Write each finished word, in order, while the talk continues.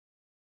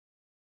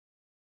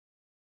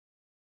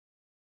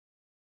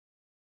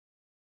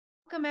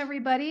Welcome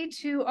everybody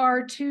to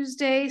our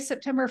Tuesday,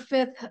 September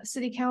 5th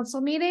City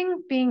Council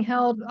meeting being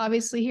held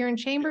obviously here in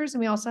Chambers,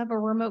 and we also have a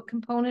remote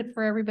component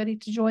for everybody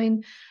to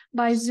join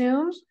by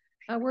Zoom.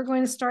 We're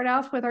going to start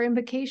off with our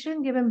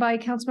invocation given by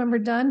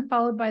Councilmember Dunn,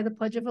 followed by the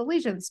Pledge of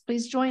Allegiance.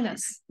 Please join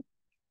us.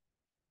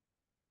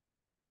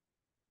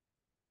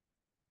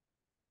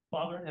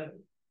 Father in heaven,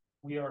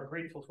 we are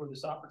grateful for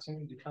this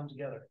opportunity to come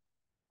together,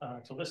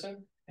 to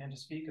listen and to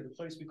speak of the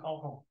place we call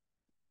home.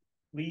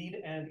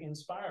 Lead and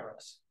inspire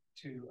us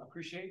to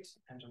appreciate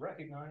and to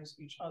recognize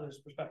each other's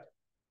perspective,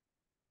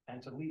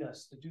 and to lead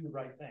us to do the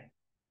right thing.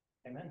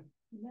 Amen.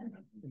 Amen.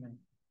 Amen.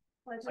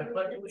 I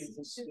pledge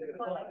allegiance to the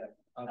flag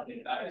of the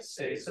United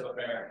States of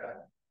America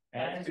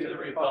and to the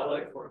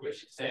republic for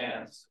which it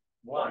stands,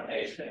 one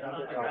nation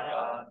under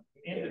God,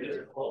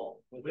 indivisible,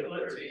 with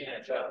liberty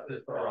and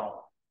justice for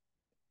all.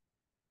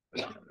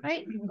 All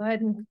right, go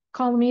ahead and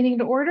call the meeting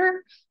to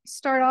order.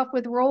 Start off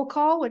with roll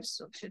call, which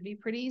should be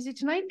pretty easy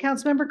tonight.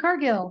 Councilmember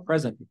Cargill.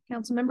 Present.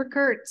 Councilmember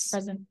Kurtz.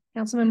 Present.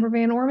 Councilmember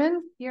Van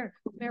Orman. Here.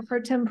 Mayor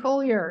Pro Tem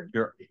Follier.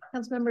 Here.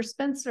 Councilmember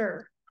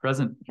Spencer.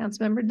 Present.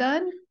 Councilmember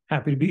Dunn.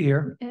 Happy to be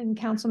here. And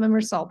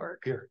Councilmember Sahlberg.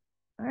 Here.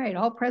 All right,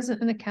 all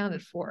present and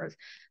accounted for.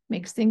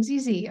 Makes things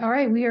easy. All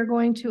right, we are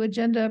going to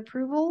agenda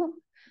approval.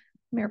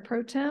 Mayor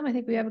Pro Tem, I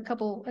think we have a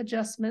couple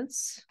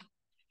adjustments.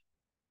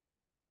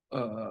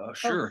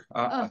 Sure.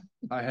 I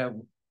have.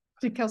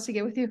 Did Kelsey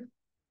get with you?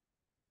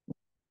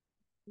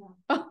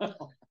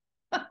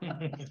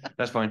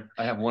 That's fine.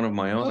 I have one of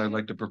my own. Okay. I'd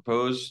like to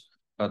propose.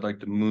 I'd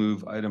like to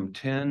move item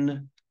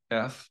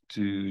 10F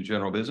to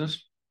general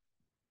business.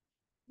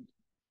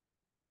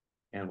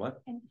 And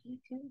what? And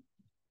E2.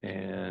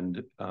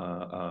 And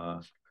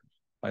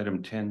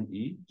item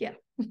 10E. Yeah.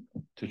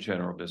 To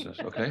general business.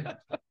 Okay.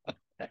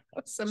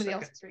 Somebody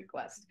else's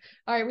request.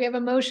 All right, we have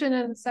a motion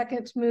and a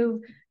second to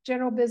move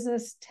general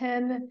business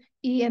 10E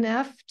and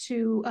F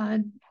to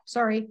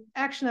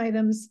action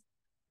items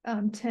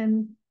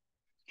 10.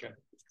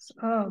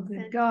 Oh,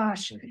 good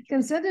gosh.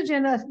 Consent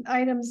agenda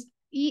items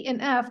E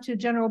and F to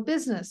general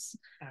business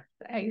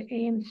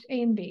A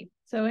and B.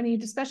 So any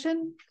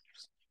discussion?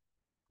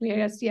 We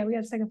had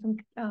a second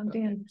from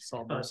Dan.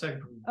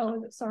 Second.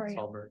 Oh, sorry.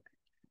 Sahlberg.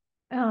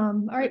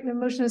 All right, the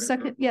motion is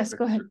second. Yes,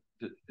 go ahead.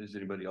 Does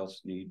anybody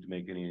else need to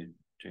make any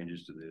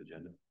changes to the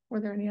agenda?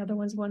 Were there any other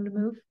ones wanted to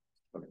move?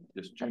 Okay,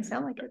 just Doesn't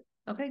sound like it.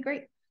 Okay,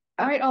 great.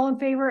 All right, all in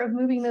favor of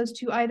moving those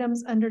two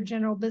items under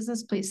general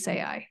business, please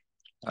say aye.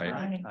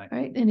 Aye. All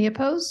right, any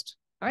opposed?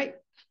 All right,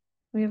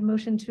 we have a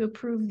motion to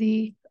approve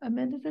the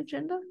amended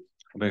agenda.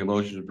 I'll make a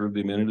motion to approve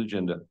the amended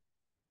agenda.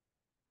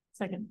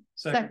 Second.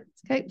 Second.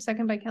 Okay,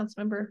 second by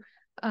Councilmember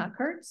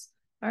Kurtz.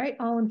 All right,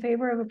 all in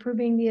favor of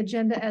approving the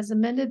agenda as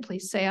amended,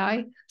 please say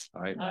aye.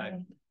 Aye.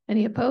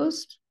 Any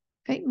opposed?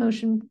 Okay,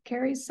 motion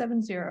carries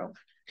 7-0.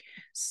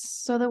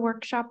 So the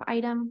workshop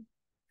item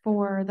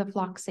for the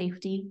flock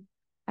safety,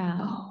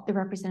 the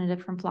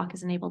representative from flock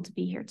isn't able to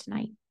be here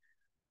tonight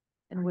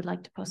and would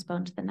like to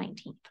postpone to the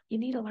 19th. You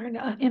need to learn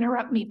to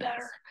interrupt me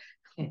better.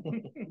 All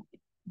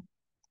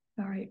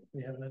right,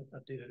 We have an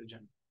updated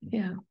agenda.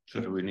 yeah.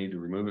 So do we need to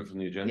remove it from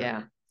the agenda?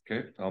 Yeah.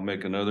 Okay, I'll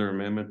make another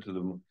amendment to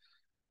the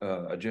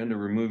agenda,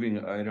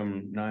 removing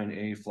item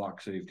 9A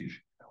flock safety.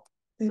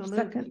 We have a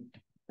second.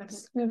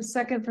 We have a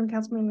second from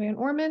Councilman Van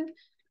Orman.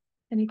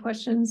 Any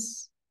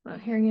questions? Not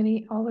hearing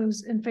any. All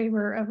those in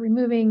favor of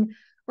removing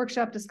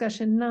workshop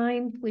discussion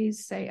 9,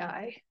 please say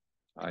aye.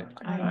 Aye.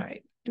 All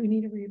right. Do we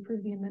need to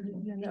reapprove the amended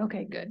agenda?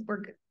 Okay, good.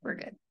 We're good. We're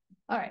good.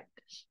 All right.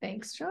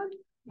 Thanks, John.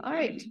 All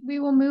right, we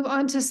will move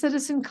on to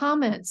citizen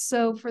comments.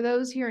 So for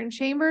those here in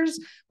Chambers,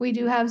 we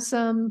do have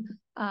some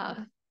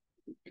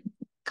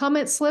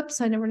comment slips.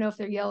 I never know if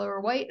they're yellow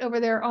or white over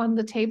there on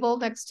the table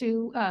next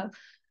to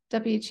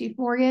Deputy Chief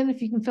Morgan.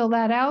 If you can fill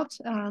that out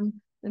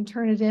and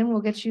turn it in,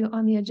 we'll get you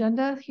on the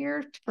agenda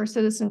here for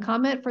citizen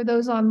comment. For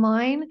those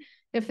online,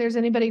 if there's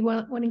anybody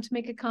wanting to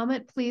make a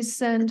comment, please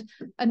send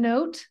a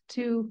note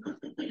to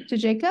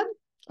Jacob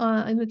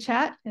in the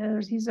chat.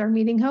 He's our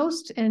meeting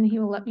host and he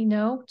will let me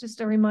know.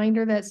 Just a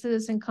reminder that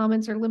citizen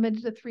comments are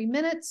limited to 3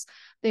 minutes.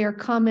 They are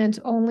comment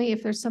only.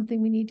 If there's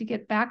something we need to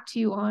get back to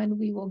you on,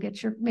 we will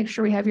make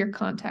sure we have your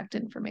contact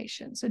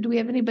information. So do we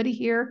have anybody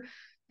here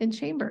in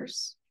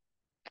Chambers?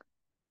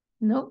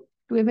 Nope.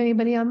 Do we have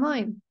anybody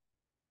online?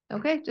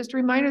 Okay, just a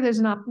reminder, there's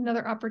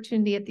another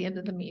opportunity at the end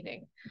of the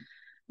meeting.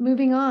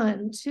 Moving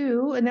on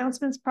to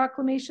announcements,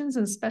 proclamations,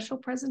 and special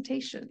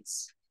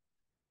presentations.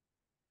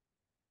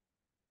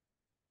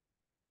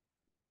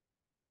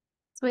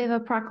 So we have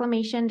a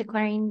proclamation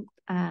declaring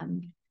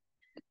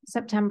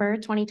September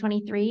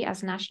 2023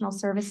 as National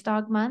Service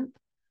Dog Month.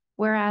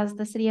 Whereas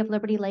the City of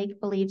Liberty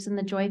Lake believes in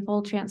the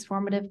joyful,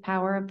 transformative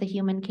power of the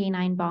human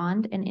canine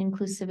bond and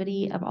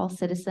inclusivity of all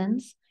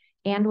citizens.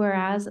 And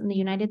whereas in the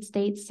United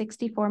States,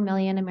 64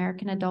 million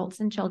American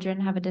adults and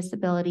children have a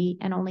disability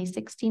and only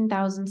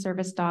 16,000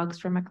 service dogs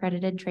from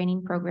accredited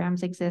training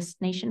programs exist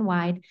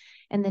nationwide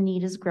and the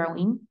need is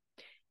growing.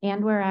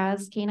 And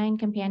whereas Canine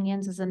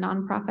Companions is a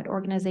nonprofit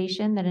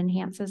organization that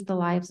enhances the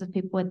lives of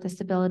people with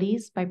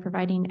disabilities by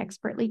providing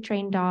expertly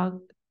trained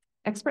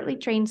expertly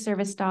trained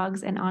service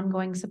dogs and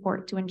ongoing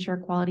support to ensure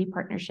quality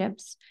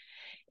partnerships.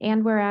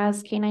 And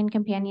whereas canine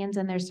companions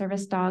and their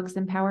service dogs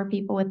empower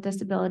people with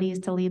disabilities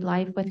to lead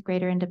life with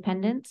greater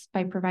independence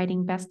by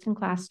providing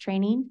best-in-class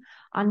training,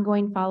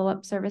 ongoing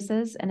follow-up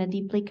services, and a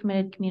deeply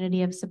committed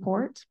community of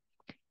support.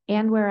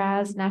 And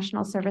whereas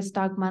National Service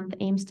Dog Month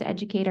aims to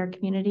educate our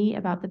community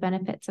about the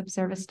benefits of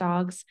service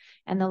dogs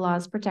and the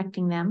laws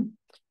protecting them.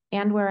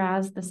 And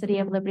whereas the City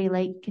of Liberty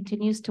Lake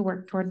continues to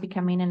work toward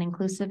becoming an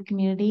inclusive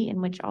community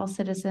in which all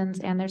citizens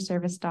and their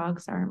service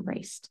dogs are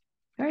embraced.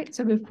 All right,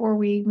 so before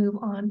we move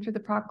on to the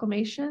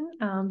proclamation,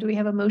 do we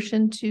have a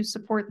motion to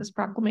support this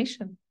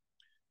proclamation?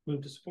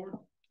 Move to support.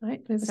 All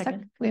right, we have a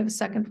second. We have a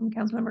second from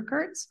Councilmember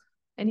Kurtz.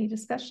 Any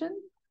discussion?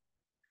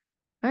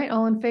 All right,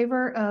 all in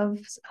favor of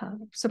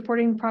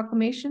supporting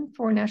proclamation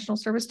for National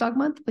Service Dog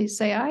Month, please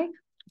say aye.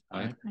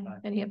 Aye.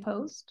 Any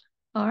opposed?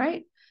 All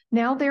right,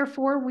 now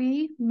therefore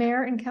we,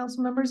 mayor and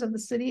council members of the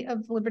City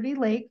of Liberty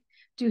Lake,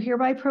 do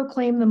hereby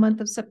proclaim the month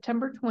of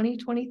September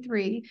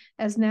 2023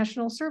 as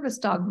National Service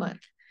Dog Month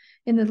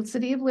in the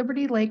City of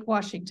Liberty Lake,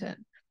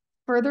 Washington.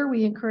 Further,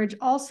 we encourage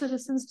all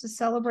citizens to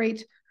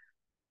celebrate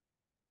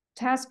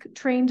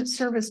task-trained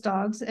service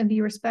dogs and be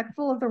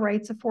respectful of the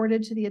rights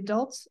afforded to the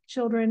adults,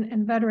 children,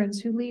 and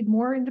veterans who lead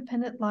more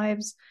independent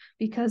lives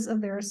because of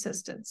their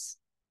assistance.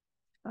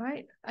 All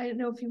right, I don't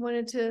know if you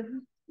wanted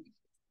to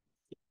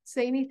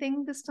say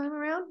anything this time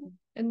around,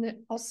 and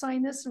then I'll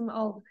sign this and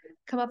I'll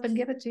come up and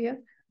give it to you.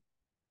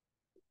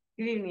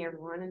 Good evening,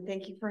 everyone, and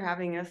thank you for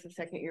having us the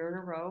second year in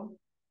a row.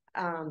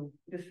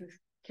 This is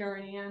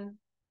Karen Ann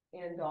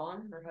and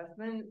Dawn, her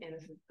husband, and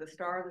this is the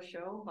star of the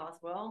show,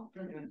 Boswell.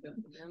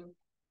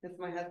 This is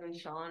my husband,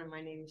 Sean, and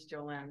my name is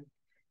Jolene.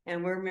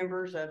 And we're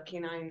members of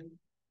Canine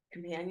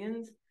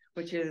Companions,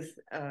 which is,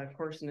 of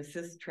course, an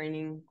assist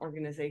training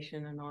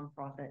organization, a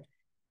nonprofit.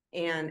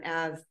 And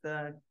as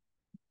the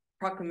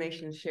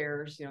proclamation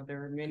shares, you know,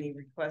 there are many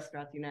requests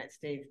throughout the United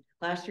States.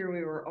 Last year,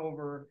 we were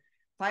over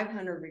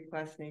 500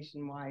 requests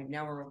nationwide.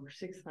 Now we're over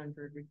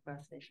 600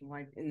 requests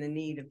nationwide in the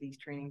need of these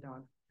training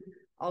dogs.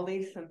 I'll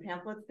leave some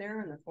pamphlets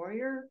there in the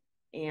foyer,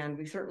 and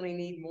we certainly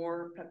need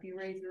more puppy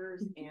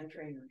raisers and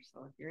trainers.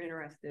 So if you're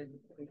interested,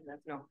 please let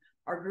us know.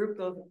 Our group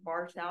goes as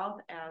far south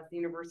as the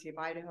University of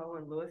Idaho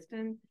and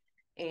Lewiston,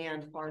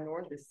 and far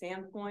north is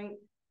Sandpoint,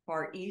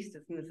 far east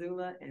is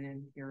Missoula, and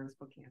then here is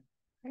Spokane.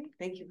 Great.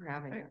 Thank you for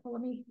having us. Well,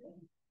 let me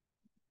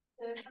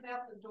come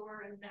out the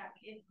door and back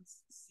in.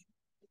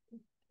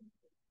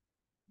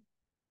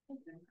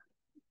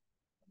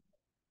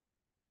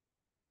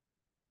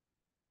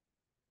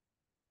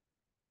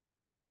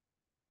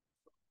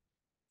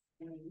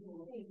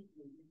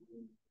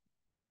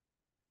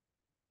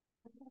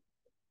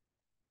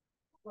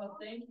 Well,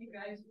 thank you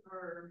guys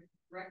for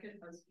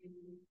recognizing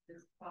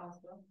this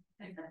possible.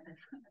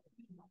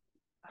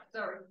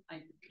 Sorry,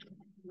 I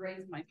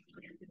raised my.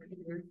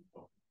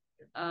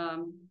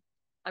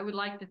 I would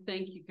like to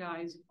thank you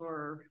guys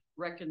for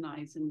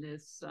recognizing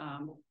this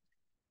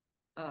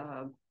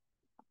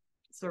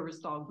Service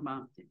Dog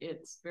Month.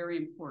 It's very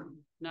important,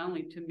 not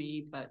only to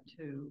me, but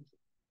to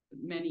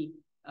many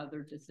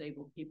other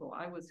disabled people.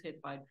 I was hit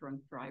by a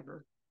drunk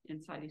driver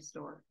inside a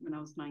store when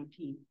I was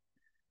 19.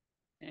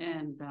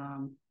 And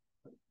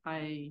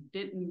I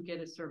didn't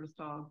get a service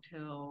dog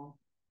till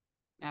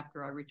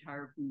after I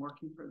retired from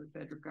working for the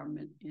federal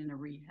government in a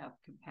rehab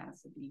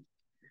capacity.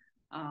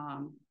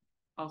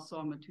 Also,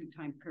 I'm a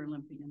two-time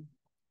Paralympian.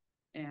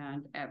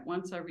 And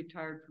once I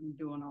retired from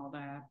doing all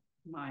that,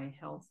 my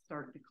health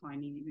started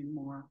declining even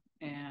more.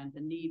 And the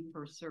need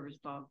for a service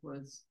dog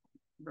was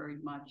very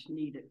much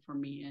needed for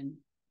me. And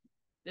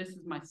this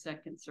is my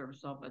second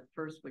service dog, but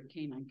first with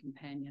Canine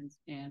Companions.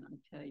 And I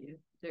tell you,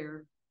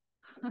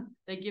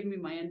 they give me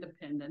my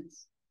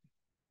independence.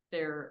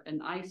 They're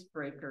an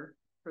icebreaker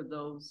for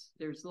those.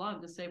 There's a lot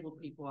of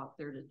disabled people out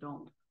there that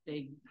don't.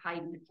 They hide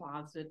in the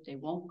closet. They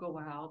won't go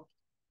out.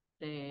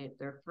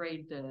 They're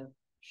afraid to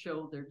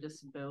show their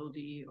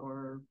disability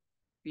or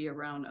be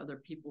around other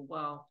people.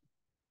 Well,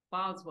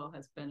 Boswell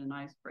has been an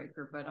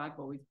icebreaker, but I've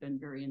always been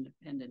very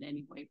independent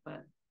anyway.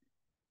 But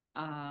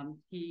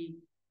he's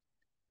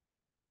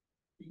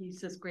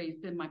just great. He's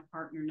been my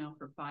partner now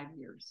for 5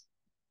 years.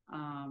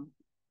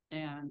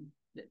 And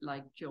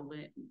like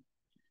Jolene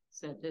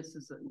said, this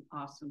is an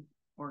awesome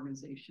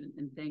organization.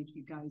 And thank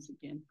you guys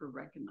again for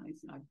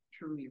recognizing. I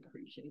truly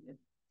appreciate it.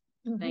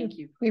 Thank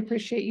you. We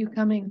appreciate you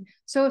coming.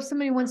 So if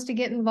somebody wants to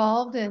get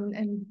involved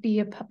and be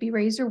a puppy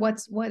raiser,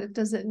 what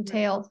does it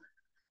entail?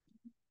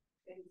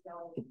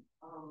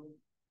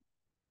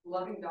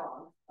 Loving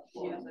dogs.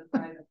 She is a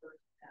private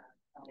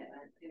person.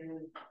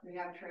 And we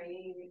have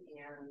training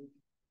and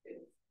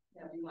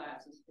Have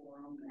classes for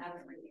them.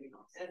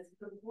 it's a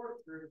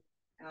support group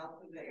out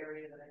of the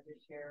area that I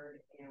just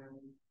shared, and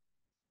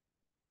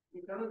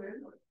you go there.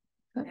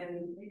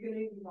 And you can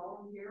even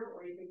volunteer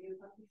or you can be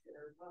a puppy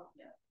sitter as well.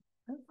 Yeah.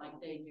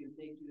 Like they do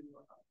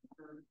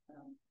for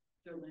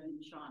Jolene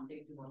and Sean,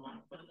 they do a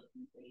lot of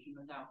organization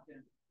without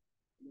them.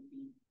 gonna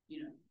be,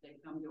 you know, they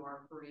come to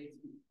our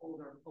parades, we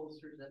hold our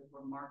posters as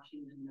we're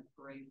marching in the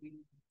parade. We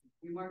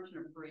march in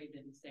a parade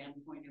in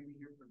Sandpoint every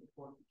year for the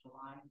 4th of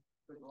July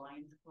for the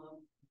Lions Club.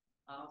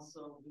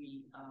 Also,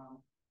 they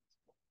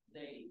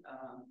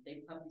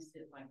puppy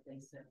sit, like they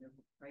said,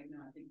 right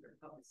now, I think they're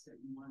puppy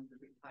sitting one of the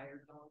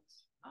retired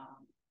dogs.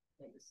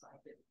 They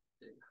decided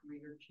the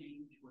career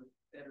change was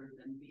better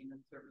than being a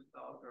service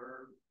dog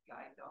or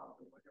guide dog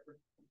or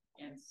whatever.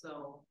 And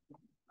so,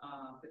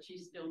 but she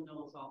still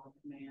knows all the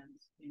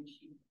commands, and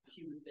she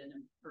would have been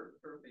a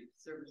perfect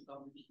service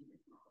dog when she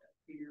didn't know that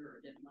fear or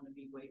didn't want to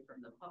be away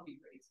from the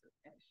puppy races,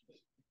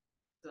 actually.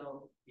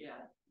 So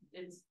yeah,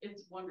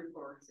 it's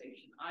wonderful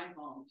organization. I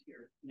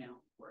volunteer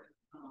now for it,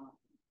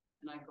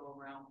 and I go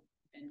around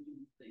and do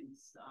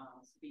things,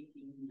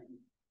 speaking and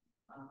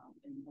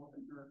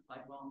open earth. I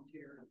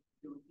volunteer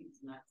doing things,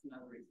 and that's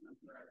another reason I'm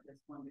there. I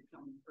just wanted to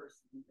come in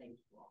person and thank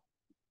you all.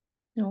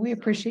 No, we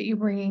appreciate you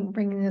bringing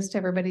this to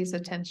everybody's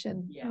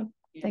attention. Yeah.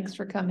 Thanks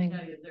for coming. I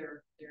tell you,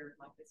 they're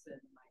like I said,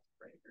 an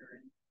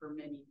icebreaker, and for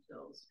many of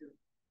those who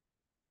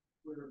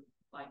were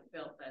like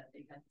felt that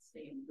they had to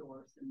stay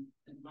indoors, and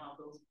now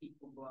those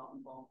people go out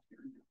and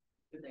volunteer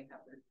because they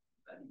have their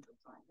buddies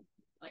time.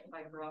 Like if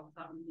I drop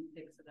something, he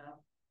picks it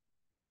up.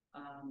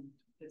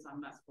 Because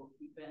I'm not supposed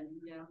to be bending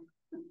down.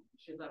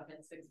 Because I've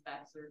had 6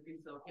 back surgery,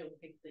 so he'll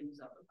pick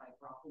things up if I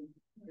drop them.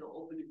 He'll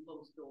open and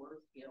close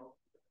doors. He'll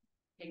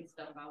take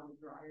stuff out of the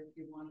dryer if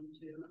you want him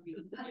to.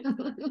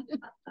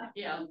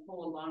 Yeah,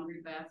 pull a laundry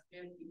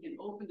basket. You can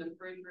open the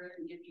refrigerator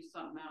and get you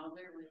something out of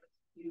there. With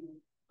you,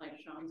 like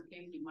Sean's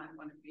case, you might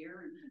want a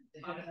beer.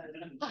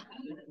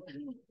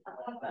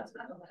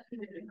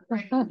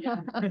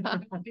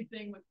 The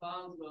thing with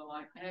Boswell,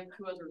 I have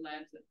 2 other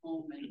labs at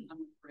home, and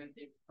I'm afraid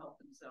they help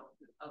themselves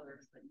with other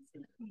things.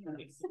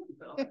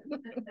 So, but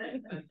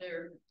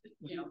they're,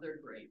 you know, they're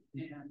great,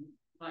 and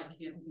like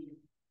him,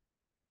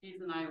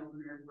 he's an eye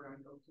opener where I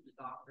go to the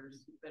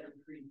doctors. He's better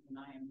treated than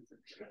I am as a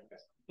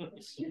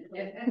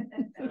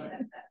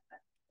parent.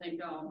 Thank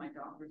God my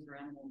doctors are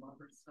animal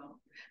lovers. So,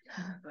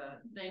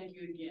 but thank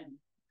you again.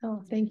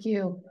 Oh, thank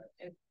you.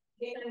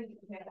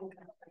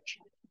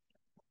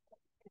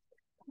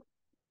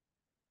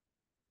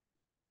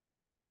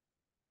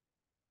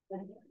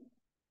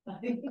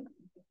 Okay.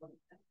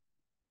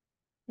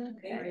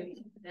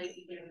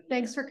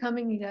 Thanks for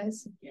coming, you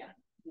guys. Yeah.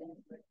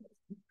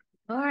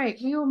 All right,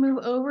 we will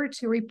move over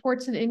to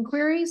reports and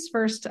inquiries.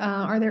 First,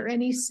 are there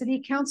any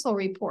city council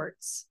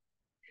reports?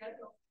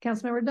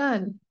 Councilmember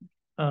Dunn.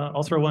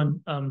 I'll throw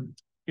one.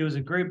 It was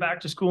a great back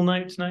to school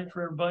night tonight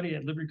for everybody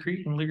at Liberty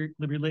Creek and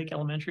Liberty Lake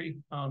Elementary.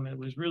 It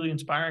was really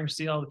inspiring to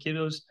see all the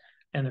kiddos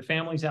and their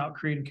families out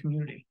creating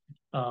community.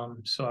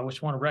 So I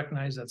just want to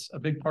recognize that's a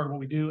big part of what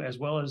we do, as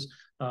well as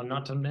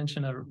not to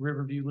mention a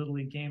Riverview Little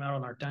League game out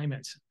on our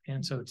diamonds.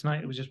 And so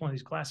tonight it was just one of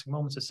these classic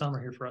moments of summer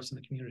here for us in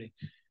the community.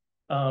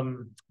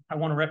 I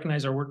want to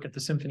recognize our work at the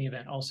Symphony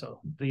event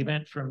also. The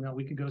event from a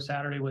week ago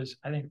Saturday was,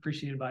 I think,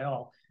 appreciated by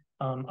all.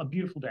 A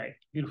beautiful day,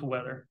 beautiful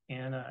weather,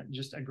 and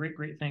just a great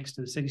thanks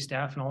to the city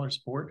staff and all their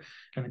support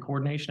and the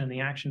coordination and the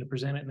action to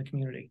present it in the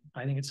community.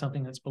 I think it's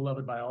something that's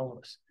beloved by all of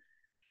us.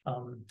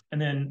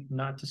 And then,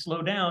 not to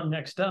slow down,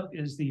 next up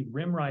is the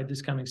Rim Ride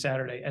this coming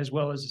Saturday, as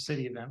well as the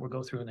city event we'll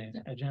go through in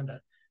the agenda.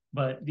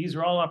 But these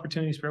are all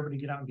opportunities for everybody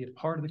to get out and be a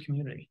part of the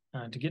community,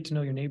 to get to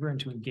know your neighbor and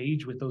to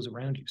engage with those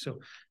around you. So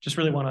just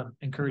really want to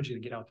encourage you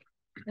to get out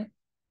there.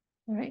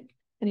 All right.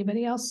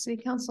 Anybody else? City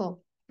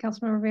Council?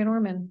 Councilmember Van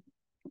Orman.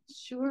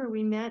 Sure.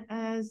 We met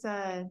as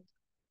the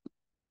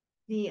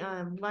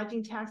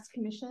Lodging Tax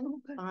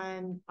Commission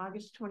on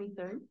August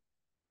 23rd.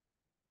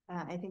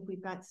 I think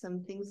we've got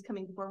some things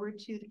coming forward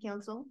to the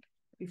council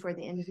before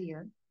the end of the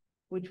year,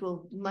 which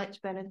will much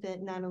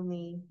benefit not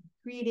only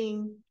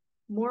creating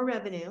more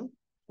revenue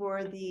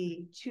for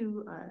the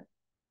 2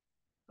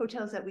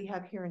 hotels that we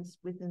have here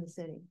within the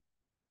city,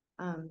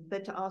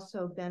 but to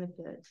also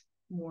benefit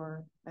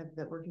more of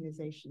the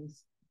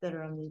organizations that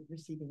are on the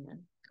receiving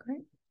end.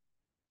 Great.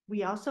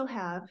 We also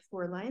have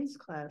for Lions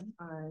Club,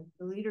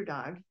 the Leader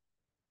Dog,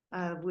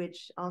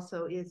 which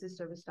also is a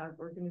service dog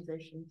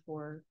organization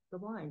for the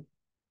blind.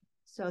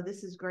 So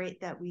this is great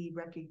that we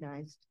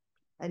recognized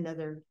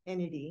another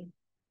entity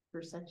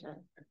for such a,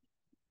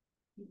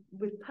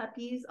 with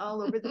puppies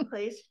all over the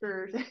place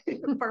for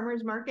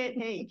farmers market.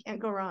 Hey, you can't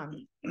go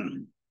wrong.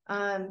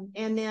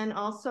 And then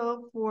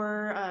also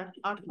for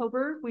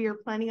October, we are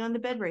planning on the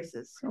bed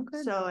races.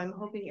 Okay. So I'm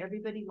hoping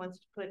everybody wants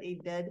to put a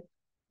bed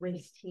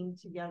race team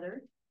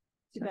together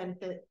to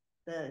benefit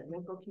the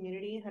local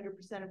community.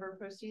 100% of our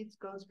proceeds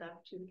goes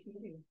back to the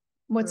community.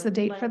 What's the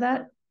date for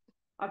that?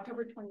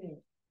 October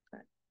 28th.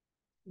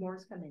 More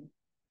is coming.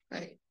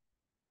 Right.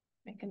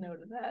 Make a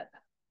note of that.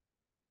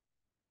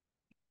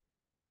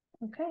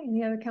 Okay.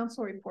 Any other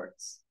council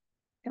reports?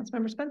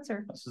 Councilmember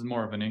Spencer. This is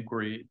more of an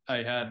inquiry.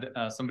 I had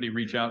somebody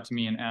reach out to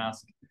me and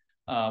ask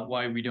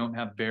why we don't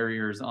have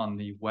barriers on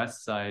the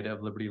west side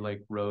of Liberty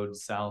Lake Road,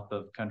 south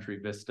of Country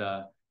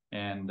Vista,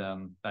 And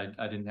I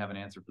didn't have an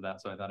answer for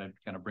that, so I thought I'd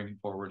kind of bring it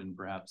forward, and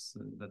perhaps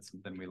that's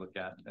something we look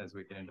at as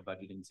we get into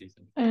budgeting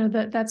season. I know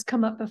that's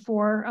come up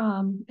before,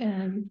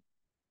 and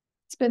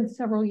it's been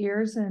several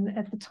years, and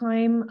at the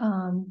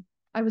time,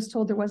 I was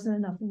told there wasn't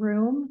enough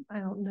room. I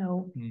don't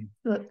know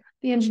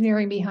the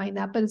engineering behind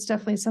that, but it's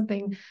definitely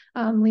something,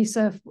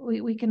 Lisa, if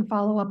we can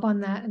follow up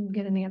on that and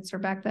get an answer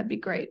back, that'd be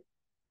great.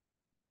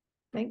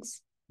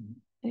 Thanks.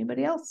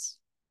 Anybody else?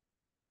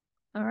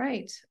 All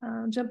right,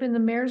 jump in the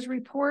mayor's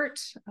report.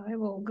 I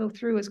will go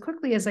through as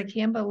quickly as I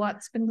can, but a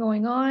lot's been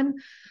going on.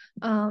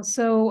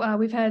 So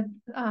we've had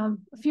a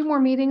few more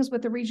meetings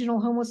with the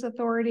Regional Homeless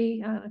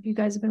Authority. If you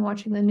guys have been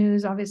watching the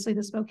news, obviously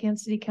the Spokane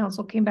City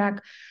Council came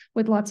back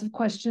with lots of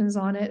questions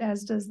on it,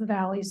 as does the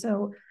Valley.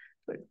 So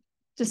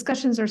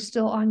discussions are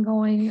still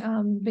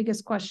ongoing.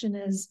 Biggest question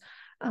is,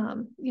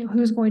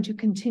 who's going to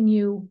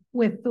continue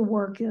with the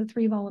work?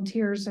 3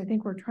 volunteers. I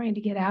think we're trying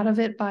to get out of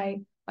it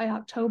by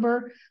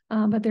October,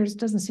 but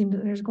doesn't seem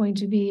that there's going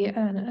to be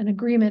an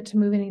agreement to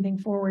move anything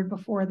forward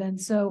before then.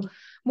 So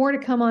more to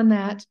come on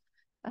that.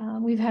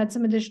 We've had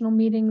some additional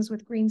meetings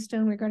with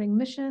Greenstone regarding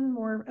mission.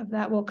 More of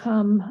that will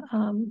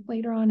come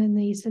later on in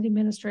the city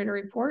administrator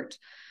report.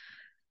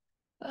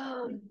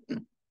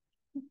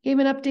 Gave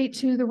an update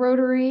to the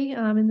Rotary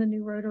in the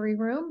new Rotary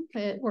room.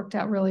 It worked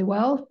out really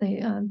well.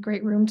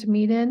 Great room to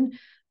meet in.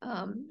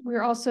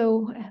 We're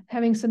also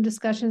having some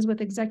discussions with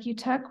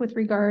Executech with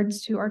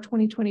regards to our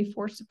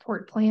 2024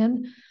 support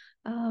plan.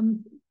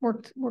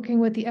 Working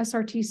with the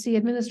SRTC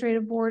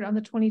Administrative Board on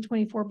the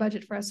 2024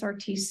 budget for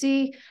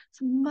SRTC.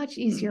 It's a much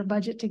easier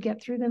budget to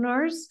get through than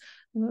ours.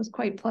 It was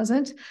quite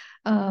pleasant.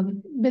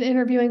 Been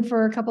interviewing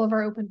for a couple of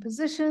our open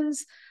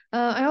positions.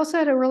 I also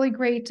had a really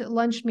great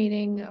lunch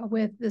meeting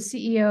with the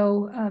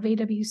CEO of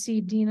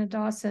AWC, Dina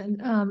Dawson.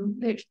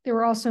 There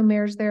were also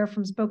mayors there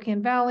from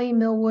Spokane Valley,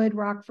 Millwood,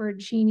 Rockford,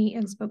 Cheney,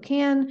 and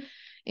Spokane,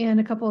 and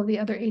a couple of the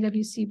other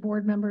AWC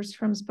board members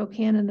from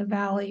Spokane and the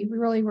Valley. We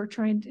really were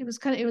trying to,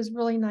 it was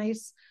really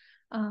nice,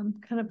 kind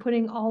of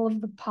putting all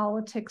of the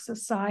politics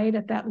aside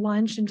at that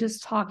lunch and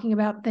just talking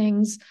about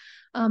things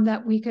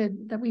that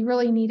we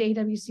really need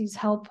AWC's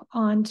help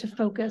on to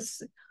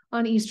focus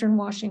on Eastern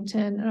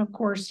Washington. And of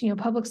course,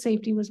 public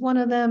safety was one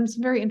of them.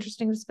 Some very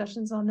interesting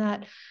discussions on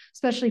that,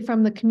 especially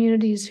from the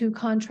communities who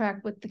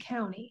contract with the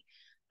county.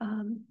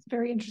 It's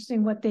very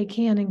interesting what they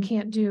can and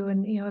can't do.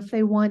 And, if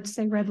they want,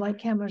 say, red light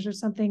cameras or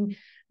something,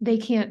 they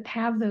can't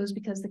have those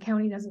because the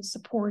county doesn't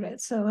support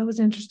it. So it was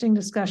an interesting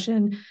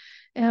discussion.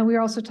 And we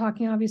were also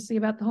talking, obviously,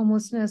 about the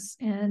homelessness,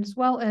 and as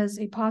well as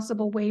a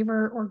possible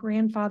waiver or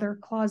grandfather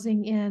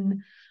clausing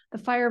in the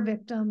fire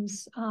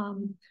victims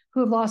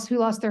who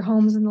lost their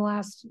homes in the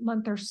last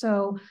month or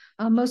so.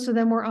 Most of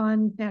them were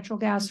on natural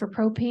gas or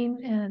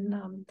propane,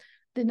 and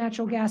the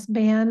natural gas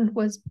ban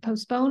was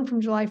postponed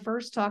from July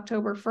 1st to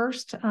October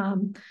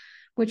 1st,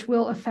 which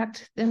will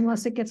affect,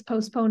 unless it gets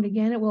postponed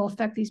again, it will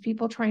affect these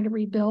people trying to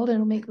rebuild, and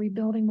it'll make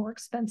rebuilding more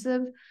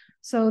expensive.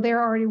 So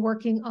they're already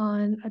working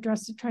on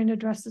trying to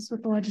address this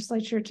with the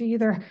legislature to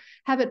either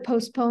have it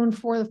postponed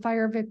for the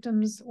fire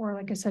victims, or,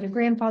 like I said, a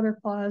grandfather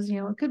clause.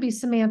 It could be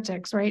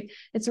semantics, right?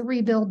 It's a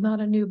rebuild,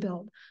 not a new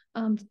build.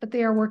 But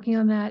they are working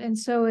on that. And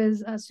so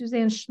is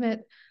Suzanne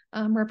Schmidt,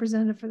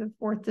 representative for the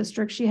 4th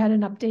District. She had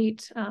an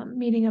update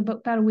meeting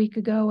about a week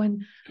ago,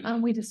 and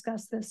we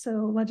discussed this.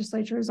 So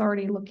legislature is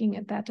already looking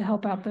at that to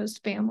help out those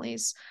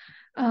families.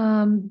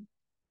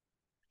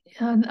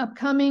 An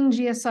upcoming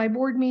GSI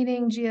board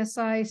meeting,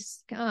 GSI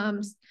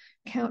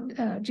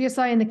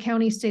in the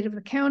county, state of the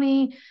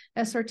county,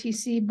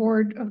 SRTC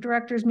board of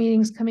directors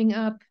meetings coming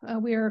up.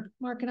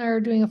 Mark and I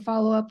are doing a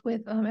follow-up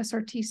with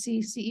SRTC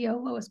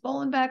CEO Lois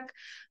Bolenbeck,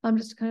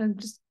 just to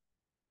kind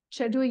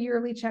of do a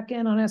yearly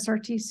check-in on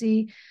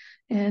SRTC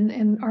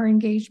and our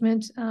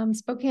engagement.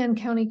 Spokane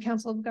County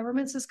Council of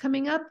Governments is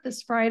coming up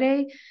this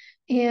Friday.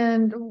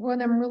 And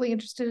what I'm really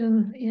interested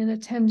in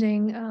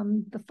attending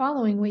the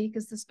following week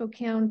is the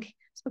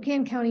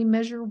Spokane County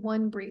Measure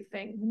 1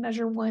 briefing.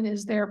 Measure 1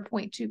 is their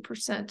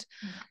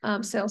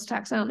 0.2% sales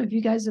tax. I don't know if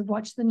you guys have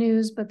watched the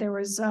news, but there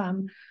was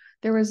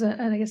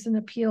I guess an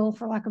appeal,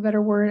 for lack of a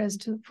better word,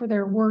 for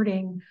their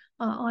wording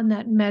on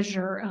that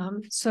measure.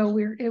 So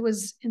it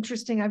was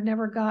interesting. I've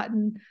never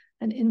gotten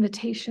an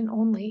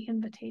invitation-only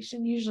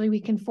invitation. Usually we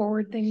can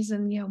forward things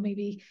and,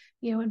 maybe,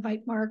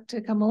 invite Mark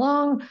to come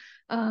along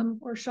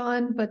or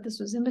Sean, but this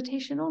was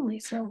invitation only.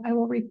 So I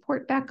will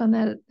report back on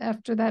that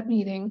after that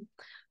meeting.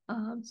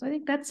 So I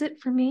think that's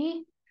it for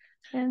me.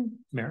 And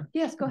Mayor?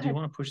 Yes, go ahead. Do you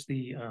want to push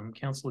the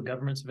Council of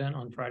Governments event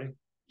on Friday?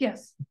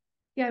 Yes.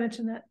 Yeah, I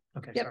mentioned that.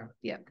 Okay, yep. Sorry.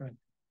 Yeah. Go ahead.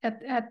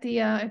 At the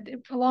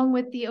along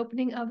with the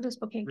opening of the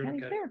Spokane County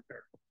Fair.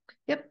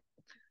 Yep.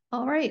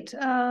 All right.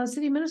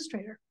 City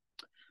Administrator.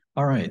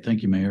 All right.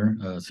 Thank you, Mayor,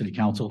 City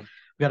Council.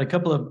 We got a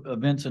couple of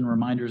events and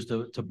reminders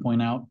to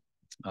point out.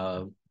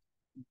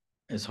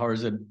 As hard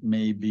as it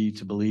may be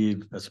to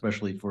believe,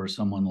 especially for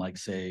someone like,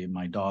 say,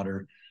 my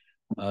daughter,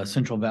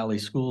 Central Valley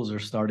schools are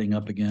starting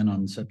up again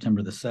on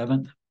September the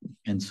 7th.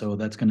 And so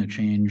that's going to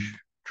change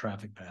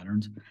traffic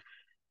patterns.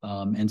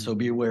 And so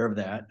be aware of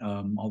that.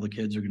 All the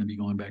kids are going to be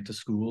going back to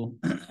school.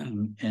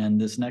 And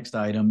this next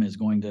item is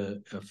going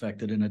to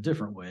affect it in a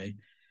different way.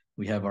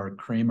 We have our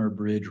Kramer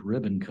Bridge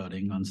ribbon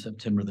cutting on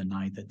September the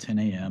 9th at 10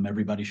 a.m.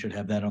 Everybody should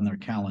have that on their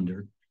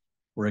calendar.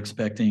 We're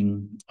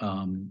expecting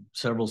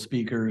several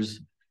speakers.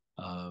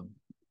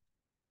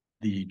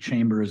 The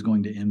chamber is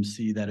going to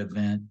MC that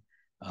event.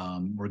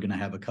 We're going to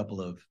have a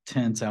couple of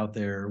tents out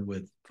there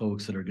with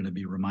folks that are going to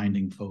be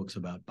reminding folks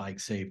about bike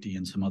safety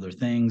and some other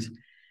things.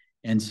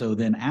 And so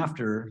then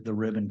after the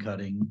ribbon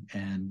cutting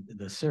and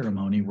the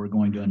ceremony, we're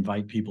going to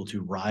invite people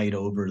to ride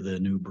over the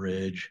new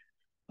bridge.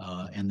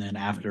 And then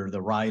after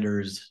the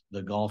riders,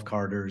 the golf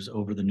carters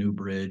over the new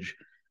bridge,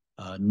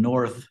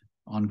 north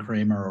on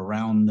Kramer,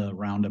 around the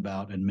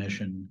roundabout and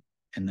Mission,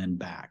 and then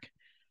back.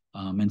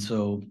 And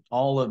so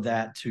all of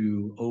that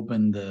to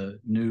open the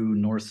new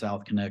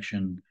north-south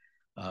connection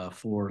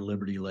for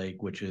Liberty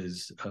Lake, which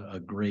is a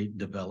great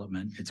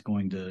development. It's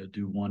going to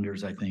do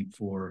wonders, I think,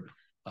 for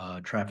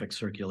traffic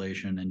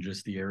circulation and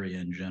just the area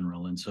in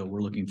general. And so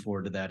we're looking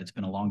forward to that. It's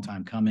been a long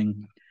time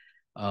coming.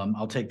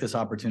 I'll take this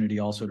opportunity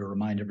also to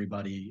remind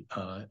everybody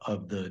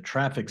of the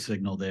traffic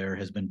signal there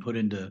has been put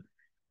into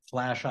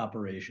flash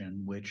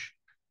operation, which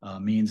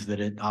means that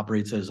it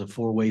operates as a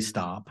four-way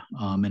stop.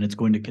 And it's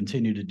going to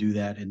continue to do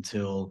that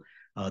until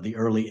the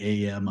early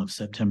AM of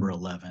September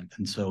 11th.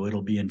 And so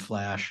it'll be in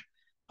flash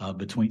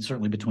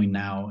certainly between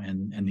now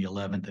and the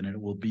 11th, and it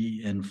will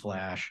be in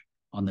flash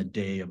on the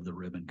day of the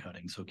ribbon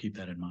cutting. So keep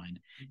that in mind.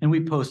 And we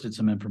posted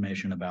some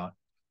information about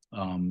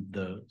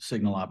the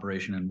signal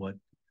operation and what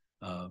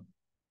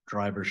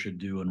drivers should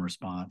do in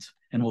response.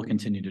 And we'll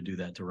continue to do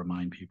that to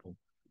remind people.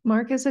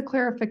 Mark, as a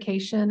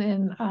clarification,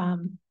 and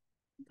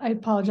I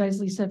apologize,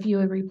 Lisa, if you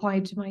had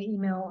replied to my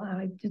email.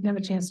 I didn't have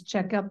a chance to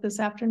check up this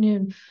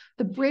afternoon.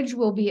 The bridge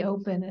will be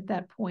open at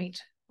that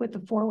point with the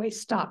four-way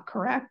stop,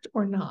 correct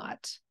or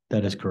not?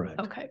 That is correct.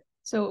 Okay.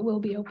 So it will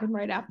be open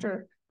right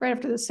after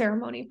the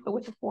ceremony, but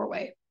with the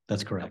four-way.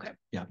 That's correct. Okay.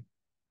 Yeah.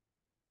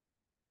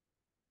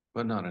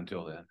 But not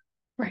until then.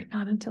 Right.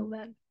 Not until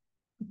then.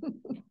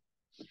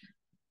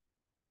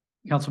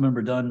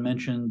 Councilmember Dunn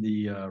mentioned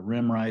the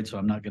RIM ride, so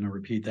I'm not going to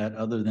repeat that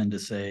other than to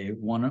say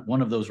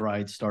one of those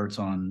rides starts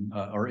on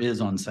or is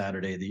on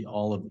Saturday.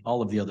 All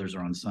of the others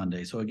are on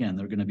Sunday. So again,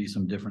 there are going to be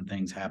some different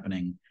things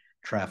happening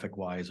traffic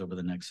wise over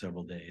the next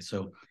several days.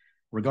 So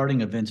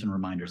regarding events and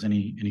reminders,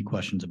 any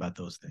questions about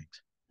those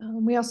things?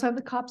 We also have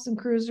the Cops and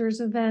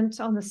Cruisers event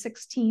on the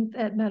 16th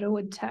at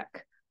Meadowood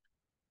Tech.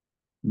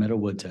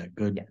 Meadowood Tech,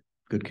 good, Yeah.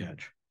 Good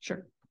catch.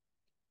 Sure.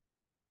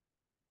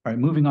 All right,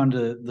 moving on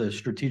to the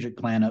strategic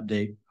plan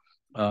update.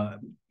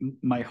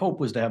 My hope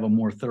was to have a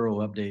more thorough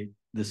update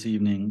this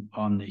evening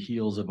on the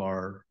heels of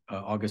our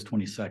August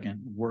 22nd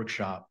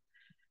workshop.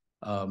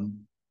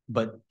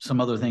 But some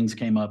other things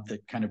came up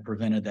that kind of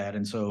prevented that.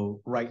 And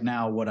so right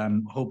now, what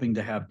I'm hoping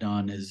to have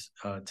done is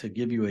to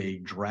give you a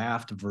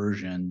draft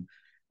version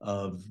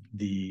of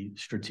the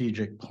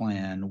strategic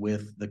plan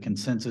with the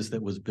consensus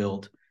that was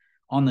built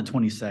on the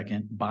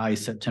 22nd by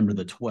September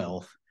the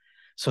 12th,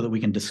 so that we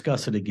can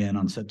discuss it again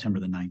on September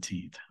the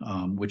 19th,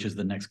 which is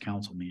the next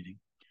council meeting.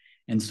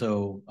 And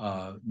so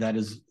that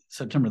is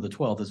September the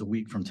 12th is a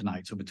week from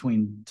tonight. So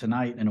between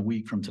tonight and a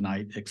week from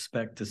tonight,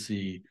 expect to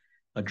see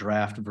a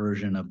draft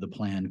version of the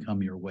plan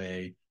come your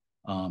way.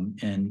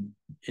 And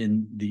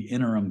in the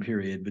interim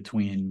period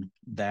between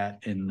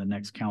that and the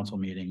next council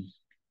meeting,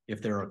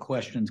 if there are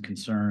questions,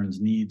 concerns,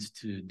 needs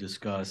to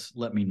discuss,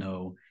 let me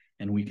know,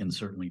 and we can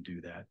certainly do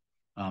that.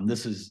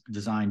 This is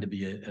designed to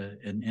be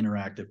an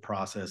interactive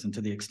process, and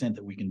to the extent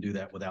that we can do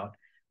that without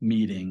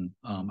meeting,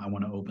 I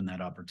want to open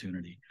that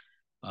opportunity.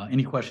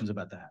 Any questions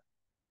about that?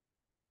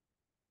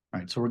 All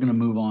right, so we're going to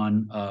move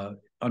on.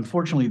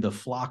 Unfortunately, the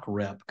Flock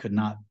rep could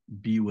not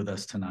be with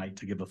us tonight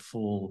to give a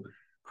full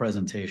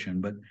presentation,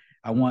 but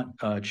I want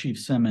Chief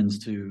Simmons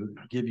to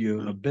give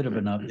you a bit of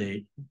an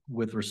update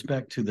with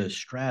respect to the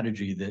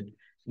strategy that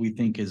we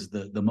think is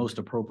the most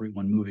appropriate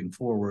one moving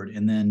forward.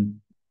 And then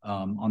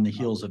on the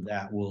heels of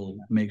that, we'll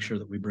make sure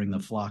that we bring the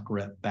Flock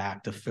rep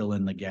back to fill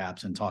in the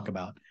gaps and talk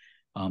about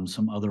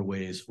some other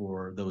ways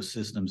for those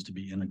systems to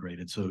be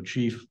integrated. So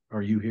Chief,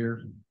 are you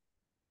here?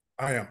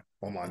 I am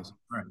online.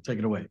 All right, take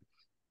it away.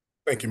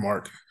 Thank you,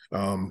 Mark.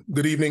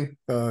 Good evening,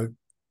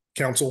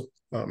 Council,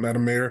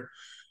 Madam Mayor.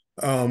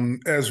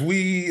 As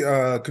we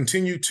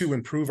continue to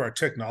improve our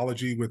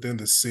technology within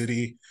the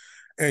city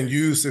and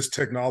use this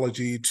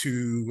technology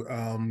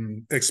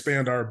to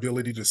expand our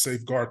ability to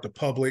safeguard the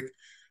public,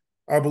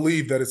 I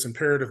believe that it's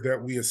imperative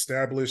that we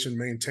establish and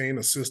maintain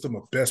a system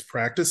of best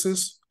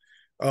practices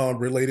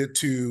related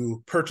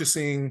to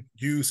purchasing,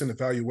 use, and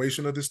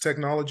evaluation of this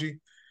technology.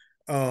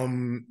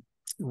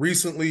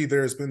 Recently,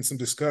 there's been some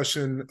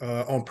discussion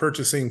on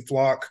purchasing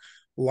Flock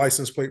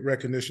license plate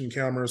recognition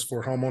cameras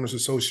for homeowners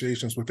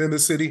associations within the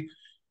city.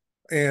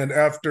 And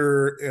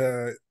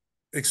after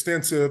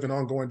extensive and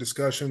ongoing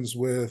discussions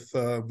with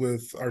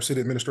our city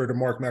administrator,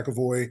 Mark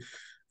McAvoy,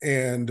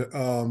 and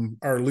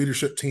our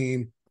leadership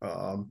team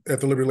at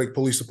the Liberty Lake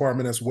Police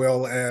Department, as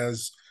well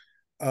as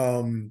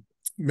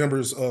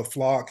members of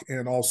Flock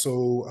and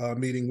also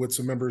meeting with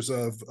some members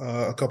of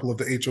a couple of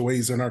the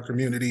HOAs in our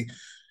community.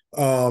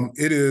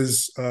 It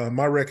is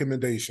my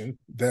recommendation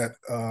that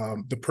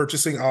the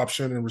purchasing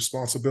option and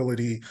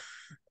responsibility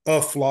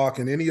of Flock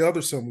and any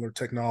other similar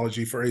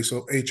technology for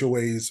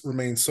HOAs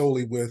remain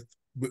solely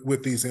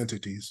with these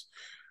entities.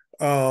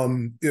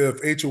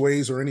 If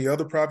HOAs or any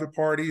other private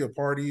party or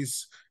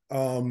parties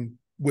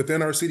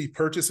within our city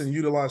purchase and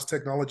utilize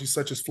technology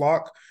such as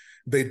Flock,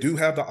 they do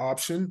have the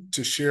option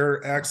to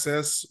share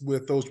access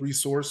with those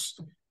resources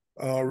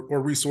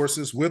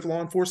with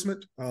law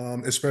enforcement,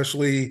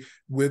 especially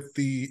with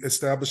the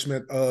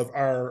establishment of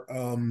our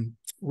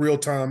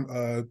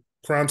real-time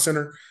crime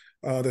center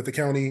that the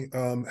county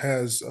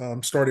has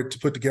started to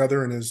put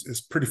together and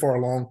is pretty far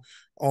along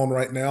on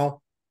right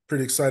now.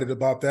 Pretty excited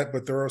about that,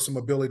 but there are some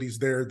abilities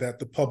there that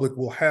the public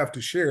will have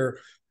to share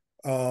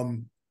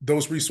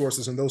those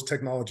resources and those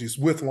technologies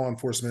with law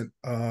enforcement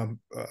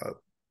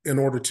in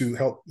order to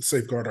help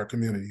safeguard our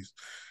communities.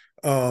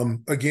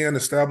 Again,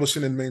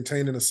 establishing and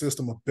maintaining a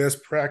system of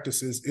best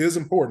practices is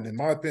important, in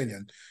my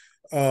opinion.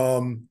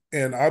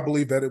 And I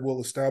believe that it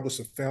will establish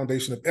a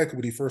foundation of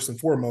equity, first and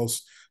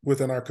foremost,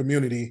 within our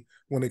community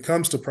when it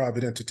comes to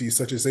private entities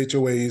such as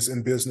HOAs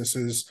and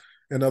businesses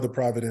and other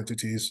private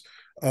entities,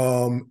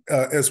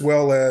 as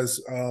well as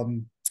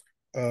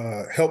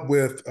help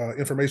with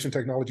information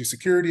technology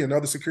security and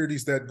other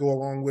securities that go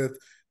along with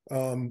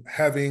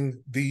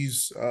having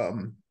these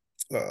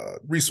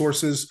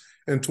resources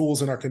and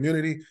tools in our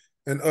community,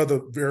 and other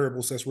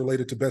variables that's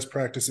related to best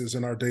practices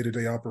in our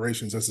day-to-day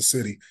operations as a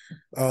city.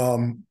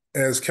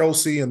 As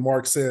Kelsey and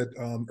Mark said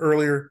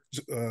earlier,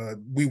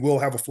 we will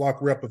have a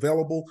Flock rep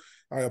available.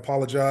 I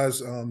apologize.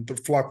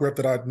 The Flock rep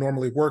that I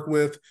normally work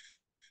with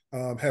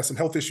has some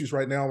health issues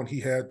right now, and he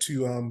had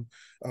to,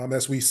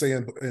 as we say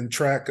in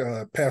track,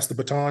 pass the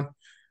baton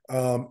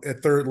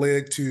at third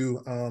leg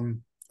to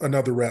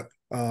another rep.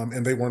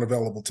 And they weren't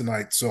available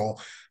tonight. So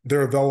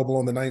they're available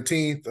on the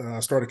 19th.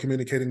 I started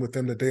communicating with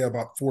them today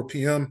about 4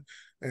 p.m.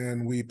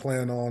 And we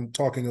plan on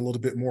talking a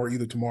little bit more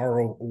either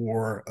tomorrow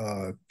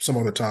or some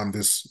other time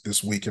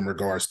this week in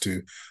regards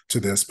to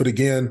this. But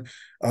again,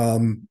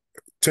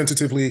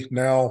 tentatively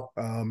now,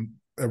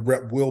 a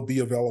rep will be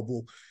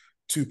available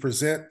to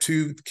present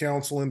to the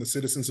council and the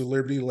citizens of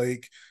Liberty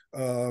Lake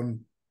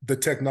the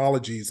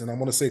technologies, and I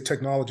want to say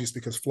technologies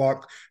because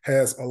Flock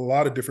has a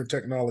lot of different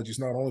technologies,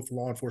 not only for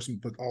law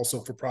enforcement, but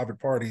also for private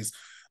parties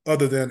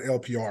other than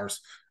LPRs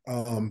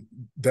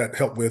that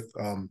help with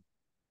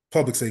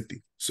public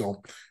safety.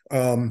 So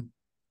I'm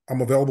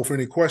available for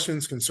any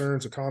questions,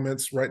 concerns, or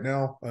comments right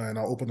now, and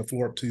I'll open the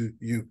floor up to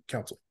you,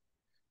 council.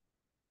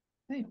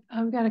 Okay,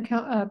 I've got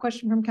a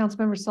question from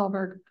Councilmember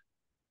Sahlberg.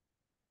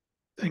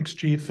 Thanks,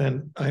 Chief,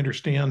 and I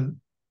understand,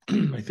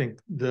 I think,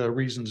 the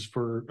reasons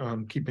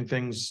for keeping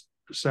things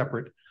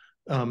separate,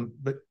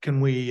 but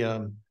can we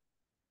have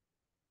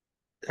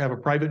a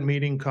private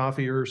meeting,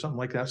 coffee or something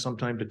like that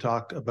sometime to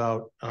talk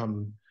about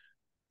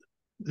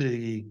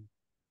the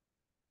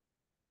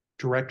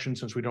direction,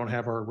 since we don't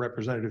have our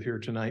representative here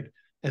tonight,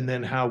 and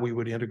then how we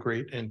would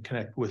integrate and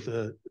connect with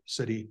the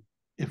city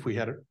if we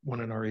had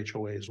one in our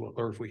HOA as well,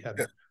 or if we had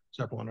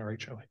several in our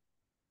HOA?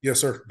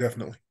 Yes, sir,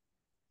 definitely.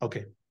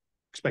 Okay,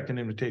 expect an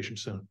invitation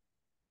soon.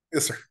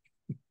 Yes, sir.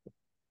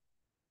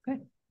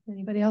 Okay.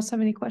 Anybody else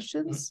have any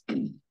questions?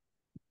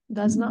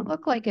 Does not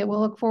look like it. We'll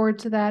look forward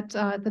to that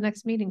at the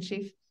next meeting,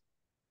 Chief.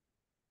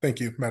 Thank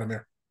you, Madam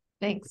Mayor.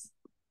 Thanks.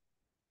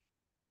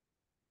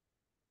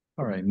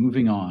 All right,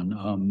 moving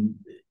on.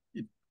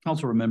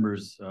 Council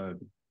remembers,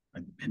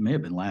 it may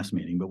have been last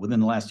meeting, but within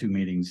the last two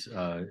meetings,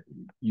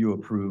 you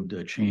approved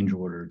a change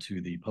order to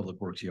the Public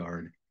Works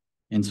yard.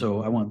 And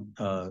so I want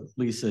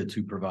Lisa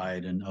to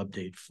provide an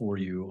update for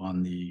you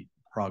on the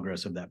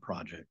progress of that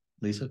project.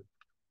 Lisa?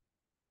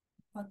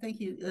 Thank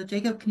you.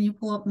 Jacob, can you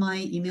pull up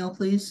my email,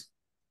 please?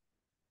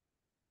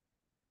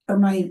 Or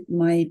my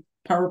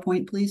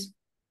PowerPoint, please?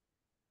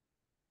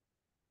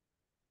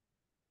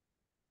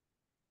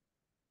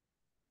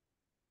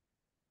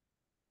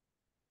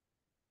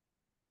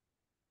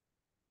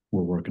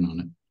 We're working on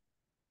it.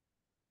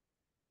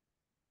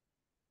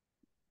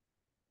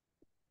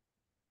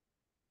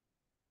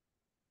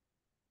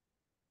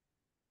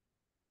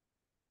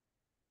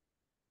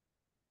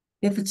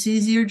 If it's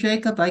easier,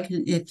 Jacob,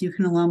 if you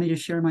can allow me to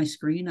share my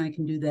screen, I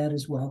can do that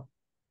as well.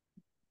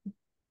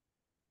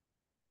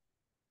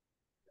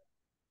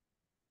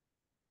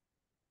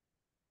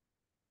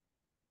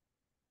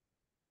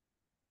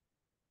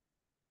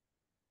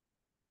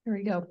 Here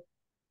we go.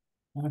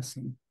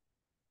 Awesome.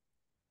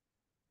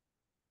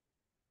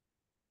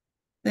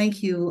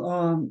 Thank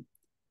you.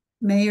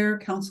 Mayor,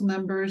 council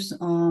members,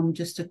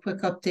 just a quick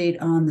update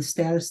on the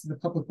status of the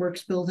Public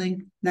Works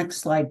building. Next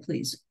slide,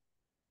 please.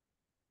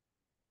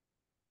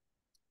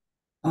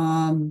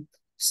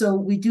 So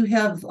we do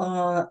have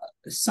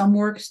some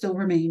work still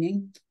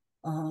remaining.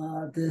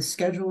 The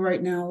schedule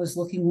right now is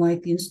looking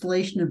like the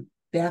installation of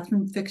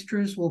bathroom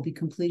fixtures will be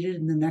completed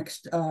in the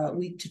next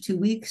week to 2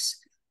 weeks.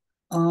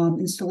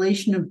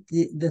 Installation of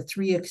the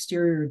 3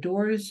 exterior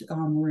doors.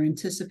 We're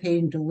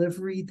anticipating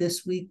delivery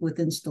this week with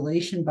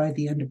installation by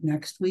the end of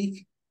next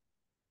week.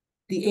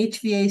 The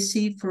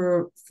HVAC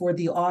for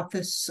the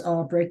office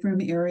break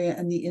room area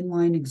and the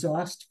inline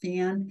exhaust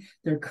fan,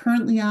 they're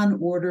currently on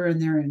order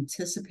and they're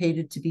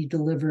anticipated to be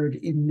delivered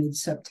in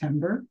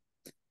mid-September.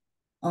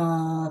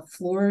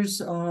 Floors,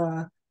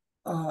 the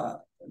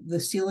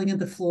sealing of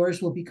the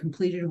floors will be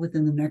completed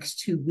within the next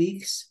 2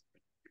 weeks.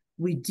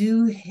 We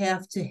do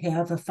have to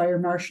have a fire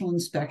marshal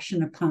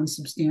inspection upon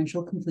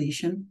substantial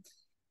completion.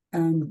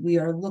 And we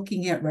are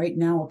looking at right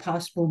now a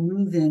possible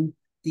move-in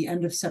the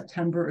end of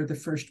September or the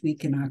first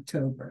week in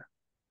October.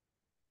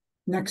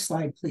 Next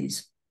slide,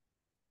 please.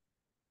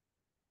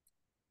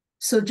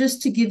 So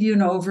just to give you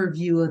an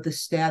overview of the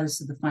status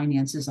of the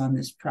finances on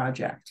this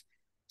project.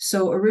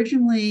 So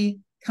originally,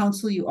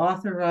 Council, you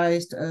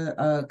authorized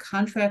a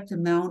contract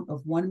amount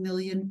of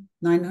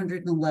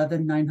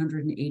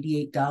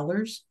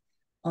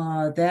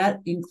 $1,911,988. That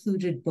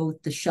included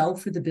both the shell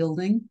for the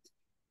building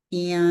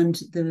and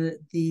the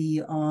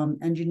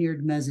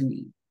engineered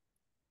mezzanine.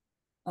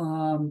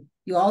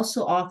 You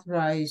also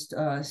authorized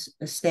a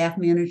staff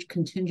managed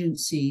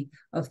contingency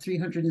of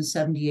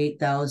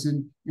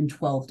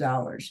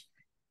 $378,012.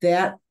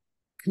 That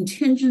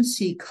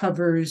contingency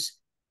covers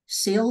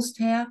sales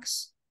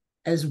tax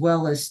as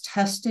well as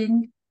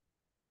testing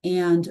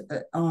and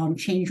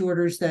change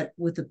orders that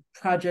with a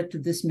project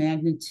of this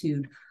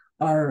magnitude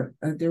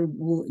there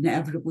will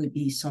inevitably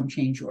be some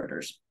change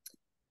orders.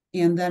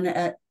 And then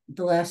at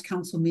the last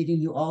council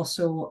meeting, you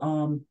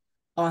also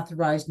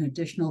authorized an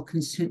additional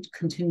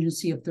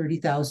contingency of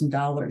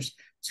 $30,000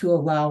 to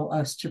allow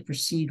us to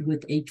proceed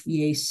with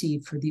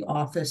HVAC for the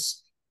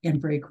office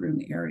and break room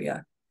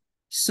area.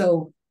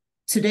 So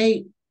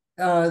today,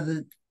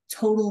 the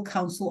total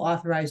council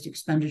authorized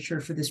expenditure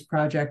for this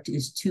project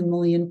is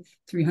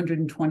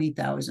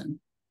 $2,320,000.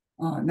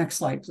 Next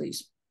slide,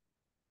 please.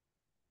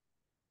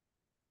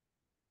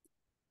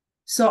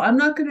 So I'm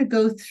not going to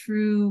go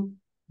through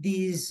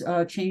these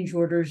change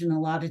orders in a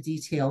lot of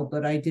detail,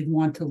 but I did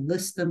want to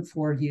list them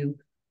for you.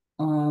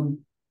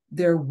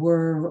 There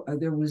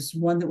was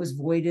one that was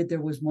voided.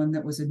 There was one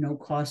that was a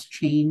no-cost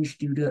change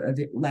due to a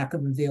lack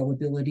of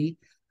availability.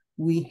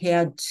 We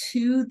had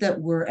 2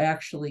 that were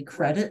actually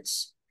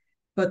credits,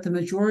 but the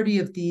majority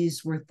of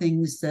these were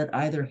things that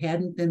either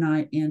hadn't been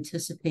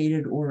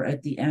anticipated or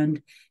at the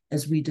end,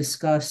 as we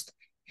discussed,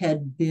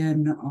 had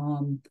been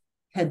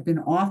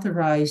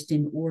authorized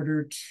in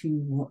order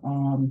to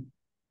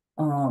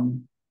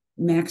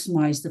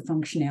maximize the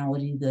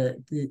functionality,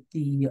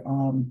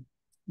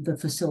 the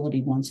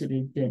facility once it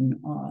had been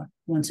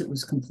once it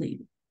was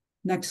completed.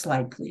 Next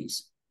slide,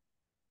 please.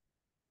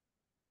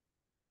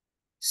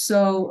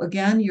 So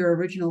again, your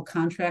original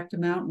contract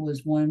amount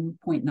was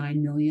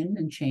 $1.9 million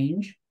and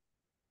change.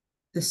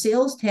 The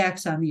sales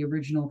tax on the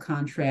original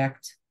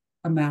contract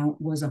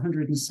amount was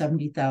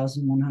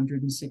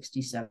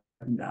 $170,167.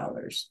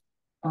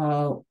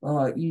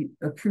 You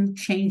approved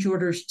change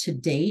orders to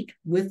date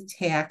with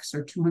tax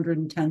are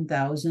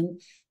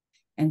 $210,000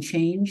 and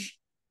change.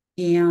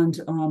 And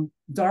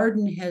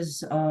Darden has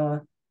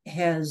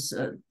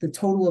the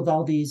total of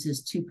all these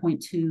is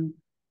 $2.2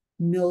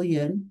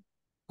 million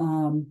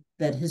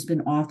that has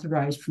been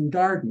authorized from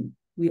Darden.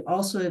 We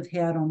also have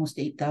had almost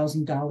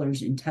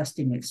 $8,000 in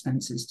testing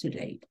expenses to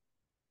date.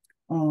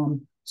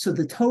 So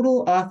the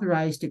total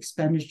authorized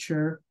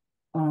expenditure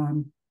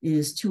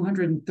is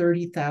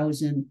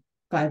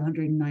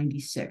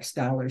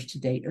 $230,596 to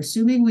date.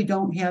 Assuming we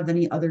don't have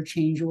any other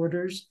change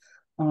orders,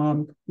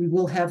 we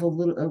will have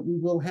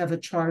a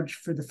charge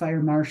for the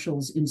fire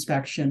marshal's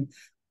inspection.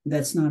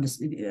 That's not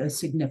a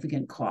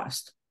significant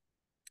cost.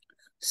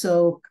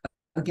 So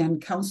again,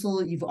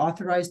 council, you've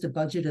authorized a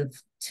budget of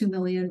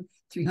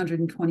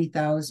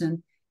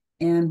 $2,320,000,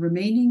 and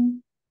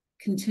remaining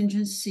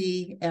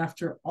contingency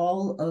after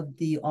all of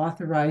the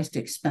authorized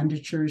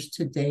expenditures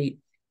to date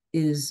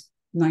is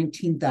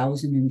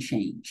 $19,000 and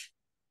change.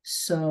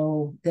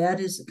 So that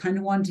is kind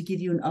of wanted to give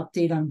you an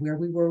update on where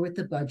we were with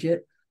the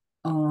budget.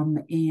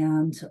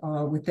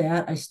 With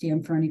that, I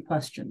stand for any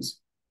questions.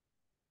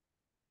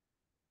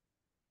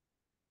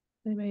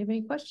 Anybody have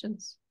any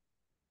questions?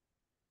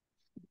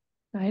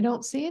 I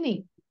don't see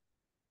any.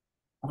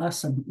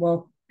 Awesome.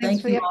 Well,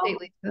 thanks thank you for the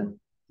update, Lisa.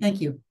 Thank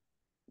you.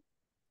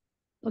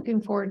 Looking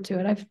forward to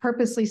it. I've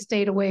purposely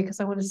stayed away because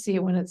I want to see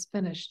it when it's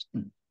finished.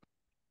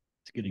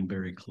 It's getting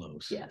very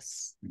close.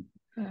 Yes.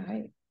 All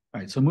right.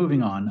 All right. So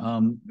moving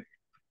on.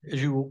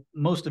 As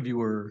most of you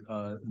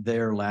were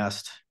there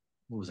last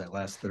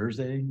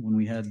Thursday when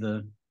we had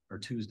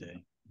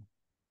Tuesday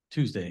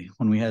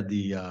when we had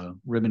the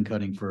ribbon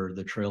cutting for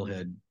the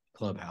Trailhead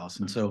Clubhouse.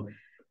 And so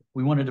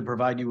we wanted to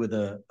provide you with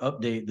an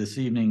update this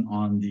evening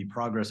on the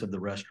progress of the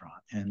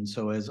restaurant. And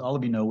so as all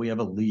of you know, we have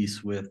a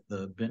lease with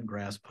the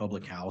Bentgrass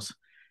Public House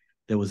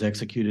that was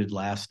executed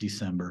last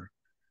December.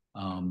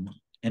 And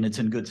it's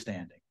in good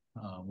standing.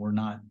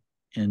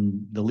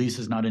 The lease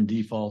is not in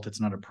default. It's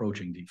not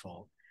approaching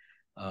default.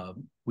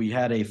 We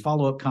had a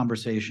follow-up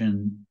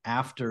conversation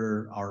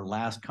after our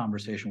last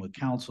conversation with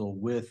council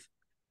with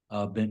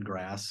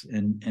Bentgrass,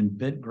 and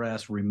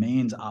Bentgrass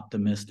remains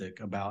optimistic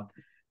about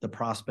the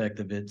prospect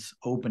of its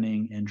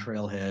opening in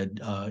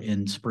Trailhead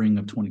in spring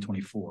of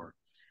 2024.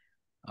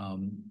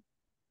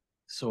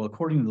 So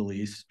according to the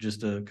lease,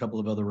 just a couple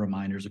of other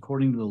reminders,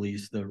 according to the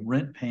lease, the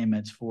rent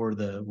payments for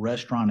the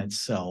restaurant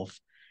itself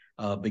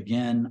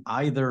begin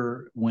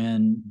either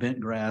when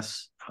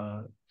Bentgrass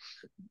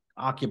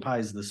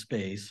occupies the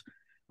space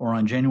or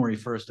on January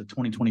 1st of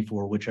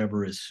 2024,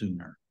 whichever is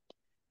sooner.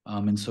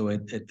 And so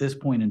at this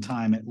point in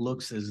time, it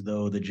looks as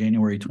though the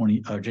January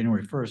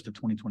 1st of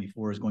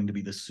 2024 is going to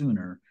be the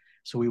sooner.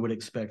 So we would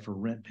expect for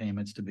rent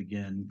payments to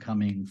begin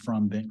coming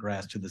from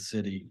Bentgrass to the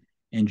city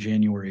in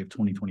January of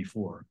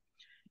 2024.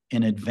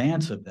 In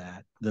advance of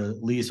that, the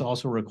lease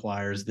also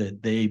requires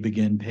that they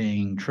begin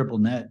paying triple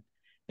net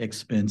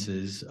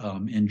expenses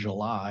in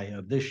July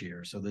of this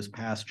year. So this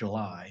past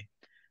July,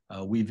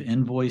 we've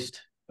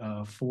invoiced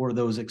for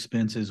those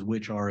expenses,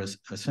 which are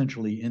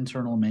essentially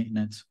internal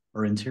maintenance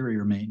or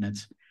interior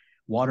maintenance,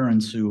 water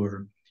and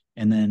sewer,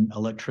 and then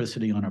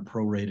electricity on a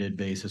prorated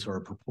basis or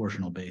a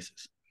proportional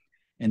basis.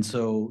 And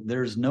so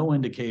there's no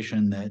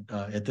indication that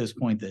at this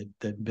point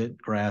that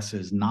Bentgrass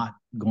is not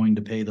going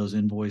to pay those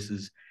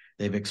invoices.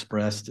 They've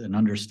expressed an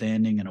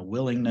understanding and a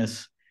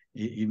willingness,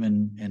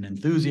 even an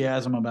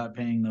enthusiasm about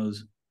paying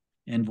those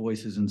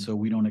invoices. And so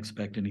we don't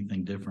expect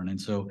anything different. And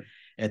so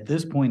at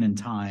this point in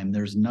time,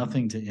 there's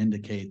nothing to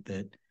indicate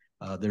that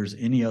there's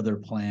any other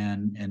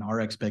plan. And our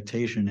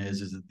expectation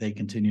is that they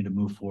continue to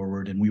move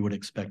forward, and we would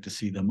expect to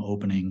see them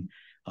opening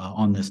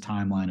on this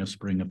timeline of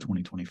spring of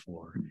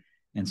 2024.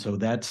 And so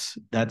that's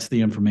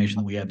the information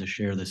that we have to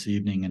share this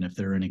evening. And if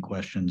there are any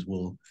questions,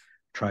 we'll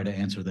try to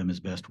answer them as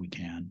best we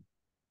can.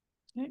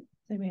 Okay. Does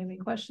anybody have any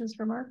questions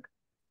for Mark?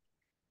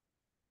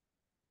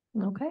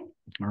 Okay.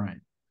 All right.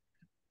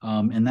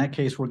 In that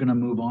case, we're going to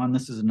move on.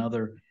 This is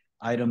another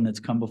item that's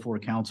come before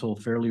council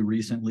fairly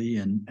recently,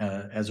 and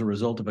as a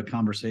result of a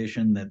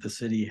conversation that the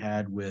city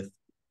had with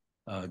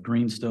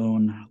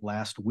Greenstone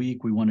last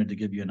week, we wanted to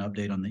give you an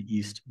update on the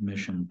East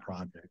Mission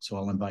project. So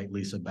I'll invite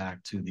Lisa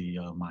back to the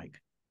mic.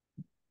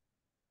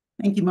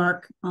 Thank you,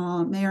 Mark.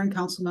 Mayor and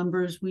council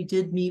members, we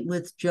did meet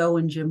with Joe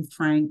and Jim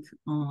Frank.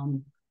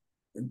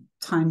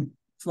 Time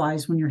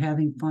flies when you're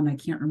having fun. I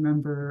can't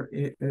remember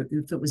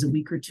if it was a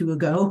week or two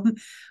ago,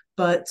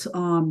 but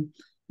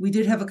we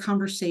did have a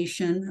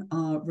conversation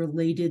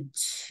related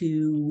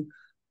to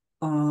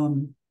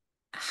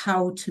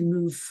how to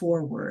move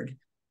forward.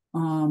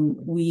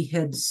 We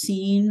had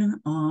seen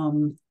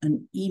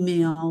an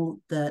email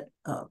that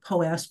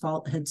Poe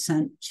Asphalt had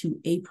sent to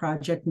a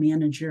project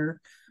manager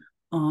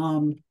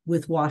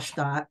with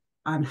WashDOT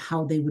on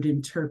how they would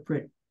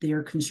interpret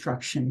their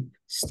construction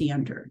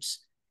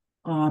standards.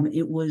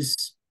 It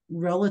was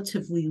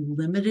relatively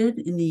limited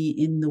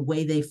in the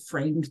way they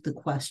framed the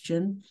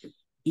question,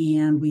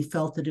 and we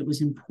felt that it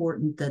was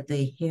important that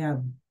they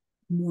have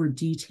more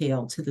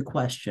detail to the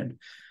question.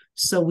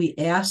 So we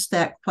asked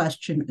that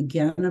question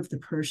again of the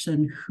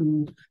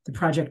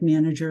project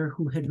manager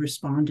who had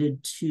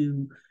responded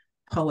to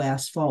Poe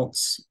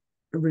Asphalt's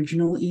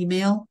original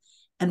email.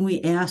 And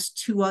we asked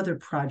two other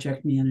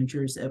project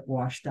managers at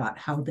WashDOT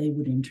how they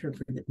would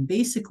interpret it. And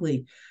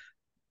basically,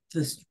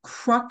 the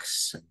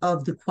crux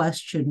of the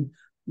question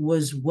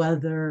was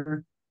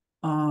whether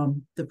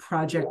the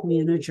project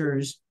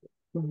managers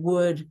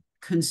would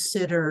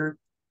consider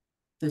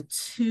the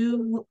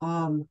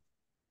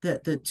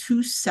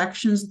two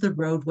sections of the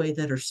roadway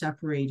that are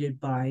separated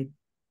by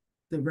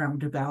the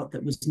roundabout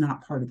that was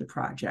not part of the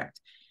project,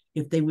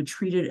 if they would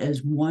treat it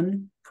as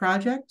one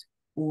project,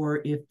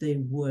 or if they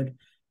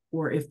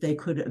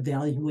could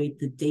evaluate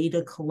the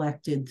data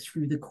collected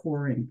through the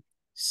coring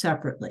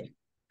separately.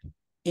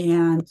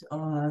 And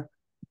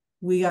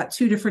we got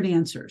two different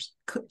answers,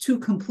 two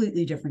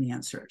completely different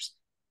answers.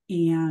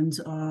 And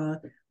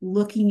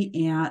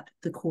looking at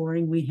the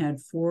coring, we had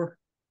four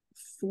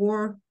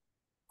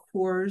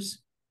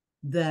cores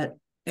that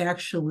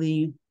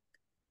actually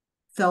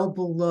fell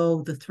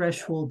below the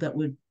threshold that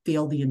would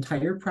fail the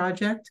entire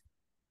project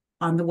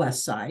on the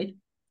west side.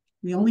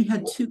 We only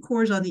had two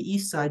cores on the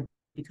east side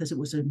because it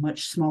was a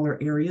much smaller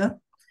area.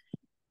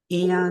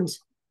 And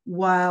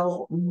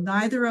while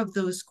neither of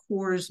those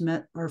cores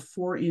met our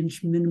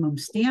 4-inch minimum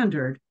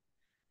standard,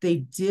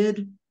 the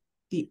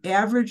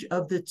average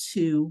of the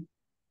two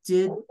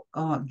did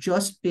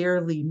just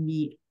barely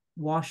meet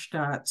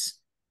WashDOT's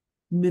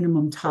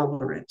minimum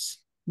tolerance.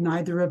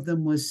 Neither of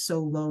them was so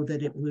low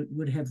that it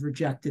would have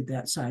rejected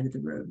that side of the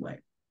roadway.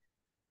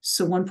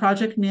 So one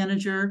project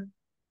manager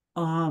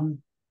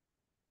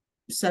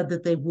said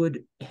that they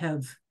would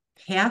have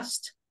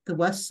passed the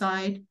west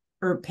side,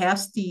 or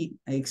passed the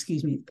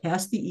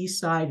east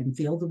side and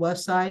failed the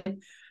west side.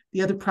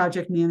 The other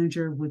project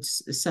manager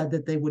said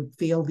that they would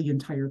fail the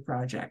entire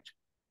project.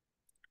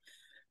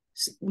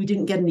 We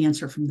didn't get an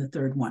answer from the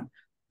third one,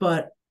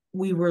 but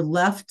we were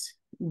left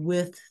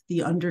with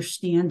the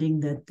understanding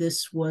that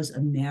this was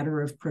a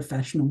matter of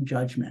professional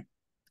judgment.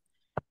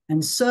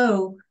 And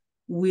so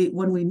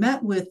when we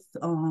met with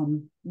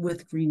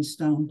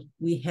Greenstone,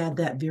 we had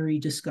that very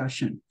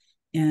discussion.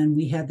 And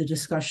we had the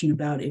discussion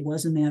about it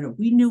wasn't matter.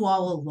 We knew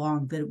all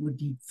along that it would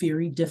be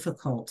very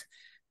difficult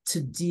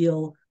to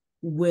deal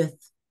with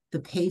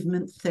the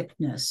pavement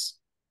thickness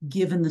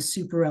given the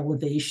super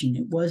elevation.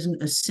 It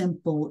wasn't a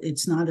simple,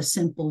 it's not a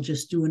simple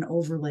just do an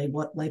overlay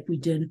like we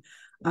did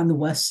on the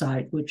west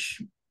side,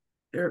 which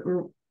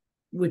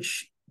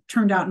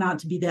turned out not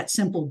to be that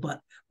simple,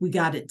 but we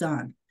got it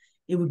done.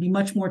 It would be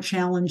much more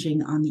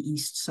challenging on the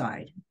east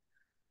side.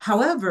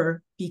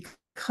 However,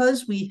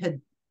 because we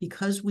had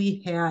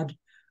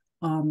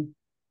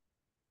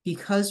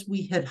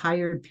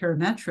hired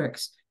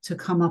parametrics to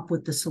come up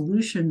with the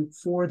solution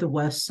for the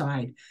west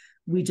side,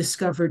 we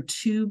discovered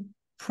two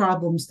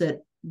problems that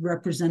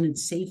represented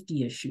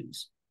safety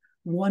issues.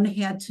 One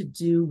had to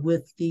do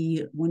with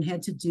the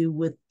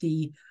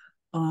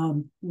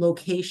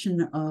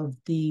location of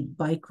the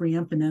bike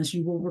ramp. And as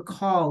you will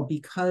recall,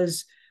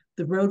 because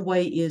the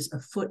roadway is a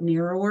foot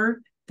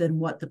narrower than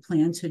what the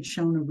plans had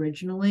shown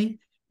originally,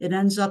 it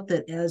ends up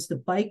that as the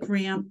bike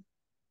ramp,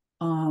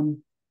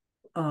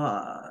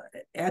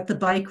 at the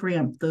bike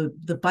ramp,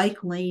 the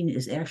bike lane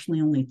is actually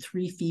only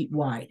 3 feet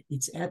wide.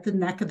 It's at the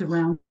neck of the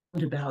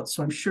roundabout.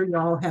 So I'm sure you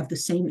all have the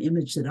same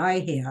image that I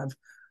have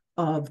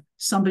of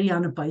somebody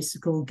on a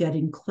bicycle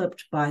getting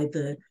clipped by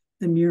the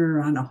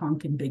mirror on a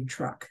honking big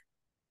truck.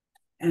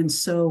 And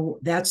so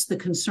that's the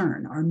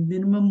concern. Our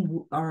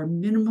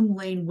minimum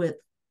lane width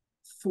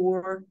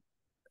for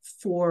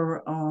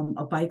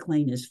a bike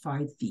lane is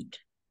 5 feet.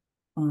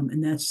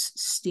 And that's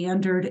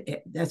standard.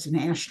 That's an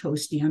AASHTO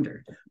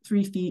standard.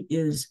 3 feet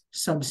is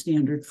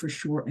substandard for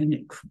sure, and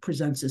it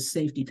presents a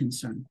safety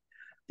concern.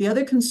 The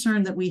other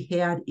concern that we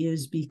had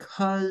is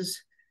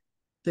because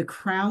the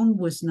crown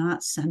was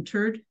not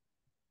centered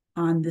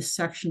on this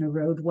section of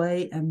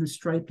roadway and the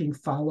striping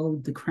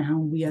followed the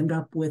crown, we end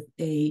up with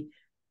a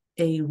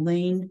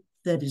lane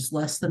that is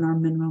less than our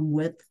minimum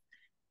width,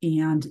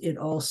 and it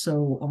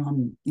also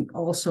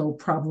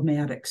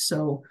problematic.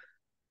 So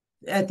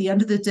at the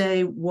end of the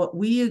day, what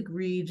we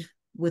agreed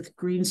with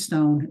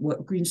Greenstone,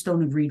 what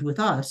Greenstone agreed with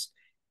us,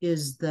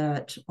 is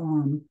that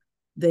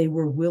they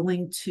were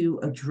willing to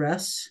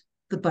address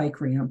the bike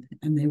ramp,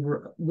 and they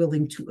were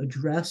willing to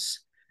address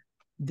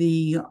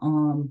the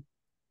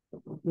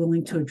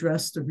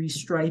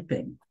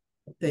restriping.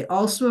 They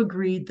also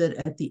agreed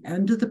that at the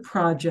end of the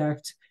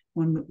project,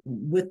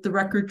 with the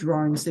record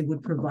drawings, they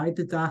would provide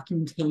the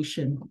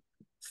documentation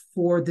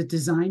for the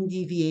design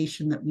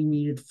deviation that we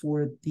needed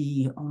for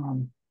the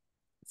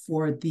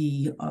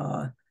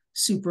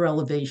super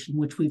elevation,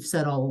 which we've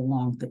said all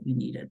along that we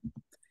needed.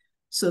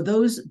 So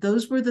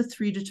those were the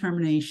three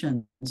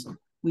determinations.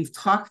 We've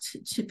talked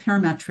to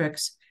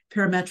parametrics.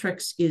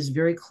 Parametrics is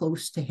very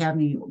close to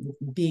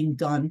being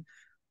done.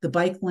 The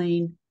bike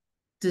lane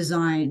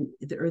design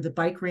or the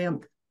bike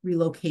ramp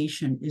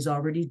relocation is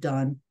already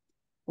done,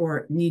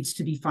 or needs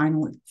to be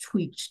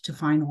tweaked to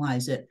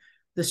finalize it.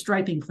 The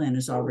striping plan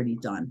is already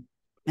done.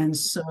 And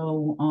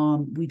so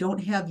we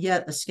don't have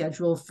yet a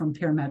schedule from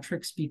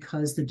parametrics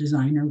because the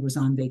designer was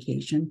on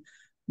vacation.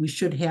 We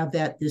should have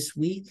that this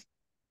week.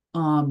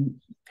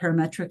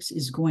 Parametrics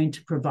is going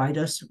to provide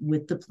us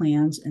with the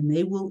plans, and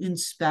they will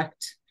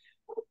inspect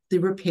the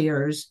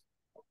repairs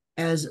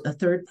as a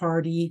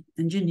third-party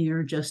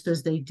engineer, just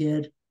as they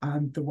did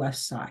on the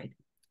west side.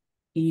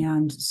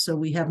 And so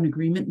we have an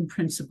agreement in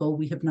principle.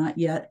 We have not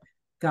yet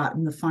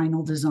gotten the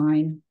final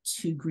design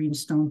to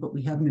Greenstone, but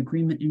we have an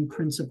agreement in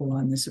principle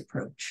on this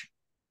approach.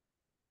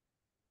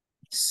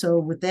 So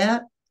with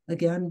that,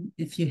 again,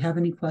 if you have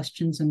any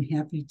questions, I'm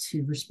happy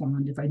to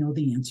respond if I know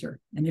the answer.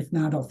 And if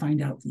not, I'll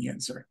find out the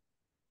answer.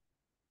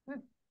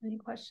 Any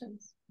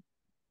questions?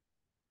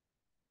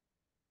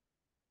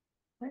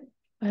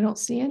 I don't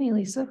see any,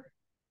 Lisa.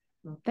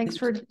 Thanks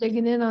for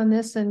digging in on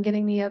this and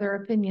getting the other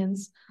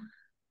opinions.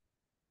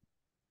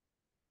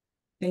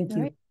 Thank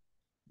you. All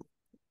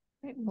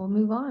right, we'll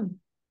move on.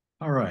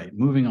 All right,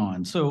 moving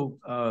on.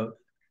 So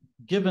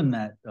given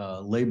that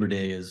Labor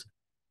Day is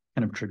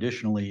kind of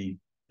traditionally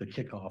the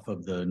kickoff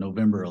of the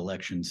November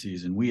election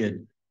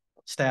season,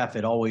 staff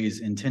had always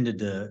intended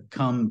to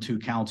come to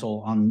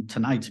council on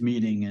tonight's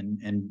meeting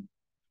and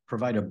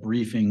provide a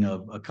briefing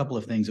of a couple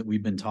of things that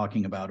we've been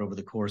talking about over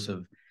the course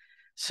of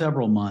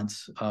several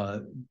months,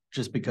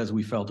 just because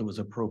we felt it was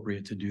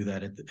appropriate to do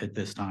that at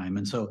this time.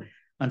 And so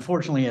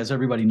unfortunately, as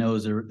everybody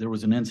knows, there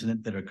was an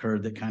incident that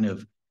occurred that kind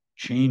of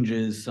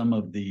changes some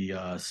of the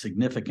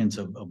significance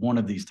of one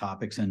of these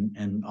topics,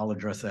 and I'll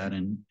address that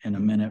in a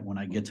minute when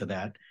I get to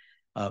that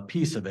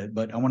piece of it.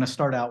 But I want to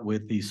start out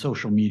with the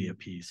social media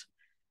piece.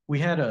 We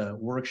had a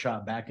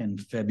workshop back in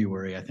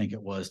February, I think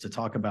it was, to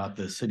talk about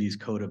the city's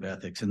code of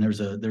ethics, and there's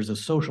a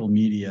social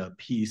media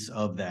piece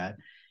of that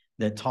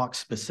talks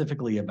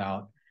specifically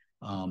about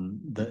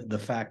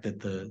the fact that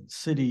the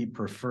city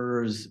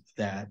prefers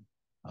that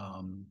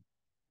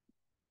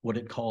what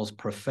it calls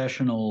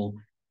professional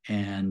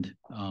and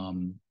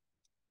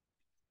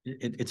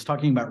it's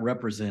talking about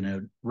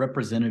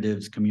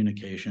representatives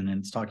communication, and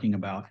it's talking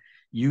about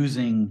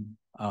using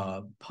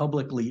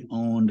publicly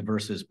owned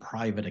versus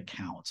private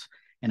accounts.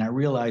 And I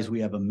realize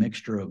we have a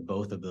mixture of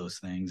both of those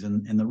things.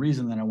 And the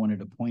reason that I wanted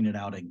to point it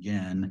out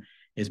again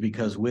is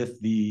because with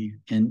the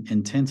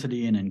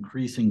intensity and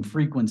increasing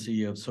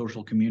frequency of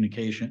social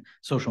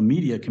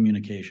media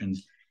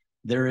communications,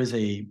 there is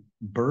a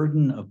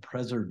burden of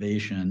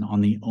preservation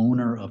on the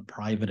owner of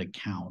private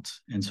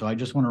accounts. And so I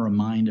just want to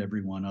remind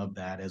everyone of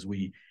that as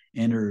we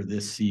enter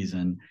this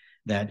season,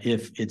 that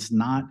if it's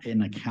not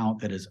an account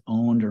that is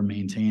owned or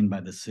maintained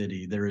by the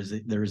city, there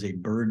is a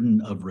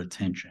burden of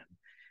retention.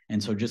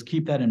 And so just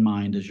keep that in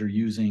mind as you're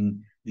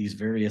using these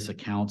various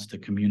accounts to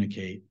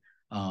communicate,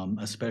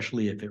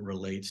 especially if it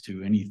relates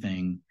to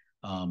anything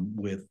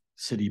with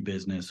city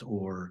business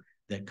or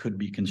that could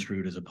be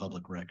construed as a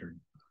public record.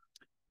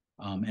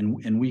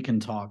 And we can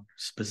talk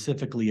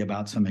specifically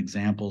about some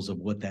examples of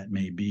what that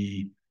may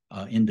be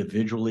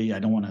individually. I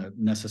don't want to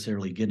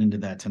necessarily get into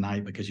that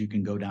tonight because you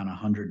can go down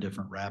 100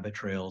 different rabbit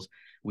trails.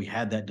 We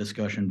had that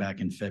discussion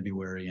back in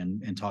February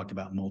and talked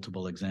about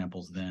multiple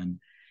examples then.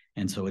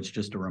 And so it's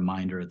just a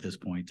reminder at this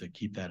point to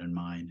keep that in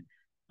mind,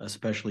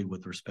 especially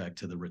with respect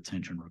to the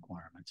retention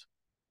requirements.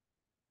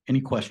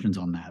 Any questions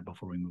on that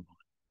before we move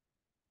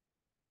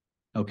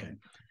on? Okay.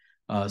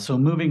 So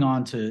moving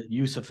on to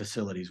use of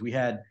facilities. We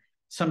had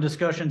some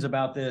discussions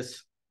about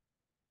this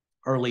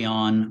early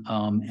on,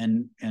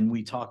 and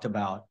we talked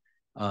about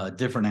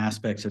different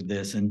aspects of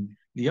this. And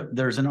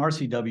there's an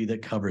RCW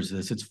that covers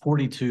this. It's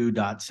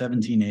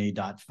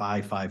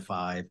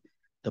 42.17a.555.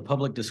 The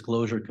Public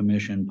Disclosure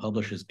Commission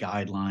publishes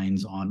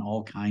guidelines on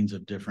all kinds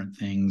of different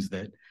things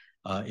that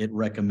it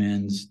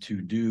recommends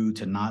to do,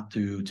 to not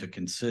do, to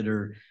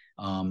consider.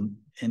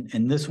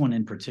 And this one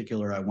in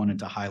particular, I wanted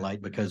to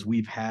highlight because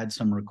we've had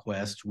some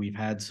requests. We've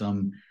had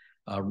some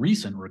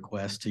recent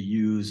requests to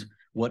use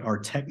what are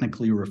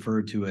technically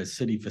referred to as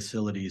city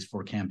facilities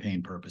for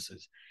campaign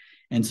purposes.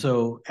 And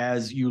so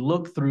as you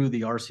look through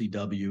the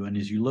RCW and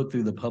as you look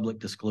through the Public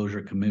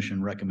Disclosure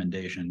Commission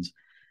recommendations,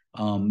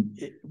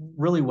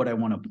 really what I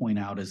want to point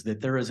out is that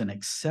there is an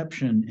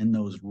exception in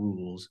those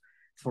rules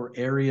for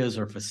areas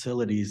or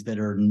facilities that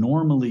are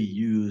normally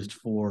used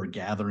for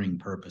gathering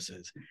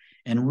purposes.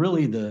 And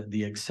really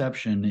the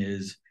exception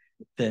is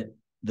that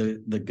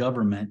the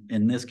government,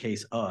 in this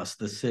case us,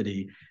 the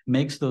city,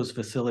 makes those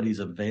facilities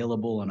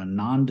available on a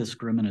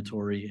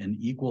non-discriminatory and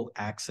equal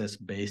access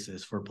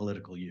basis for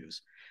political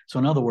use. So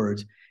in other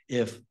words,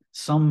 if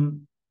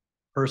some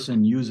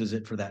person uses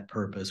it for that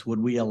purpose, would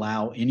we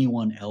allow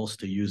anyone else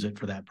to use it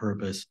for that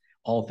purpose,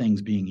 all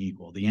things being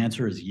equal? The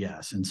answer is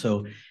yes. And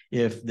so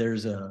if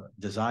there's a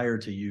desire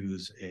to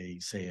use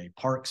say a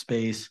park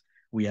space,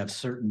 we have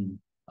certain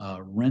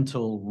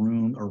rental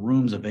room or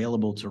rooms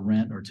available to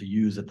rent or to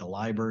use at the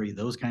library,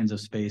 those kinds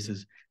of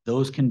spaces,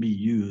 those can be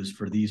used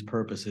for these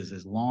purposes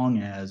as long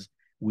as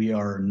we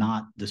are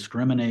not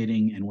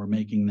discriminating and we're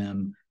making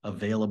them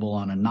available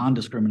on a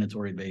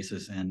non-discriminatory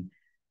basis and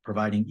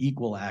providing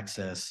equal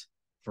access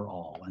for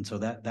all. And so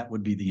that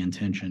would be the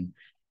intention.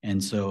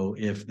 And so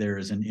if there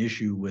is an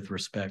issue with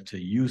respect to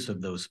use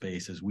of those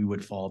spaces, we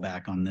would fall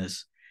back on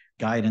this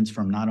guidance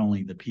from not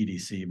only the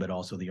PDC, but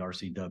also the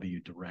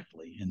RCW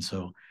directly. And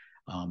so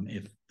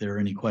if there are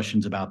any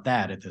questions about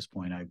that at this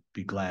point, I'd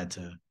be glad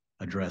to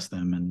address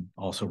them and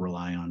also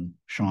rely on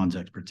Sean's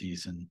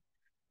expertise in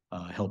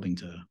helping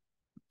to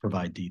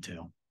provide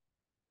detail.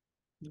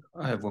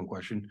 I have one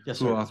question. Yes,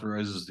 Who sir.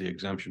 authorizes the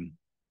exemption?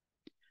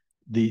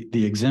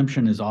 The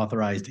exemption is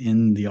authorized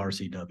in the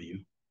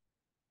RCW.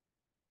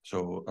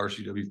 So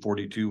RCW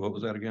 42, what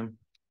was that again?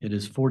 It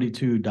is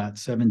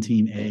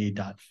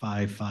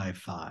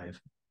 42.17a.555.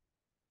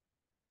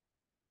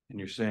 And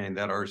you're saying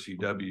that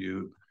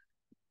RCW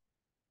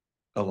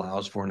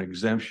allows for an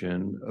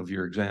exemption of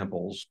your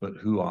examples, but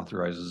who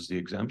authorizes the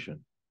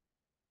exemption?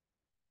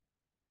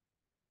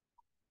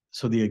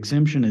 So the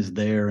exemption is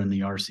there in the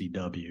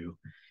RCW.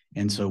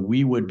 And so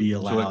we would be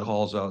allowed. So it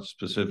calls out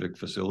specific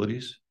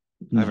facilities?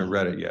 No. I haven't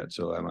read it yet,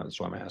 so that's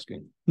why I'm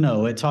asking.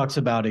 No, it talks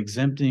about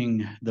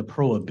exempting the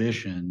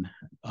prohibition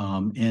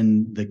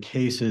in the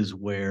cases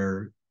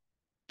where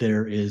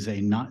there is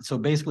a not. So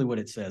basically what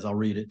it says, I'll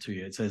read it to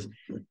you. It says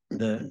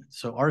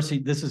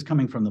this is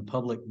coming from the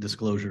Public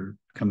Disclosure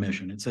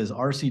Commission. It says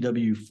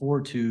RCW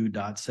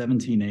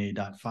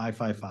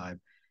 42.17a.555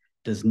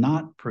 does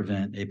not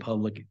prevent a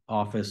public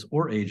office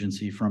or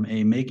agency from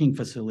making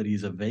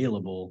facilities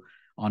available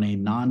on a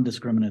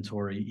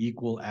non-discriminatory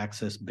equal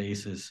access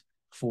basis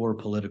for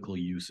political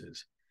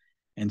uses.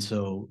 And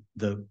so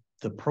the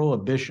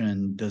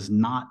prohibition does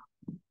not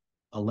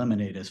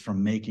eliminate us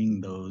from making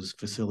those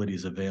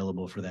facilities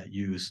available for that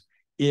use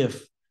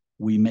if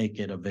we make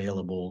it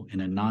available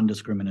in a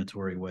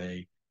non-discriminatory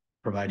way,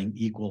 providing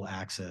equal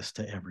access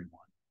to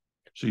everyone.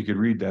 So you could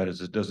read that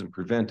as it doesn't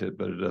prevent it,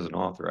 but it doesn't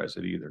authorize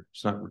it either.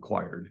 It's not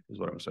required, is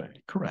what I'm saying.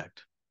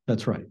 Correct.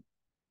 That's right.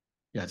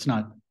 Yeah, it's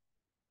not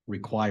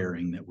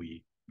requiring that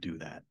we do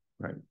that.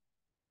 Right.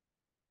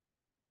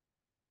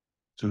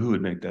 So who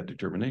would make that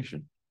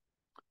determination?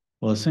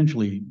 Well,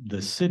 essentially,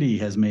 the city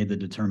has made the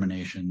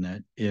determination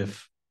that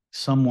if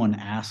someone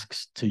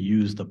asks to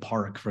use the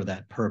park for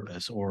that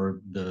purpose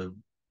or the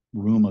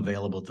room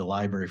available at the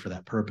library for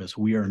that purpose,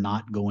 we are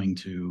not going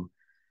to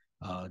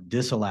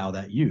disallow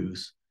that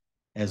use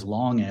as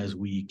long as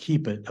we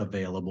keep it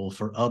available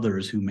for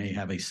others who may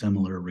have a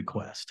similar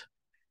request.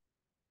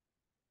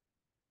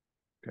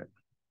 Okay.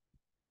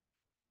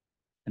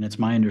 And it's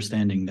my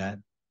understanding that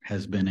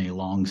has been a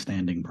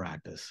long-standing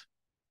practice.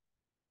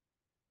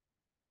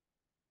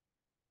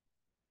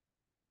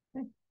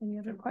 Okay. Any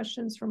other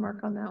questions for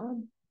Mark on that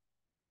one?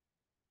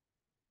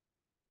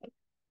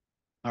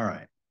 All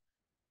right.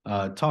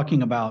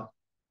 Talking about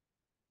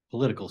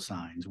political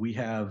signs, we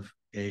have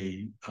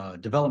a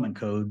development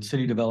code,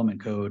 city development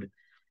code,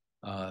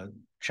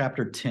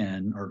 chapter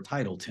 10 or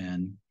title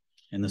 10,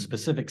 and the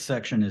specific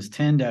section is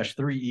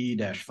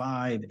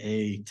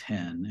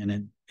 10-3E-5A10, and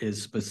it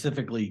is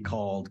specifically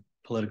called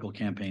political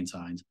campaign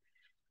signs.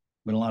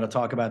 Been a lot of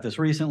talk about this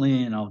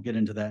recently, and I'll get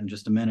into that in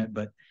just a minute,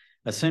 but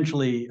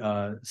essentially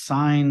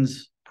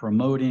signs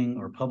promoting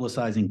or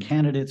publicizing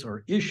candidates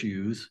or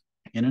issues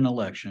in an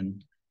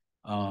election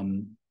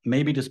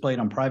may be displayed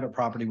on private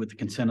property with the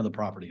consent of the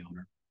property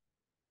owner.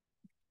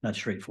 That's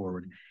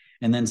straightforward.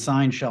 And then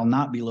signs shall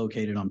not be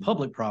located on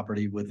public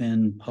property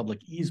within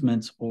public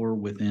easements or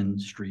within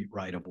street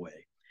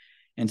right-of-way.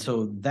 And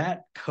so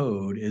that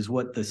code is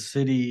what the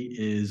city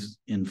is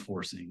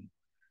enforcing.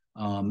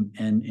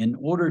 And in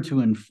order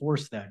to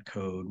enforce that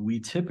code, we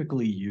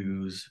typically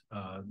use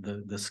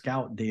the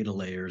Scout data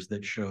layers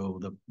that show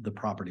the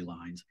property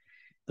lines.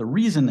 The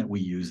reason that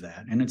we use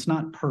that, and it's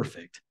not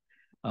perfect,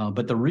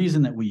 but the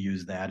reason that we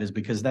use that is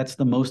because that's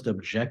the most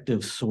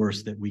objective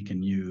source that we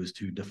can use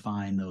to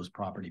define those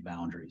property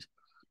boundaries.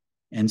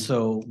 And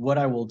so what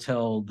I will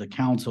tell the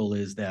council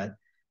is that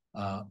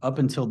up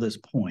until this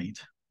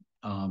point,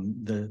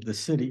 the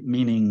city,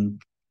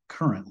 meaning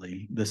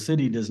currently, the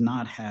city does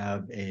not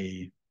have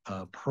a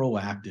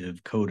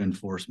proactive code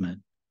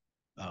enforcement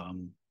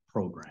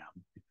program,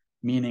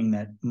 meaning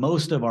that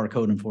most of our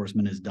code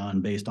enforcement is done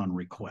based on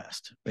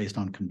request, based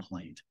on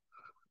complaint.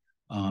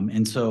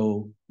 And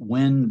so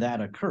when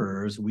that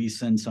occurs, we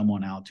send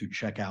someone out to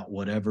check out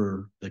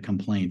whatever the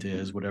complaint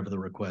is, whatever the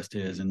request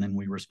is, and then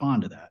we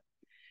respond to that.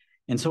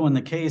 And so in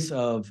the case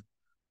of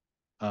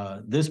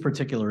this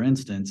particular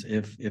instance,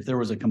 if there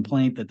was a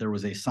complaint that there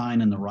was a sign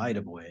in the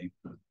right-of-way,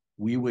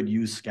 we would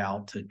use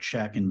Scout to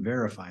check and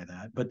verify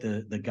that. But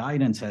the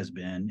guidance has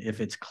been, if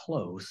it's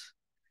close,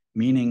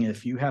 meaning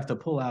if you have to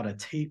pull out a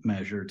tape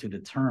measure to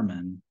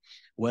determine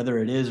whether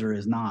it is or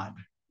is not,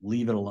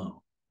 leave it alone.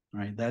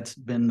 Right, that's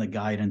been the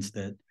guidance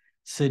that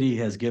city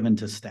has given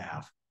to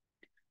staff.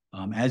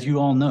 As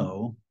you all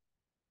know,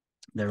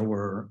 there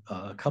were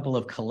a couple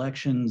of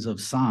collections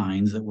of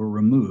signs that were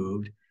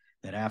removed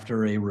that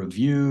after a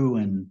review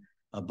and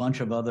a bunch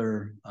of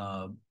other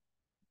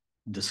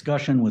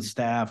discussion with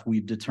staff,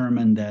 we've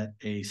determined that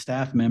a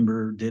staff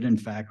member did in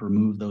fact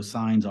remove those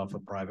signs off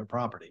of private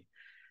property.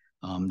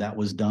 That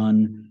was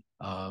done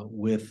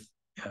with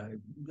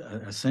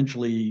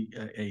essentially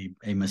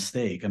a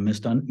mistake, a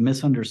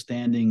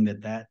misunderstanding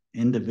that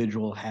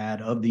individual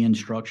had of the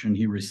instruction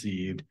he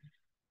received,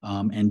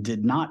 and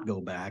did not go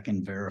back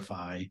and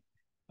verify,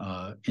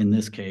 in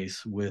this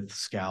case with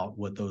Scout,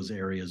 what those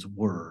areas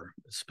were,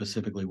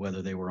 specifically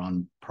whether they were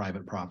on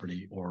private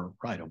property or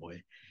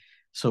right-of-way.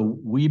 So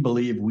we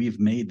believe we've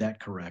made that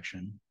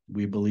correction.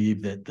 We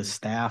believe that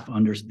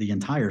the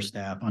entire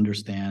staff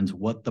understands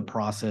what the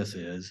process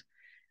is,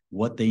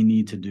 what they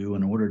need to do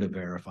in order to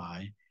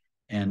verify.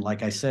 And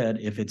like I said,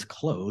 if it's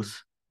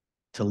close,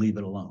 to leave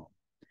it alone.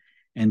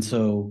 And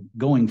so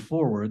going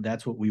forward,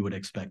 that's what we would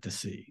expect to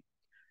see.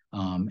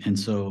 And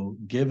so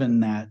given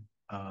that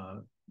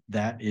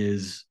that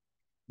is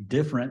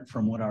different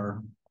from what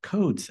our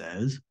code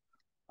says,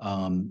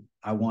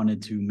 I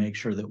wanted to make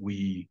sure that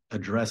we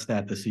address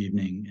that this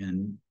evening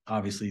and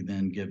obviously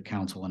then give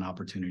council an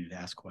opportunity to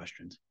ask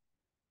questions.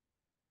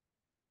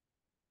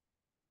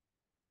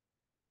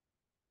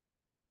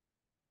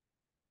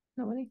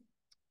 Nobody?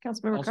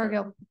 Councilmember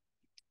Cargill.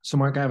 So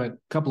Mark, I have a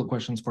couple of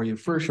questions for you.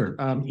 First, sure.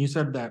 You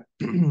said that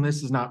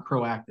this is not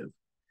proactive,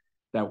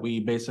 that we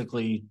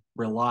basically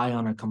rely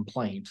on a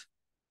complaint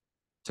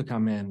to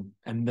come in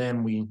and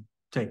then we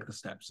take the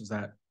steps. Is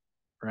that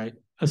right?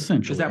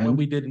 Essentially. Is that what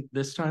we did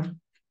this time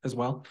as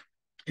well?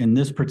 In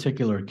this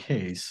particular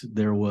case,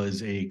 there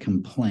was a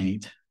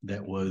complaint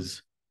that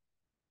was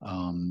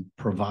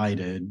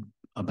provided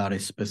about a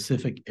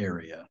specific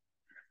area.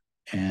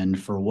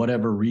 And for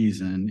whatever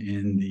reason,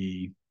 in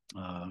the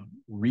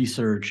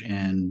research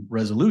and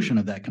resolution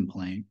of that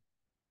complaint,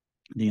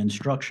 the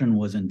instruction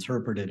was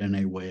interpreted in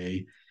a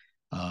way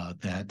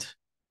that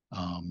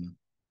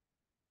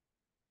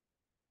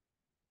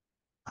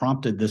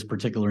prompted this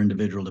particular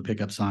individual to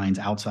pick up signs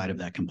outside of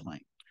that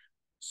complaint.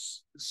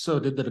 So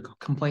did the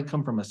complaint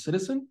come from a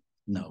citizen?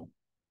 No.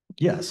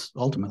 Yes,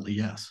 ultimately,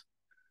 yes.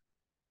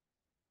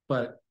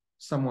 But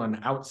someone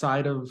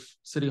outside of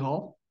City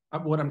Hall?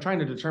 What I'm trying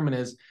to determine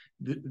is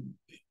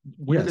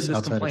where did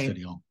this complaint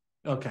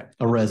Okay.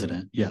 A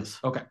resident, yes.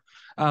 Okay.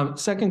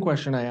 Second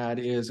question I had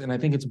is, and I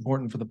think it's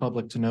important for the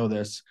public to know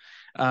this.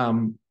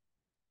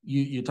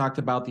 You talked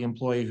about the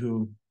employee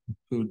who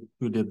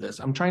did this.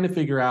 I'm trying to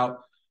figure out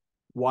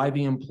why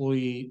the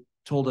employee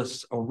told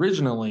us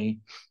originally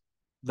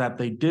that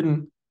they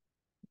didn't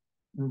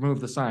remove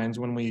the signs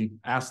when we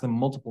asked them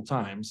multiple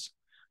times.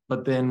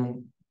 But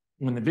then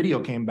when the video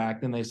came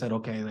back, then they said,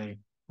 okay, they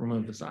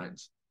removed the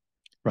signs.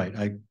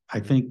 Right. I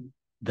think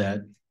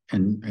that,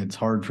 and it's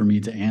hard for me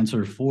to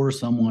answer for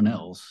someone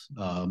else,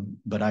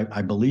 but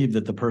I believe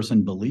that the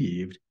person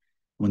believed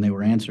when they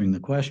were answering the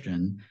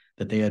question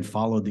that they had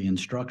followed the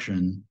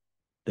instruction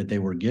that they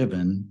were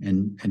given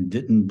and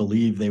didn't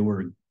believe they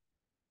were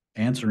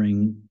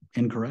answering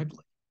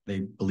incorrectly.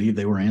 They believed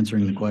they were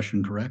answering the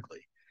question correctly.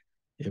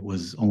 It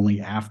was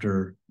only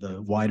after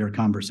the wider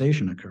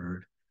conversation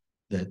occurred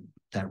that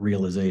that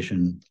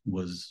realization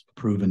was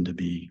proven to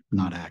be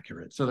not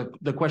accurate. So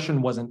the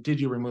question wasn't, did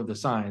you remove the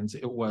signs?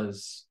 It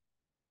was,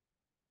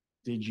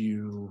 did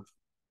you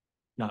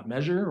not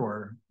measure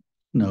or?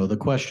 No, the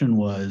question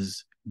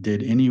was,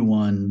 did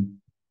anyone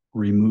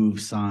remove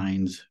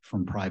signs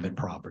from private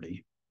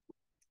property?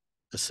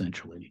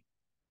 Essentially.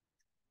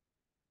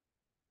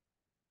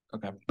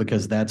 Okay.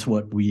 Because that's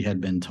what we had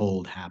been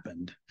told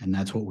happened. And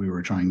that's what we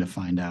were trying to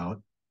find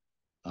out.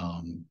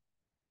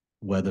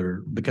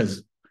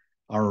 Because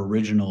our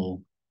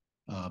original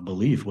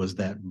belief was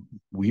that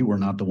we were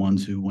not the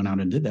ones who went out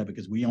and did that,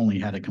 because we only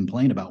had a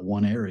complaint about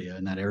one area,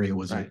 and that area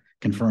was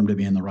confirmed to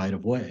be in the right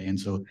of way. And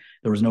so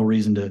there was no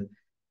reason to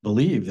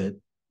believe that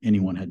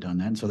anyone had done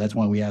that. And so that's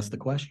why we asked the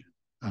question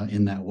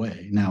in that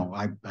way. Now,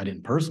 I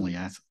didn't personally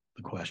ask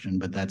the question,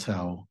 but that's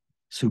how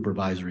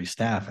supervisory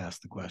staff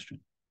asked the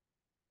question.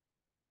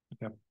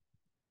 Okay.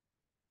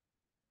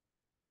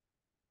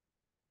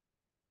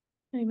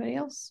 Anybody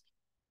else?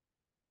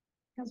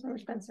 Councilmember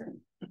Spencer.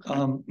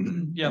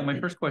 Yeah, my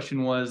first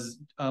question was,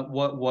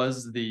 what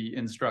was the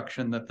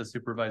instruction that the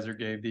supervisor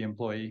gave the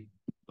employee?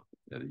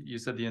 You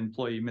said the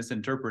employee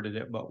misinterpreted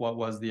it, but what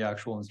was the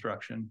actual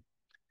instruction?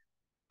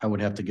 I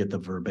would have to get the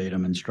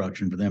verbatim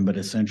instruction for them, but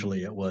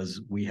essentially it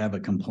was, we have a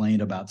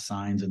complaint about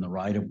signs in the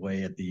right of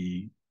way at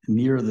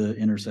near the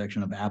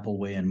intersection of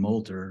Appleway and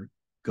Moulter.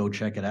 Go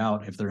check it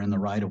out. If they're in the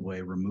right of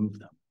way, remove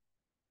them.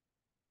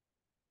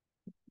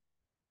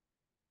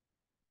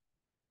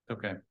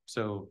 Okay,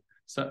 so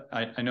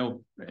I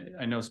know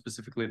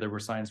specifically there were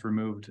signs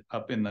removed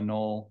up in the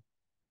Knoll,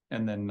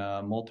 and then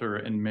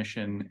Moulter and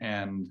Mission,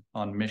 and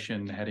on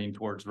Mission heading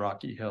towards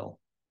Rocky Hill.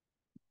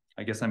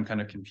 I guess I'm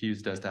kind of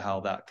confused as to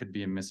how that could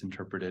be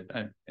misinterpreted.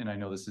 And I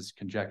know this is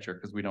conjecture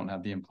because we don't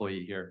have the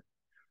employee here.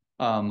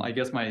 I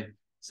guess my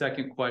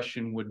second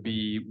question would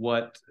be,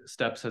 what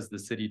steps has the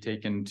city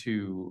taken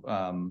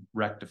to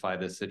rectify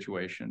this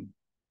situation?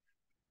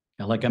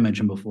 Now, like I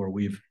mentioned before,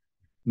 we've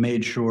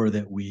made sure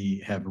that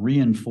we have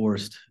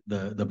reinforced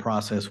the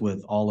process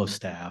with all of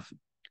staff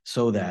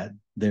so that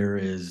there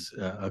is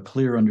a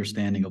clear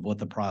understanding of what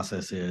the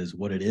process is,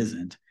 what it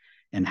isn't,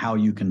 and how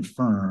you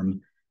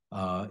confirm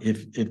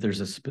if there's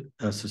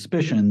a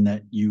suspicion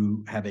that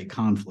you have a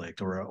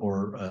conflict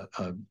or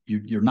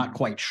you're not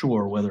quite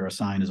sure whether a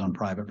sign is on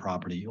private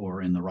property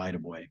or in the right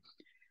of way.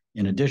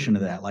 In addition to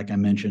that, like I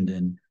mentioned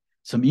in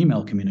some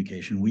email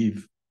communication,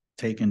 we've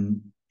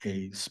taken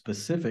a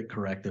specific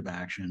corrective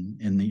action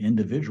in the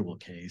individual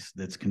case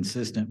that's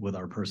consistent with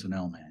our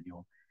personnel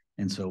manual.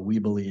 And so we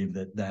believe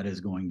that that is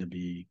going to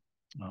be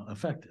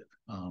effective.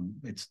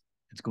 It's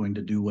going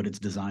to do what it's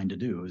designed to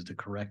do, is to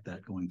correct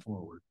that going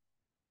forward.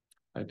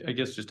 I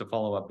guess just to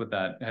follow up with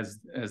that, has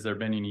there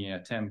been any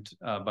attempt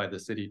by the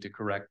city to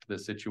correct the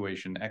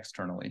situation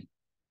externally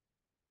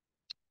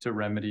to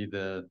remedy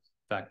the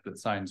fact that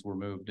signs were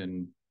moved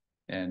and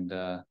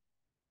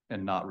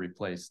not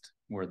replaced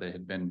where they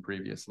had been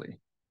previously?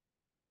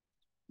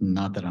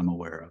 Not that I'm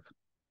aware of.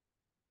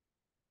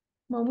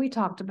 When we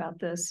talked about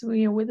this,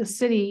 with the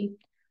city,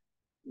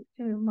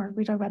 Mark,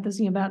 we talked about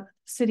this, about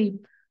city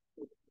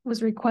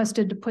was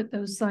requested to put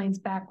those signs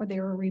back where they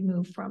were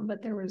removed from,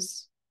 but there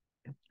was,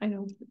 I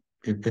know.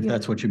 If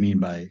that's what you mean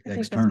by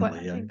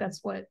externally. I think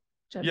that's what.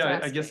 Jeff's yeah,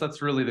 asking. I guess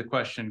that's really the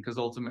question, because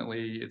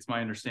ultimately it's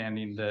my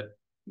understanding that,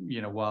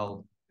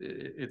 while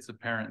it's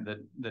apparent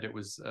that it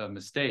was a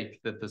mistake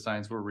that the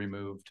signs were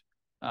removed,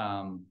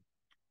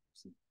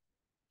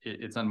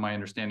 it's on my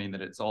understanding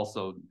that it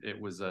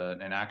was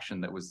an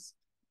action that was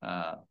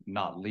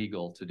not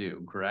legal to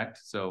do, correct?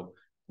 So,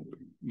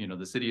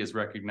 the city is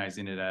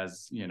recognizing it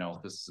as,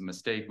 this is a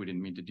mistake, we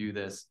didn't mean to do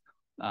this.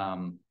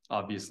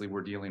 Obviously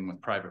we're dealing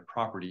with private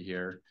property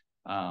here.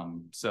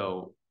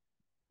 So,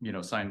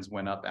 signs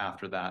went up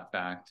after that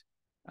fact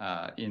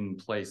in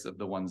place of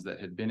the ones that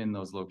had been in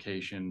those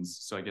locations.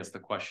 So I guess the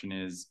question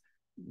is,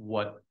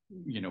 what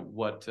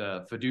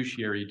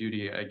fiduciary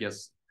duty, I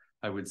guess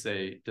I would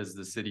say, does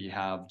the city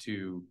have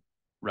to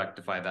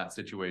rectify that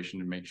situation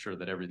and make sure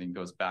that everything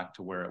goes back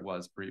to where it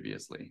was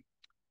previously?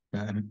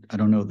 I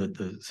don't know that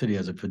the city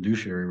has a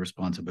fiduciary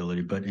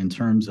responsibility, but in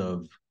terms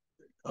of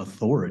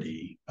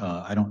authority,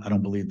 I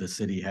don't believe the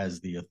city has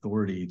the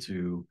authority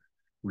to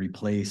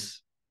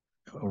replace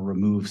or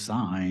remove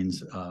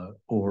signs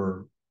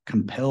or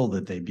compel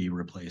that they be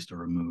replaced or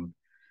removed.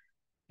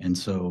 And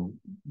so,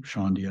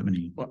 Sean, do you have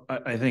any? Well,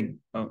 I think,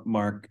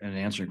 Mark, and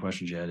answering your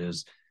question, Jed,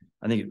 is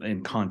I think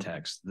in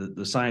context,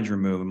 the signs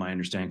removed, in my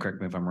understanding, correct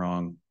me if I'm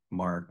wrong,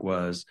 Mark,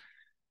 was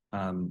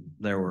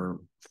there were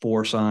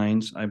 4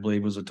 signs, I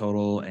believe was a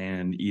total,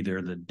 and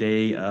either the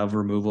day of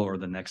removal or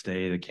the next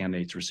day, the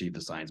candidates received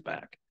the signs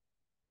back.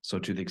 So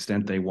to the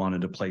extent they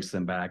wanted to place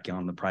them back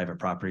on the private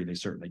property, they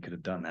certainly could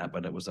have done that,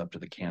 but it was up to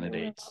the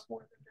candidates.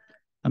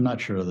 I'm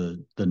not sure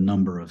the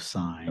number of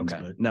signs. Okay,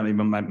 But that may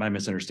be my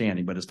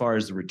misunderstanding, but as far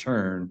as the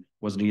return,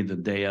 wasn't either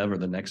the day of or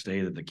the next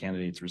day that the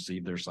candidates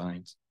received their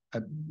signs?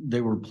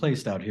 they were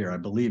placed out here. I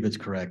believe it's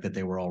correct that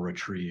they were all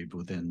retrieved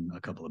within a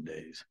couple of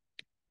days.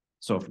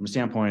 So from a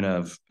standpoint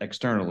of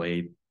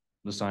externally,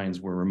 the signs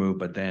were removed,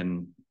 but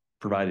then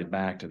provided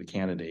back to the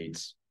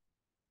candidates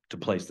to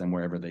place them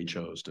wherever they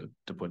chose to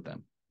put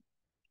them.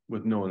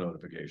 With no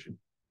notification.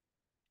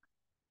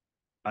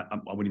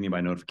 What do you mean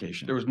by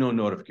notification? There was no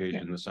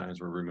notification. The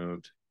signs were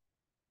removed.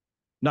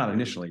 Not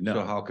initially, no.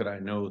 So how could I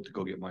know to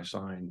go get my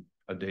sign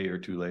a day or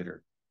 2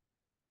 later?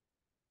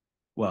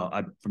 Well,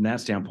 from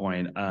that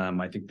standpoint,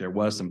 I think there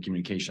was some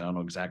communication. I don't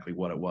know exactly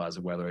what it was,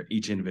 whether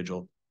each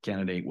individual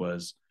candidate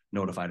was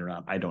notified or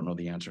not. I don't know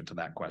the answer to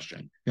that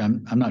question. Yeah,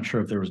 I'm not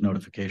sure if there was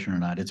notification or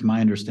not. It's my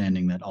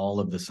understanding that all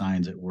of the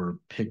signs that were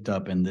picked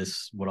up in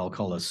this, what I'll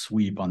call a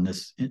sweep on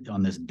this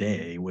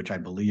day, which I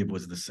believe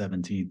was the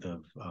 17th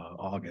of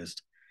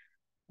August,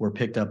 were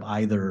picked up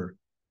either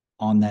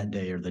on that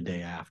day or the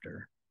day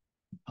after.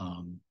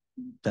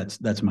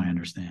 That's my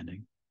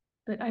understanding.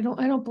 But I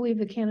don't believe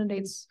the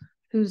candidates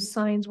whose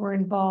signs were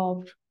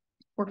involved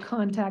were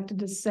contacted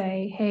to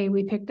say, hey,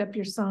 we picked up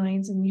your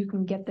signs and you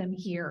can get them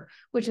here,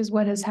 which is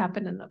what has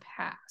happened in the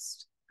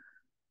past.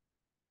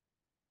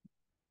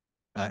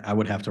 I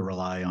would have to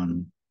rely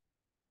on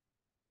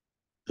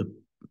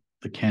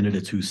the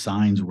candidates whose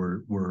signs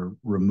were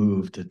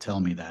removed to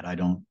tell me that. I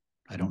don't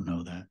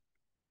know that.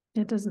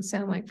 It doesn't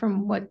sound like,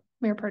 from what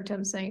Mayor Pro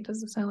Tem is saying, it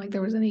doesn't sound like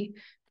there was any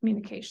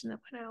communication that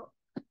went out.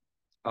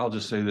 I'll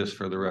just say this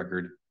for the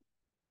record.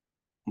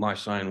 My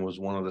sign was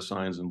one of the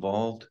signs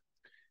involved.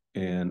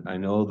 And I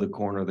know the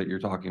corner that you're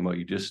talking about,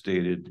 you just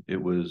stated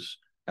it was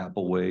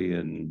Appleway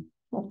and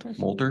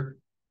Moulter.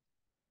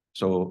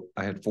 So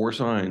I had 4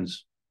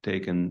 signs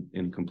taken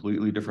in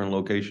completely different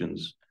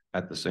locations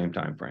at the same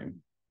time frame.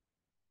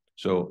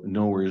 So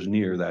nowhere is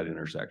near that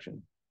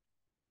intersection.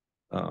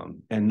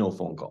 And no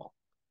phone call.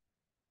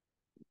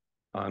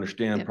 I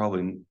understand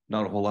probably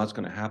not a whole lot's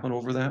going to happen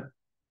over that.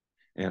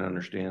 And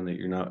understand that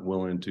you're not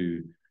willing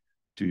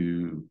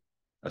to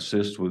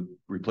assist with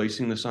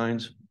replacing the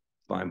signs.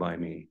 Fine by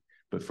me.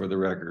 But for the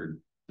record,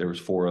 there was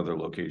 4 other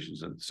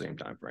locations at the same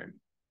time frame.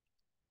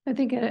 I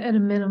think at a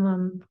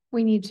minimum,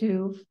 we need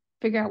to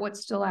figure out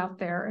what's still out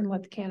there and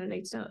let the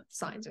candidates know that the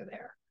signs are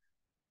there.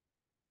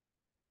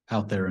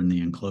 Out there in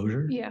the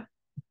enclosure? Yeah.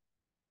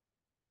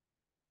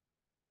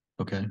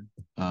 Okay.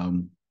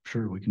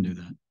 Sure, we can do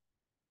that.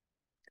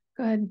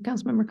 Go ahead,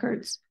 Councilmember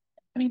Kurtz.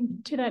 I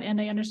mean, to that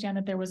end, I understand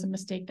that there was a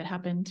mistake that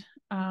happened,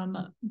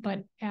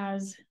 but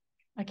as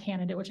a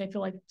candidate, which I feel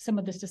like some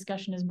of this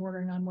discussion is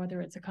bordering on whether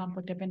it's a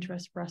conflict of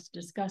interest for us to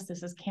discuss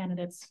this as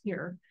candidates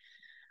here.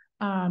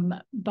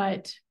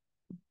 But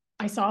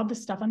I saw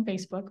this stuff on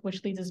Facebook,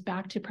 which leads us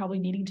back to probably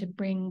needing to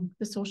bring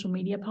the social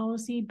media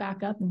policy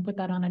back up and put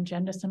that on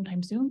agenda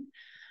sometime soon.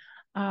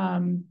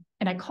 And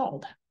I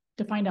called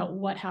to find out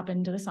what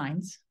happened to the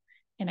signs.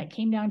 And I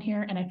came down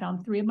here and I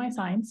found 3 of my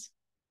signs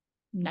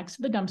next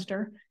to the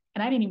dumpster.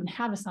 And I didn't even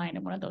have a sign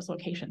in one of those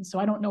locations. So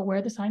I don't know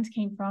where the signs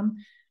came from.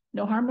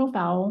 No harm, no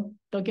foul.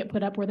 They'll get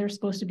put up where they're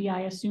supposed to be.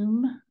 I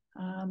assume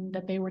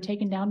that they were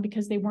taken down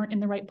because they weren't in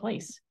the right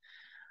place.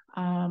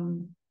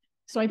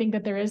 So I think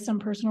that there is some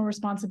personal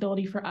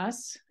responsibility for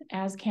us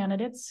as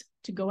candidates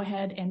to go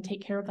ahead and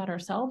take care of that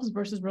ourselves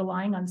versus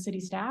relying on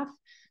city staff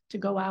to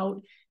go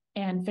out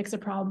and fix a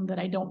problem that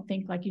I don't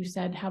think, like you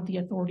said, have the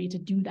authority to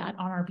do that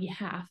on our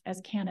behalf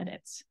as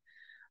candidates.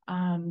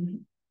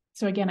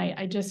 So again,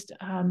 I just,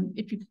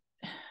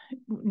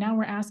 now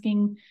we're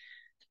asking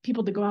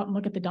people to go out and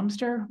look at the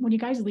dumpster. When you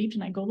guys leave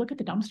tonight, go look at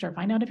the dumpster,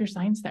 find out if your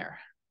sign's there.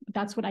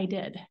 That's what I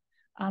did.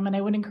 And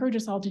I would encourage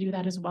us all to do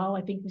that as well.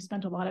 I think we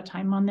spent a lot of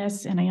time on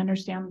this, and I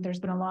understand that there's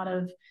been a lot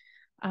of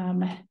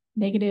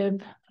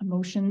negative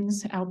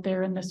emotions out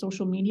there in the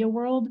social media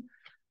world.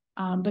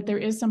 But there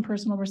is some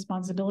personal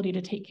responsibility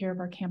to take care of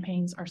our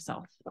campaigns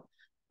ourselves.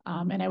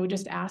 And I would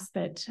just ask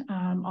that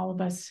all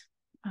of us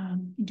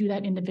do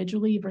that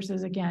individually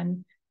versus,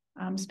 again,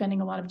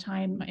 spending a lot of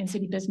time in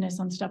city business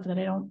on stuff that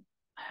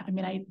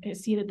I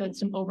see that there's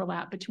some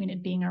overlap between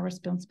it being our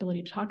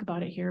responsibility to talk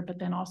about it here, but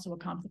then also a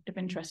conflict of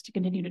interest to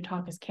continue to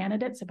talk as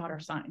candidates about our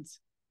signs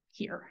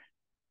here.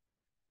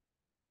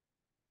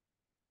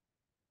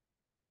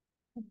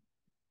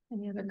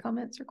 Any other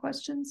comments or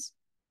questions?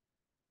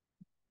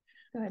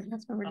 Go ahead,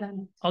 Councilmember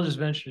Dunn. I'll just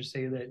venture to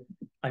say that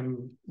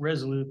I'm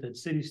resolute that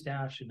city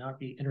staff should not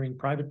be entering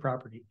private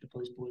property to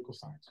place political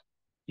signs,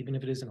 even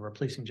if it isn't a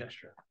replacing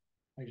gesture.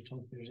 I just don't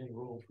think there's any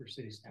role for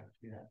city staff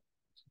to do that.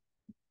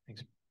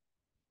 Thanks.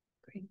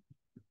 Great.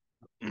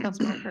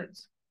 Councilman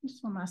Kurtz.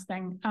 Just one last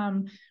thing.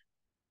 I'm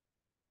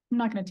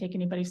not going to take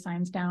anybody's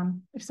signs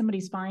down. If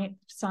somebody's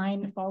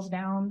sign falls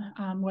down,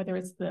 whether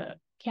it's the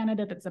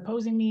candidate that's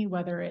opposing me,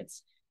 whether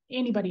it's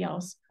anybody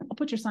else, I'll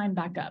put your sign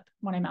back up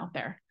when I'm out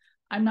there.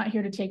 I'm not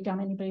here to take down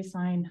anybody's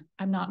sign.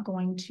 I'm not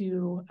going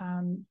to,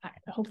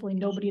 hopefully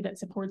nobody that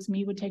supports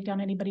me would take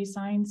down anybody's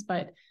signs,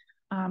 but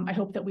I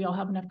hope that we all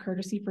have enough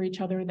courtesy for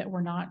each other that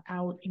we're not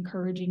out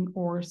encouraging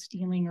or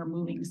stealing or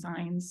moving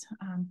signs.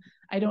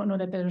 I don't know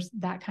that there's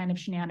that kind of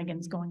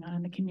shenanigans going on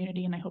in the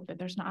community, and I hope that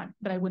there's not,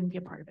 but I wouldn't be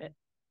a part of it.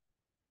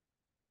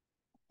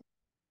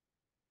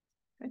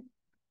 Okay.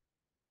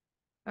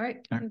 All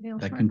right. Anything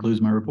else, That Mark? concludes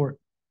my report.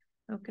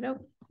 Okay.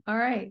 All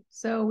right.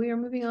 So we are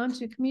moving on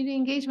to Community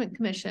Engagement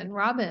Commission.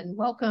 Robin,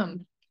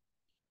 welcome.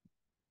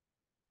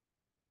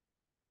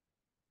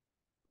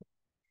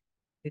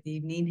 Good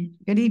evening.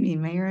 Good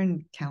evening, Mayor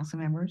and council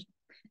members.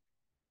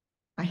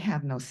 I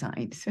have no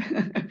signs.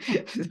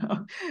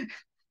 So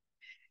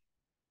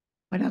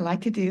what I'd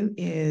like to do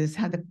is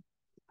have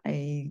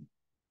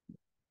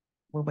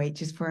we'll wait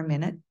just for a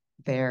minute.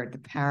 There, the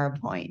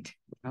PowerPoint.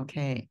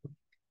 Okay.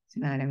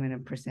 Tonight I'm going to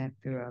present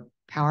through a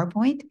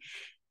PowerPoint.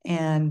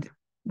 And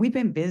we've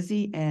been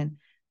busy, and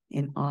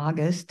in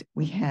August,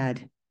 we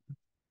had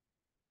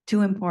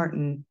 2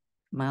 important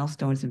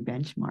milestones and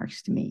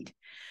benchmarks to meet.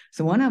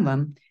 So one of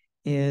them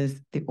is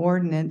the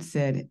ordinance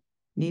said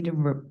need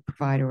to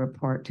provide a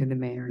report to the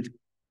mayor and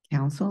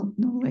council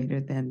no later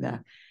than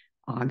the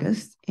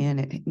August, and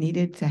it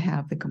needed to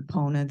have the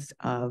components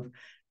of,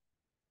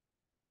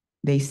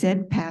 they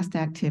said past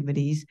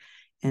activities,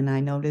 and I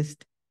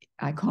noticed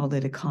I called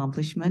it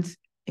accomplishments.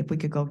 If we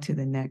could go to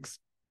the next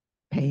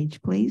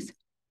page, please.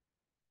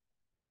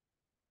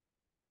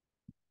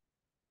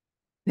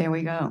 There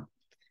we go.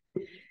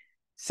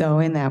 So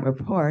in that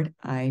report,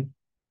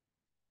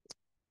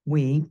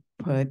 we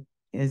put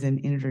as an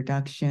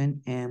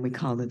introduction, and we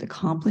called it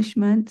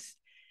accomplishments,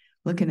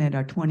 looking at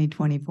our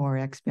 2024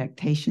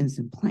 expectations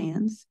and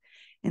plans.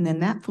 And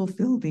then that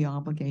fulfilled the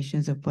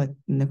obligations of putting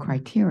the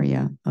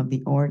criteria of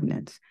the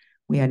ordinance.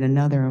 We had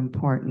another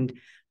important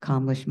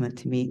accomplishment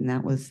to meet, and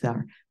that was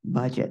our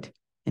budget,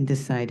 and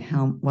decide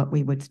what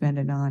we would spend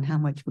it on, how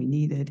much we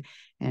needed,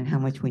 and how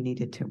much we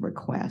needed to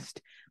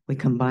request. We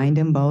combined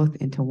them both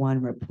into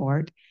one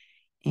report,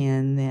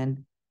 and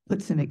then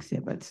put some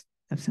exhibits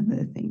of some of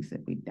the things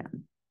that we've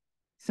done.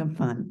 Some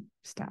fun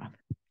stuff.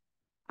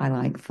 I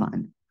like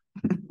fun.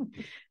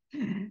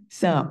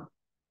 So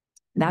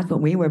that's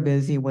what we were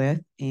busy with,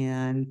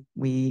 and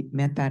we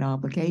met that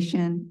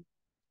obligation.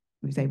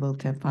 I was able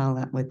to file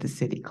that with the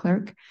city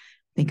clerk. I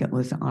think it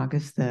was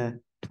August the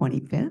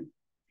 25th.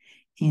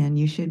 And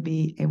you should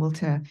be able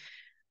to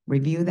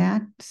review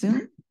that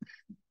soon.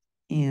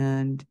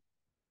 And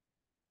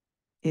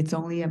it's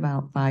only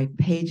about 5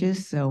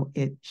 pages, so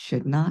it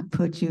should not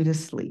put you to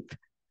sleep.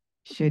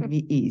 Should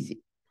be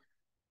easy.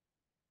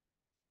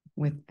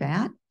 With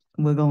that,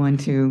 we'll go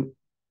into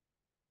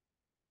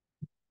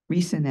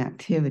recent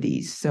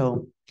activities.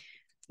 So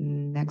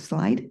next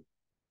slide.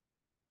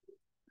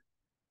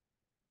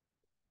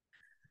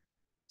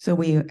 So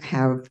we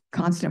have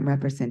constant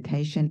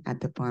representation at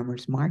the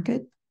farmers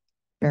market,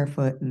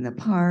 barefoot in the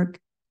park,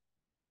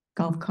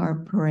 golf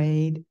cart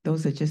parade.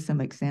 Those are just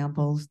some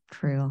examples,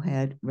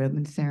 trailhead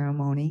ribbon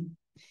ceremony.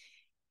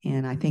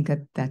 And I think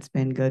that that's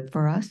been good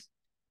for us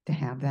to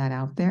have that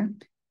out there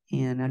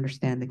and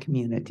understand the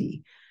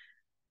community.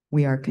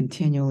 We are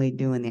continually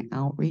doing the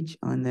outreach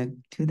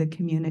to the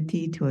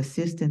community to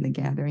assist in the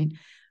gathering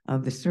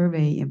of the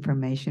survey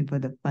information for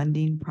the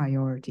funding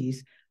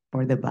priorities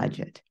for the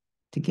budget,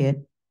 to get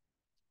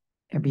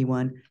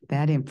everyone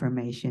that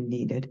information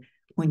needed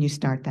when you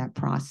start that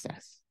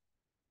process.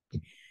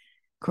 Of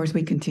course,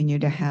 we continue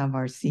to have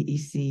our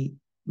CEC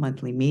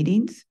monthly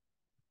meetings.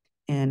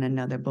 And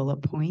another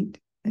bullet point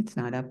that's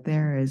not up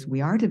there is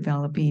we are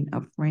developing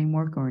a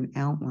framework or an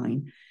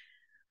outline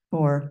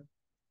for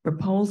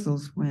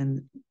proposals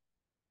when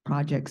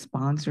project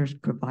sponsors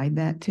provide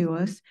that to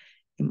us.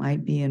 It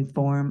might be in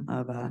form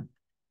of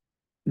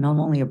not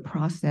only a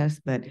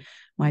process, but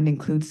might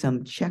include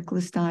some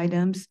checklist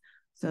items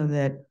so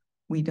that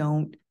we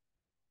don't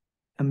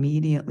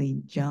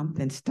immediately jump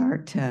and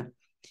start to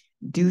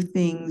do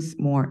things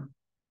more.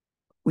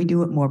 We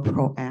do it more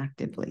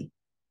proactively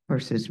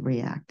versus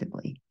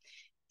reactively.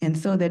 And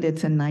so that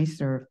it's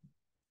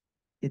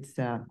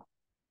a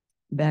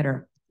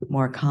better,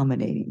 more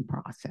accommodating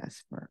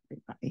process for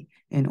everybody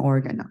and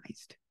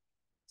organized.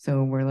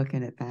 So we're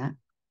looking at that.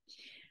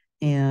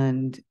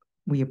 And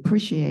we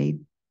appreciate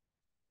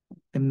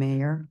the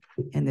mayor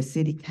and the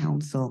city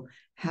council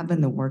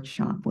having the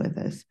workshop with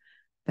us.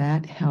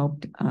 That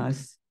helped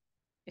us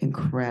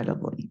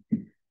incredibly.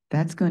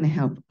 That's going to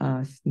help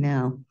us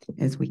now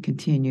as we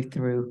continue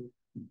through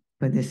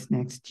for this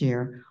next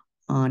year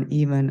on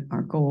even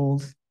our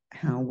goals,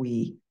 how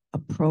we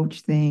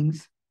approach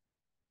things,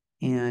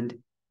 and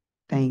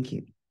thank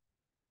you.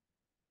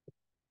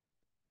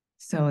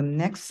 So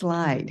next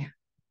slide.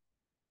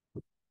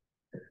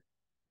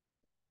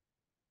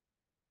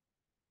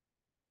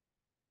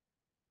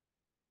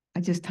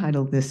 just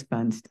titled this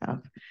fun stuff.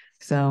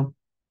 So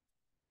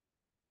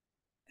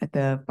at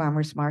the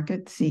farmer's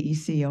market,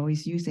 CEC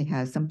always usually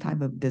has some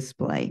type of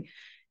display.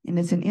 And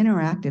it's an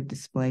interactive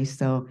display,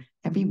 so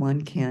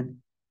everyone can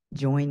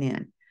join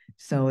in.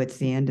 So it's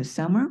the end of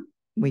summer.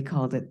 We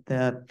called it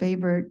the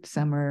favorite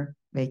summer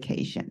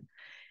vacation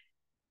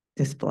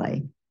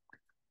display.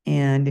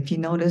 And if you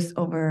notice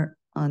over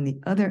on the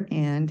other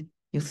end,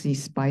 you'll see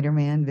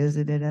Spider-Man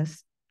visited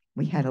us.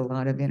 We had a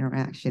lot of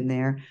interaction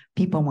there.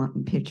 People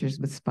wanting pictures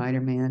with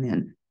Spider-Man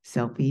and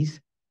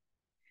selfies.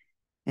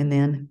 And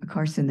then, of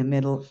course, in the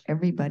middle,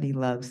 everybody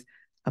loves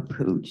a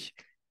pooch,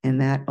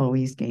 and that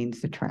always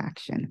gains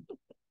attraction.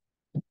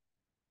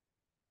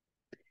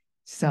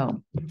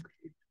 So,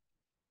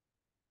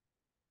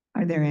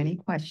 are there any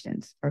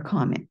questions or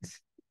comments?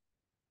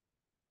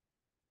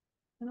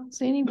 I don't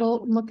see any.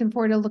 Well, I'm looking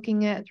forward to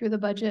looking at through the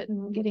budget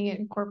and getting it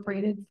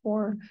incorporated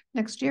for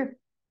next year.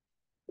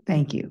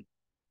 Thank you.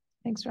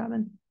 Thanks,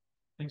 Robin.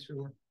 Thanks for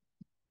the work.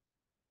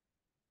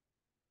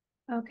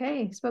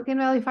 Okay, Spokane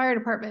Valley Fire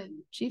Department,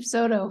 Chief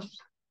Soto.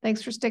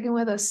 Thanks for sticking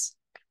with us.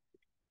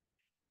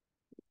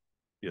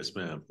 Yes,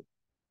 ma'am.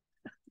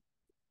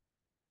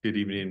 Good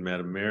evening,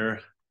 Madam Mayor,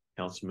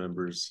 council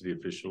members, city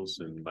officials,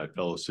 and my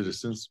fellow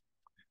citizens.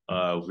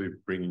 We'll be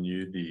bringing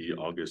you the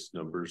August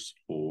numbers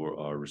for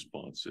our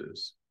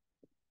responses.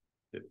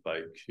 If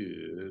I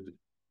could,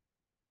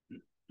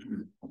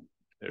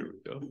 there we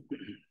go.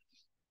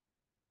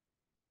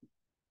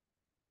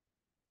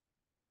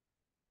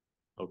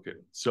 Okay,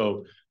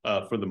 so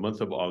for the month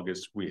of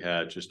August, we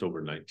had just over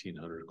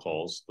 1,900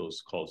 calls.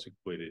 Those calls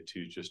equated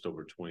to just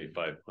over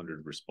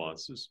 2,500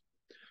 responses.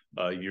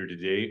 Year to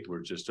date,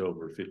 we're just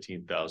over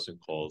 15,000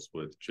 calls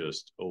with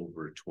just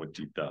over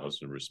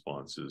 20,000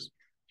 responses.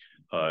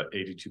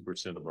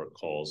 82% of our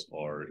calls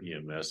are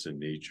EMS in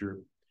nature,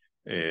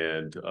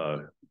 and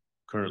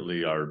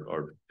currently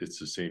it's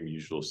the same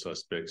usual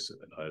suspects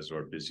as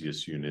our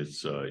busiest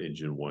units: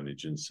 Engine 1,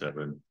 Engine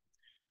 7,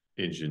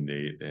 Engine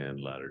 8,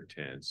 and Ladder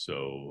 10.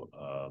 So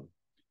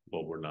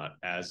while we're not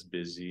as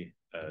busy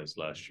as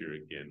last year,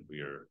 again, we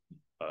are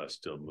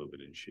still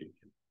moving and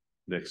shaking.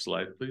 Next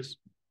slide, please.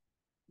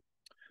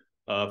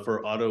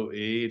 For auto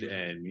aid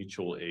and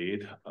mutual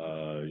aid,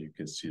 you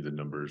can see the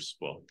numbers.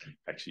 Well,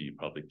 actually, you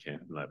probably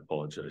can't, and I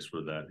apologize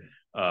for that.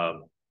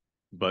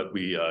 But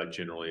we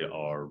generally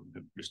are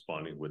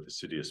responding with the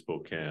City of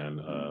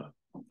Spokane,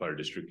 Fire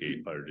District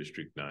 8, Fire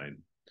District 9,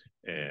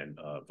 and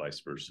vice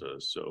versa.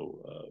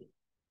 So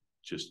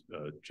just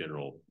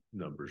general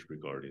numbers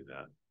regarding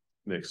that.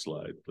 Next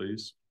slide,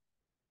 please.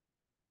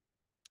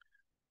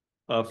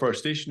 For our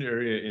station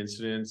area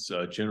incidents,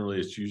 generally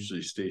it's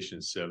usually Station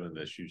 7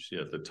 that's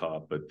usually at the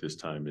top, but this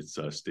time it's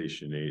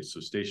Station 8. So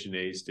Station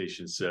 8,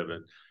 Station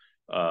 7,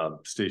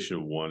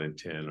 Station 1 and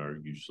 10 are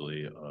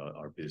usually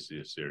our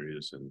busiest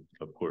areas. And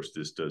of course,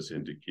 this does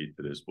indicate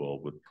that as well,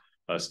 with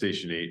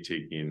Station 8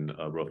 taking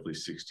roughly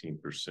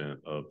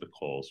 16% of the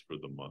calls for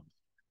the month.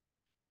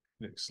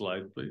 Next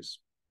slide, please.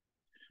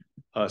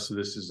 So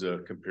this is a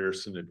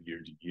comparison of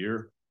year to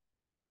year.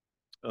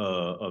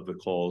 Of the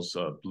calls,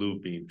 blue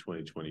being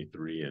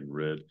 2023 and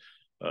red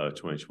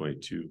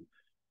 2022.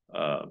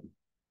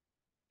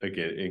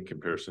 Again, in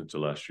comparison to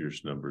last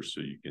year's numbers, so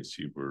you can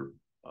see we're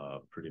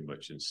pretty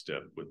much in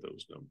step with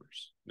those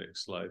numbers.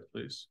 Next slide,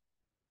 please.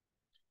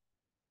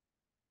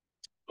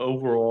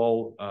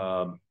 Overall,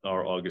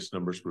 our August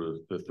numbers were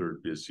the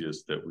third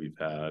busiest that we've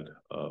had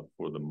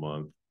for the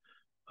month.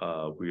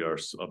 We are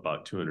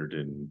about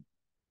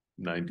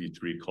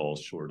 293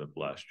 calls short of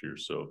last year.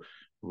 So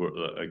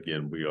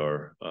again, we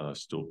are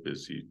still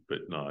busy,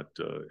 but not,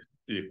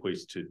 it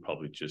equates to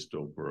probably just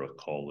over a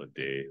call a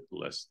day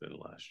less than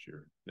last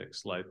year.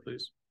 Next slide,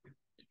 please.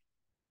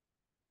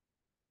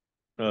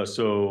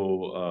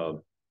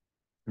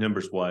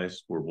 Numbers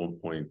wise, we're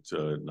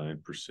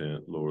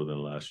 1.9% lower than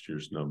last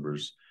year's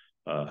numbers.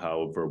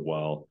 However,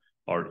 while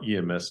our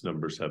EMS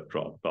numbers have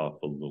dropped off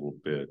a little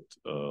bit,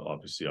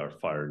 obviously our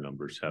fire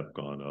numbers have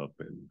gone up,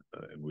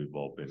 and we've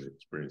all been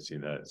experiencing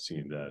that,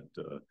 seeing that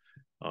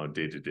on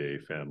day-to-day,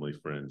 family,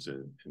 friends,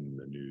 and in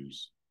the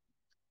news.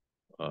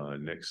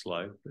 Next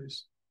slide,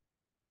 please.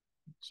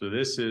 So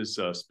this is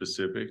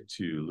specific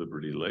to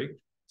Liberty Lake.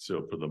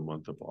 So for the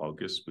month of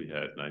August, we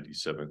had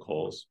 97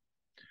 calls.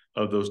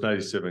 Of those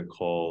 97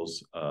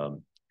 calls,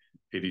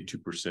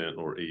 82%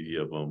 or 80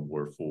 of them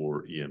were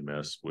for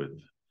EMS, with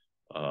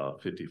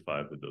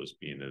 55 of those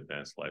being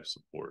advanced life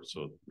support,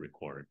 so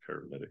requiring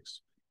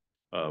paramedics.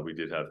 We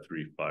did have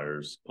 3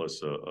 fires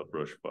plus a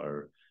brush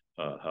fire.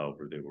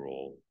 However, they were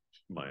all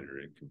minor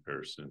in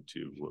comparison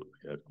to what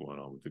we had going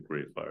on with the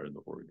Great Fire and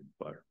the Oregon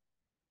Fire.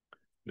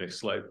 Next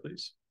slide,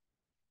 please.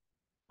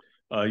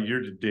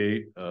 Year to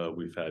date,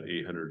 we've had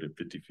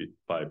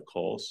 855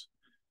 calls.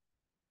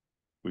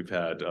 We've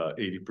had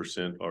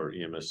 80% are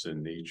EMS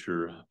in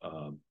nature.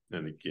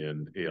 And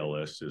again,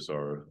 ALS is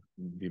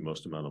the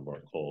most amount of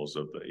our calls.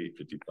 Of the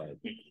 855,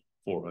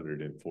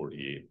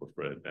 448 were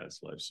for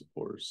advanced life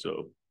support.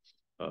 So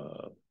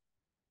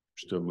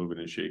still moving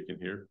and shaking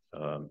here.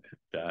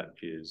 That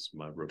is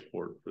my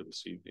report for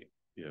this evening.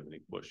 Do you have any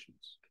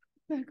questions?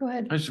 Yeah, go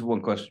ahead. I just have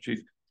one question, Chief.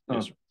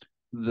 Yes.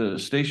 The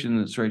station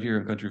that's right here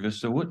in Country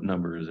Vista, what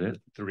number is it?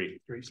 Three.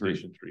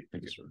 Station three.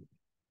 Thank you, sir.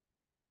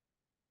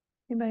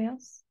 Anybody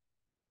else?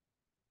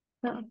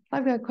 No,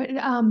 I've got a question.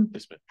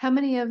 Yes, ma'am. How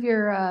many of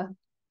your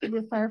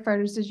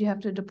firefighters did you have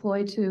to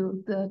deploy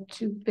to the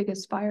two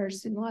biggest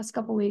fires in the last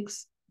couple of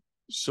weeks?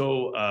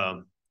 So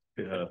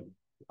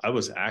I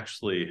was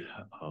actually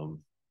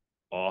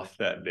off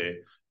that day.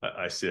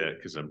 I say that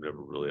because I'm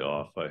never really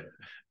off.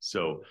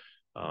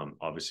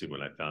 Obviously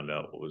when I found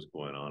out what was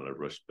going on, I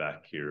rushed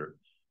back here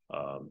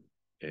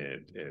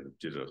and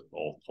did a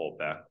all call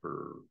back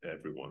for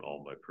everyone,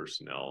 all my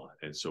personnel.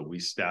 And so we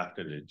staffed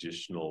an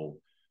additional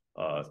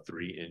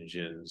 3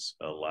 engines,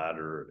 a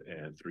ladder,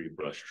 and 3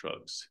 brush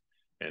trucks.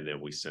 And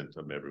then we sent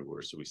them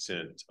everywhere. So we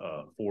sent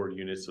 4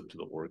 units up to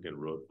the Oregon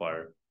Road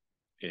Fire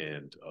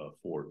and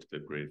 4 to the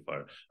Gray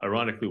Fire.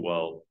 Ironically,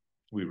 while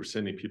we were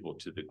sending people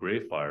to the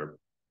Gray Fire,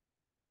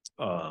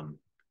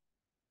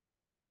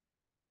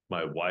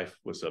 my wife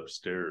was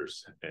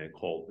upstairs and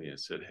called me and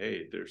said,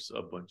 "Hey, there's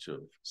a bunch of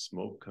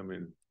smoke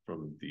coming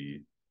from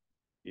the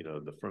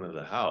front of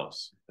the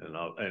house." And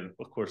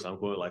of course I'm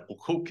going like, "Well,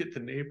 go get the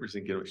neighbors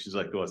and get them." She's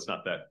like, "Oh, it's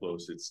not that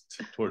close. It's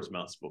towards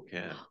Mount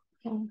Spokane."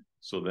 Oh.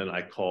 So then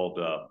I called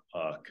up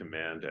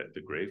command at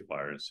the Gray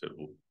Fire and said,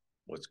 "Well,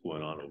 what's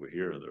going on over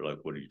here?" And they're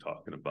like, "What are you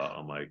talking about?"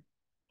 I'm like,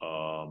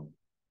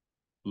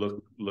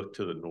 look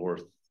to the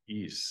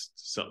northeast,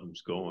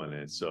 something's going.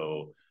 And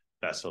so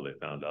that's how they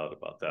found out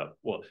about that.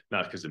 Well,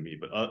 not because of me,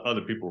 but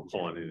other people were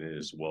calling it in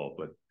as well.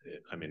 But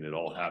it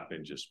all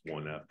happened just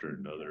one after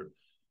another.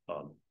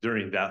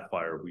 During that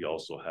fire, we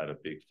also had a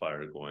big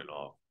fire going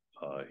off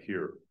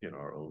here in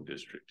our own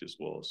district as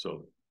well.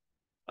 So,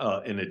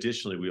 and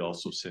additionally, we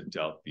also sent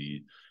out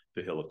the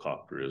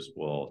helicopter as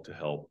well to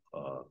help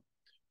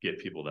get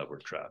people that were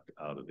trapped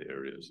out of the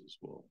areas as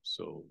well.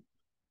 So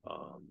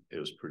it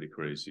was pretty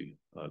crazy.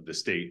 The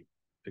state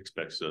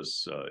expects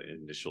us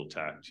initial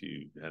TAC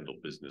to handle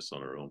business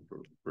on our own for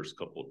the first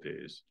couple of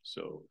days.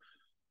 So,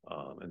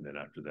 and then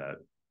after that,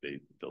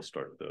 they'll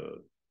start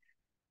the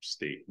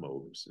state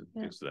modes and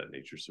things of that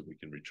nature, so we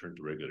can return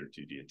to regular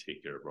duty and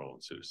take care of our own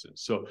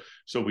citizens.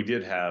 So we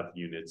did have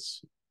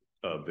units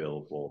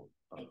available,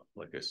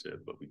 like I said,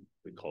 but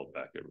we called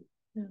back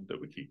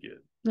that we could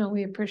get. No,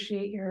 we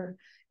appreciate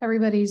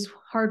everybody's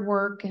hard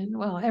work and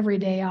every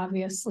day,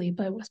 obviously,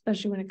 but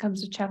especially when it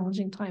comes to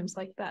challenging times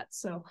like that.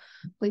 So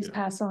please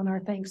pass on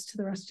our thanks to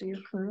the rest of your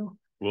crew.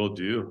 Will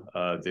do.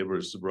 There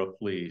was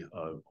roughly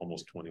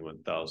almost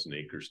 21,000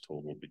 acres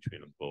total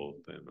between them both,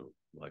 and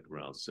like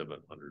around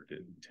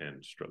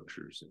 710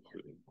 structures,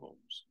 including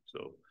homes.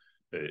 So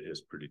it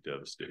is pretty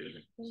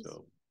devastating.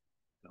 So,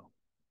 no.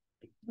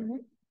 All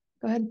right.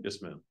 Go ahead.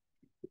 Yes, ma'am.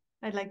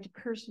 I'd like to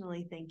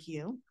personally thank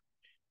you.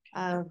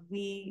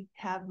 We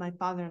have my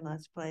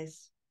father-in-law's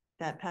place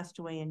that passed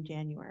away in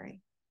January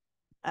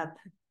up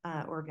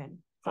Oregon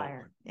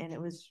fire. And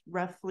it was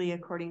roughly,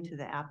 according to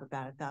the app,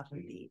 about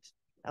 1,000 feet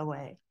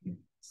away.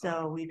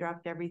 So we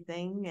dropped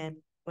everything and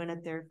went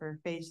up there for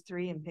phase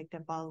 3 and picked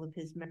up all of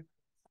his memories.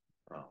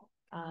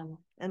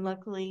 And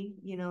luckily,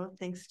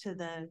 thanks to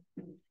the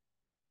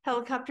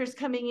helicopters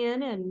coming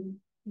in and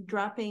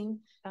dropping,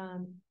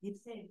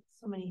 you'd say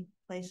so many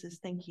places.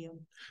 Thank you.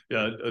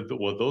 Yeah,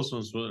 well, those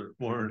ones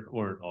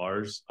weren't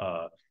ours.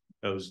 That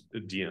was the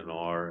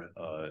DNR,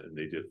 and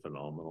they did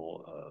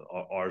phenomenal.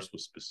 Ours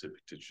was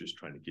specific to just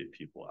trying to get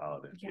people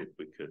out if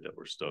we could that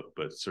were stuck.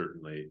 But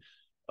certainly,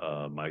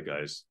 my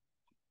guys,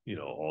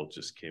 all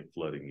just came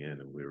flooding in,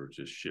 and we were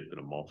just shipping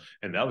them all.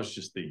 And that was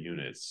just the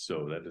units,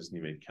 so that doesn't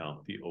even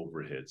count the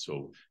overhead.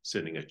 So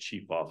sending a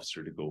chief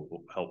officer to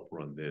go help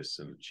run this,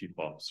 and a chief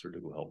officer to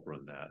go help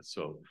run that.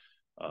 So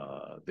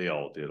they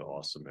all did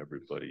awesome.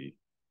 Everybody,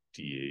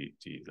 D8,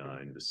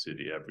 D9, the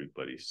city,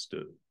 everybody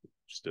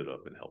stood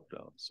up and helped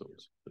out. So it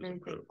was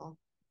incredible.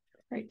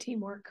 Great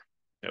teamwork.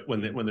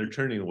 When they're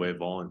turning away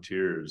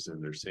volunteers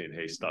and they're saying,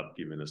 "Hey, stop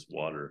giving us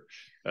water,"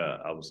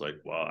 I was like,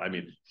 "Wow!" I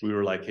mean, we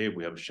were like, "Hey,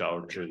 we have a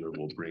shower trailer,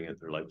 we'll bring it."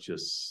 They're like,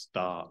 "Just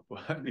stop,"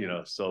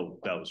 So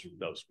that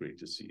was great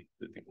to see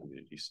that the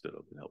community stood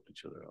up and helped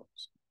each other out.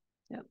 So.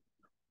 Yep.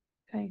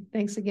 Okay.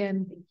 Thanks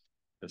again.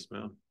 Yes,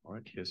 ma'am. All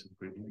right. Yes,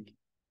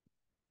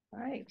 all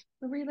right.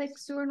 Liberty Lake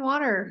Sewer and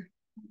Water.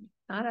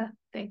 Nada.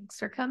 Thanks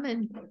for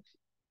coming.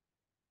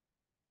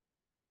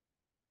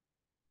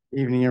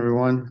 Evening,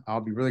 everyone.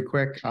 I'll be really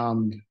quick.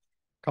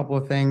 Couple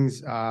of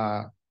things.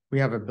 We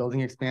have a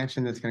building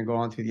expansion that's going to go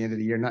on through the end of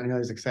the year. Not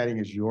nearly as exciting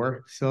as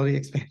your facility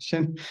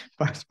expansion,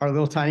 but our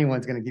little tiny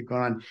one's going to keep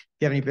going on. If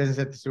you have any business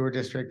at the sewer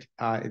district,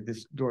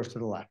 this door's to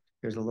the left.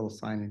 There's a little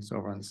sign it's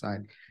over on the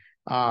side.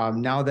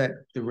 Now that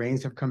the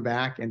rains have come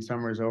back and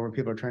summer is over,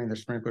 people are turning their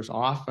sprinklers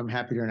off. I'm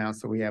happy to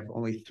announce that we have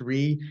only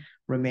 3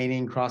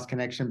 remaining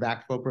cross-connection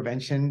backflow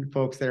prevention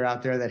folks that are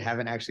out there that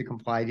haven't actually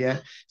complied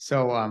yet.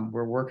 So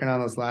we're working on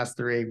those last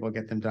 3. We'll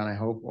get them done, I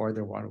hope, or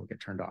their water will get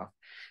turned off.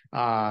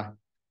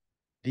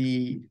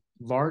 The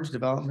large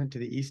development to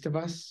the east of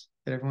us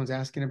that everyone's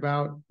asking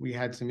about, we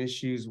had some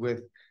issues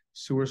with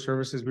sewer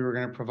services we were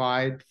going to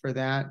provide for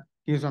that.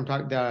 Here's what I'm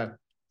talking about.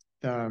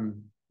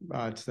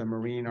 It's the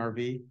Marine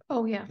RV.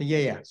 Oh, yeah.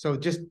 Yeah. So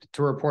just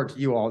to report to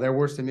you all, there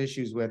were some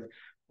issues with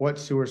what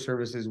sewer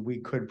services we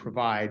could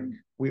provide.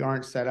 We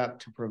aren't set up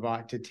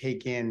to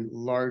take in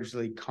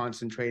largely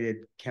concentrated,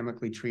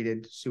 chemically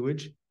treated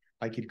sewage,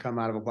 like you'd come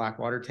out of a black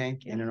water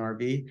tank in an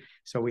RV.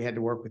 So we had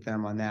to work with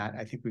them on that.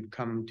 I think we've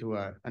come to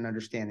an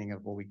understanding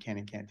of what we can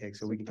and can't take.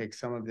 So we can take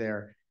some of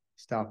their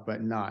stuff,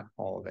 but not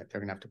all of it.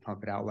 They're gonna have to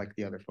pump it out like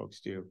the other folks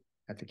do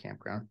at the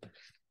campground.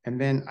 And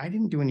then I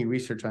didn't do any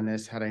research on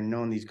this had I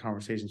known these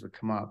conversations would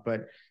come up,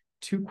 but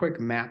two quick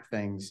map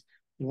things.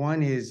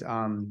 One is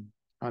on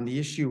the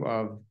issue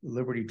of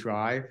Liberty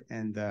Drive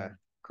and the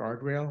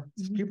guardrail.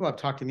 People have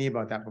talked to me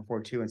about that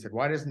before too and said,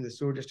 why doesn't the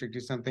sewer district do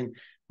something?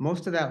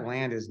 Most of that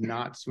land is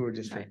not sewer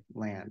district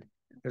land.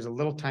 There's a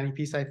little tiny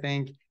piece, I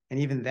think, and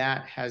even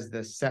that has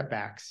the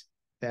setbacks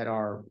that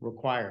are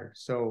required.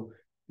 So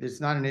it's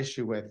not an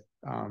issue with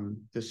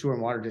the sewer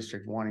and water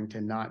district wanting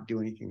to not do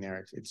anything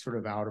there. It's sort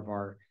of out of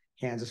our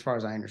hands as far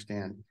as I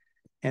understand.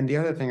 And the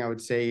other thing I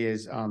would say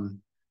is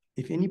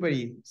if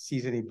anybody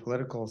sees any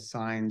political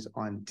signs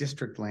on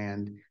district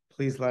land,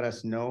 please let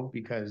us know,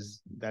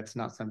 because that's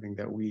not something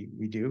that we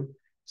do.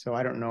 So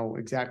I don't know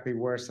exactly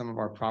where some of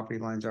our property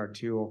lines are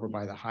too, over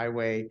by the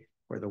highway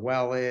where the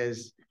well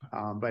is.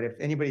 But if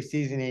anybody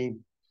sees any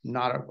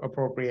not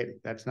appropriate,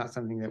 that's not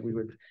something that we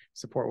would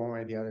support one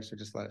way or the other. So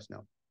just let us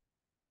know.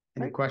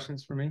 Any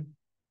questions for me?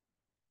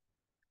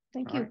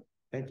 Thank you.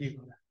 Thank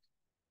you.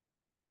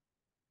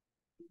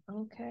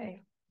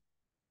 Okay.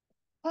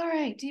 All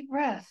right, deep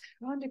breath.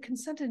 We're on to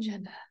consent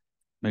agenda.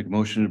 Make a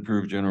motion to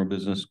approve general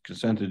business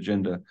consent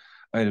agenda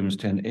items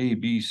 10A,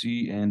 B,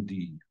 C, and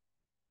D.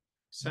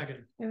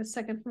 Second. We have a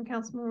second from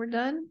Councilmember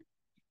Dunn.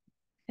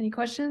 Any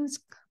questions,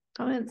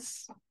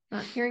 comments?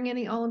 Not hearing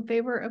any. All in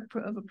favor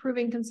of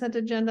approving consent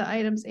agenda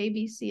items A,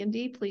 B, C, and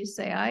D, please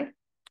say aye.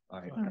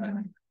 Aye.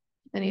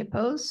 Any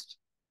opposed?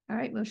 All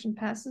right, motion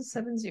passes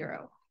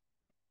 7-0.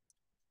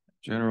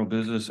 General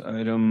business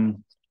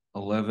item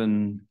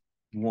 11-1,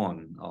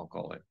 I'll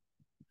call it.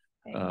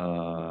 Okay.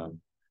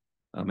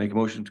 I'll make a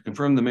motion to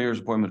confirm the mayor's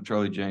appointment of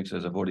Charlie Jenks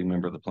as a voting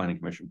member of the Planning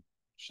Commission.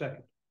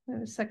 Second. We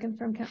have a second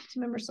from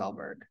Councilmember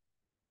Sahlberg.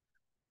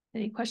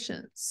 Any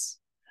questions?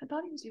 I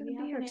thought he was going to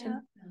be here too.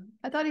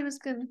 I thought he was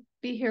going to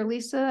be here.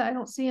 Lisa, I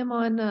don't see him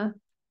on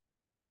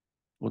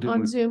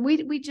Zoom.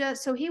 We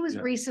just, so he was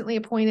recently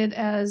appointed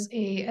as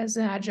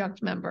an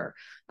adjunct member.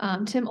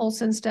 Tim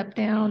Olson stepped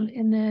down,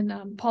 and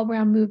then Paul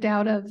Brown moved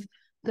out of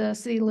the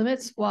city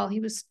limits while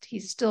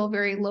he's still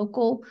very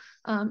local.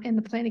 And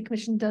the Planning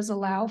Commission does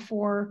allow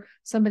for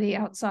somebody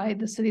outside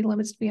the city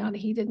limits to be on.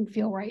 He didn't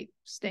feel right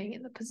staying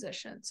in the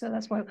position. So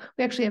that's why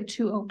we actually have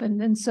two open.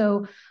 And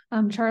so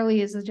Charlie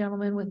is a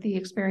gentleman with the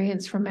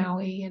experience from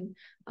Maui and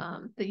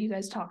that you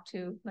guys talked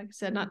to, like I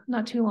said,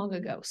 not too long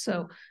ago.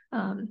 So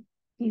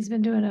he's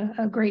been doing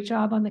a great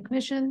job on the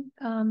commission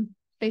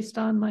based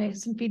on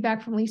some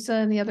feedback from Lisa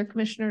and the other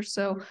commissioners.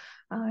 So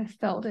I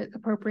felt it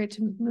appropriate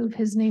to move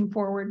his name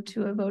forward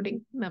to a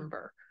voting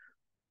member.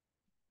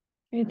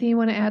 Anything you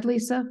want to add,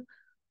 Lisa?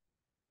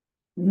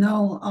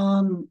 No,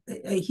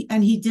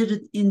 and he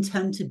did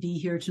intend to be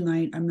here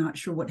tonight. I'm not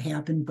sure what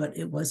happened, but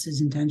it was his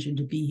intention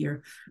to be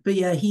here. But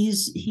yeah,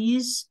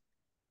 he's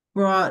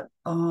brought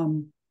a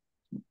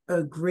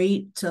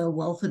great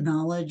wealth of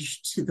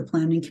knowledge to the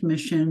Planning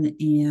Commission,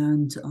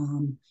 and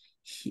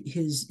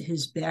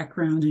his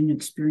background and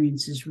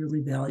experience is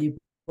really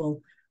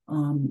valuable.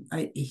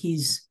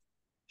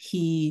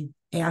 He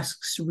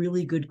asks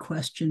really good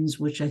questions,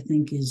 which I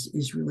think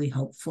is really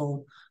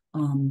helpful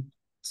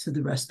to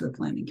the rest of the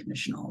Planning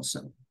Commission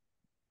also.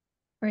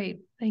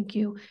 Great, thank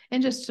you.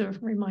 And just to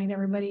remind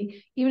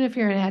everybody, even if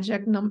you're an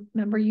adjunct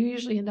member, you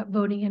usually end up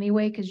voting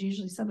anyway, because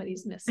usually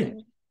somebody's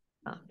missing.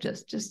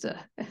 Just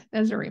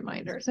as a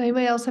reminder. So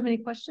anybody else have any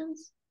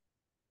questions?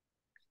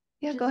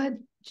 Yeah, go ahead.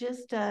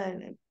 Just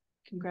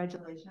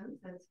congratulations.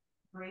 That's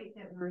great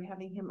that we're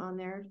having him on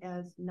there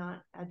as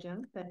not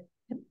adjunct, but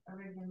a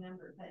regular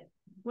member. But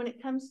when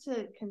it comes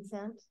to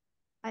consent,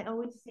 I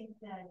always think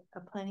that a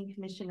planning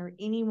commission or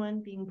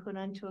anyone being put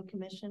onto a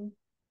commission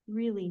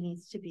really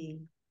needs to be,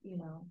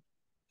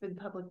 for the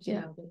public to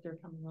know that they're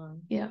coming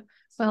on. Yeah.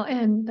 Well,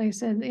 and like I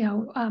said,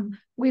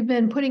 we've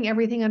been putting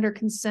everything under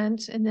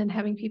consent and then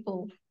having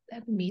people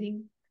at the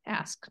meeting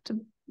ask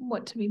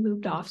what to be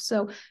moved off.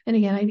 So, and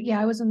again,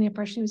 I was under the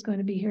impression he was going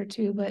to be here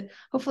too, but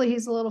hopefully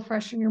he's a little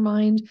fresh in your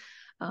mind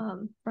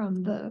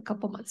from a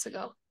couple months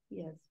ago.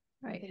 Yes.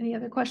 All right. Any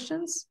other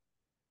questions?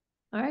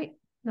 All right.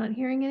 Not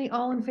hearing any.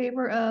 All in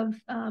favor of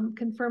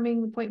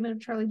confirming the appointment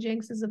of Charlie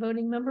Jenks as a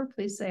voting member,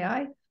 please say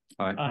aye.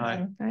 Aye. All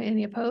right.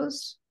 Any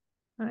opposed?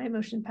 All right.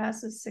 Motion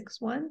passes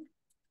 6-1.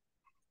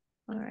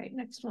 All right.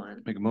 Next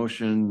one. Make a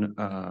motion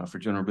for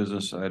general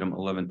business item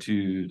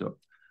 11-2 to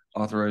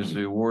authorize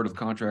the award of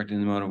contract in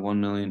the amount of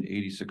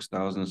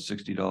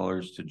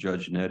 $1,086,060 to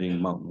Judge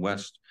Netting Mountain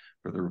West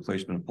for the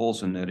replacement of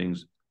poles and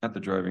nettings at the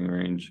driving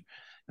range,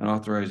 and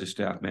authorize the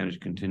staff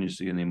managed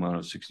contingency in the amount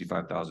of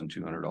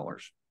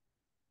 $65,200.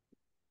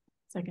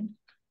 Second.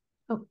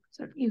 Oh,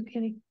 sorry, you,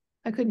 Kenny.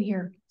 I couldn't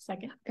hear.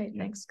 Second. Okay,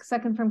 thanks.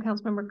 Second from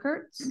Councilmember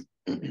Kurtz.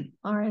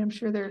 All right, I'm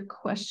sure there are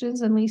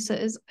questions and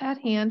Lisa is at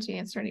hand to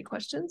answer any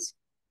questions.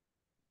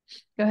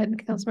 Go ahead,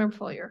 Councilmember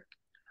Follier.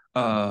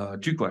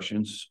 2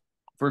 questions.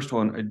 First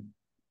one, I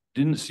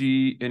didn't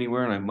see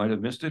anywhere, and I might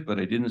have missed it, but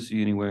I didn't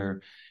see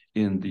anywhere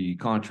in the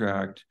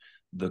contract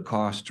the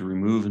cost to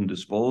remove and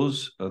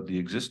dispose of the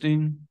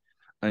existing.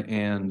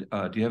 And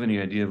do you have any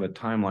idea of a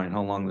timeline,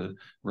 how long the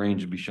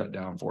range would be shut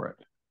down for it?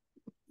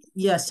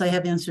 Yes, I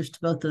have answers to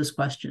both those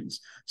questions.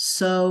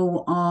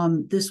 So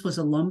this was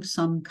a lump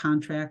sum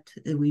contract.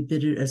 We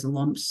bid it as a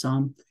lump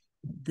sum.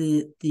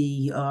 The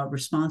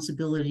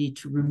responsibility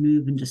to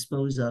remove and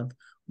dispose of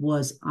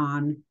was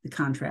on the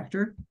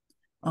contractor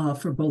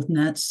for both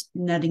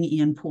netting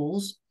and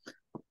poles.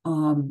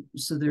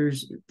 So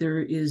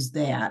there is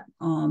that.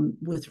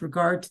 With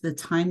regard to the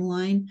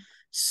timeline,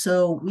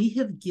 so we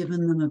have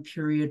given them a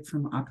period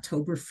from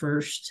October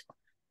 1st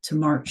to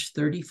March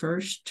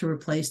 31st to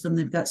replace them.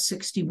 They've got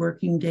 60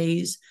 working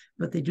days,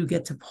 but they do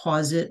get to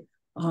pause it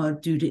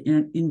due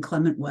to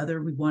inclement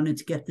weather. We wanted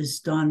to get this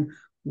done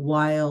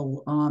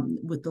while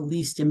with the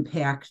least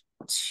impact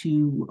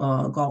to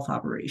golf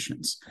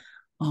operations.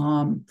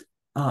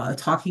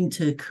 Talking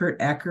to Kurt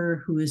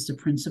Ecker, who is the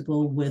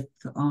principal with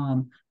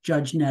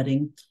Judge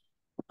Netting,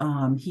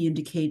 he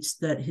indicates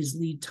that his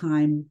lead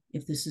time,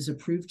 if this is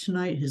approved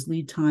tonight, his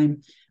lead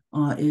time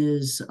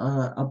is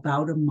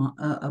about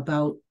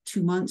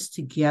 2 months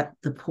to get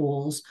the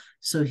poles.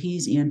 So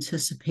he's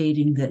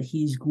anticipating that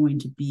he's going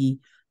to be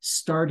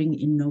starting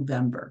in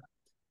November.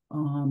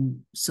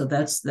 So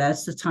that's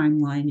the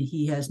timeline.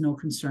 He has no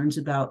concerns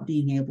about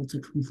being able to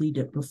complete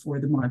it before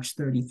the March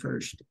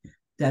 31st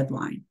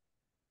deadline.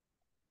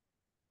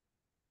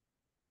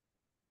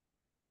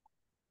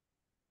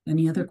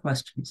 Any other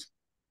questions?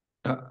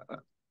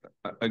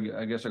 I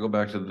guess I go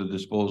back to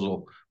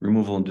the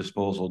removal and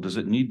disposal. Does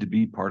it need to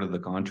be part of the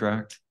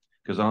contract?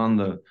 Because on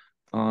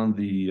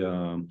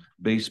the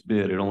base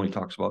bid, it only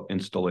talks about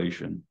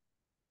installation.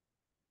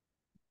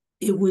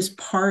 It was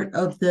part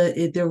of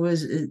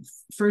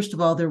first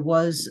of all, there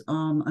was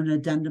an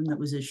addendum that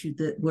was issued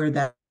where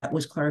that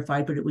was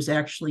clarified, but it was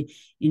actually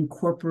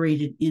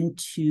incorporated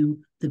into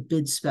the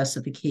bid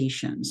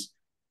specifications.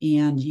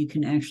 And you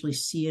can actually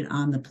see it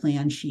on the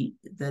plan sheet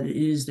that it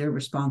is their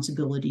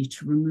responsibility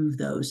to remove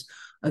those.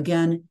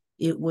 Again,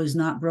 it was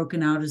not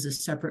broken out as a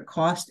separate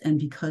cost, and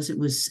because it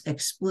was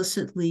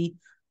explicitly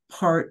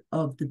part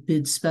of the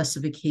bid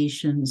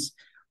specifications,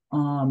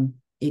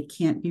 it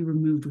can't be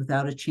removed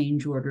without a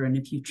change order. And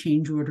if you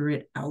change order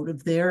it out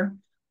of there,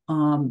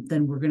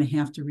 then we're going to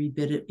have to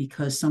rebid it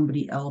because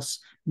somebody else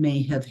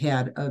may have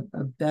had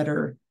a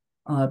better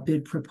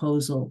bid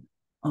proposal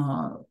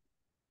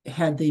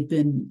had they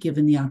been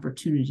given the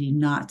opportunity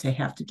not to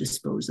have to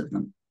dispose of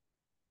them.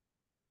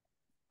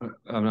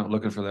 I'm not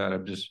looking for that.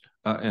 I'm just,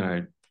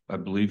 and I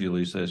believe you,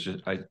 Lisa. It's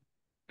just, I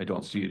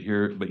don't see it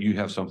here, but you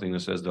have something that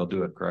says they'll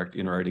do it, correct?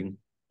 In writing?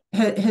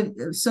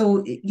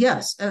 So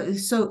yes,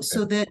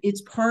 so that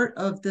it's part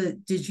of the,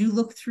 did you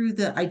look through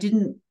I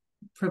didn't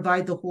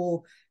provide the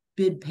whole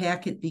bid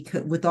packet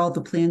because with all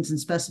the plans and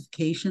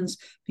specifications,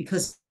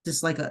 because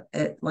it's like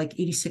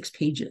 86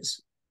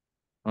 pages.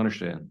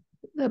 Understand.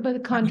 But the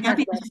contract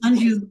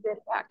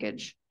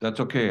package. That's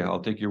okay.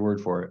 I'll take your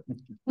word for it.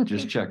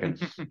 Just checking.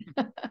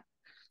 All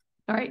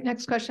right,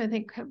 next question. I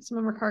think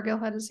Councilmember Cargill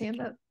had his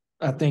hand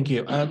up. Thank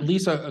you.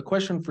 Lisa, a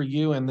question for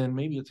you, and then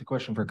maybe it's a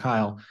question for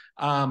Kyle.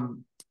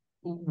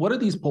 What are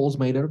these poles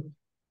made of?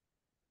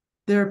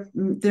 They're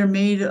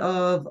made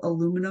of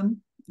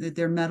aluminum.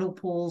 They're metal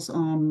poles,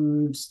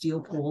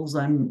 steel poles.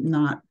 I'm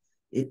not,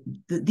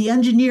 the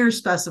engineer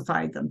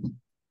specified them.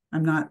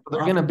 I'm not.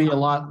 They're going to be a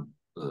lot.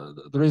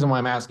 The reason why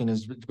I'm asking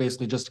is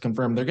basically just to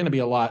confirm they're going to be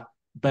a lot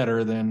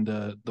better than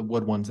the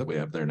wood ones that we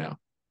have there now.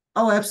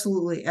 Oh,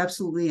 absolutely.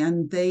 Absolutely.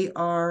 And they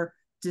are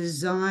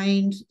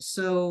designed.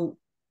 So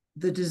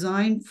the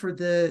design for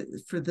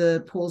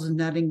the poles and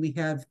netting, we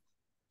have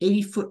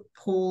 80-foot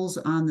poles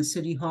on the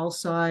City Hall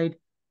side,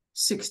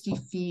 60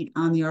 feet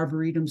on the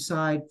Arboretum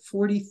side,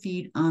 40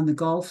 feet on the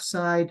golf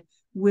side,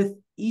 with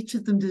each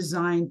of them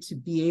designed to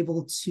be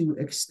able to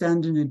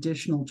extend an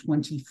additional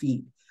 20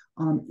 feet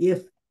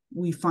if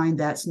we find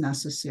that's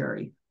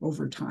necessary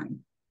over time.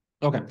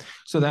 Okay,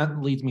 so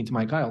that leads me to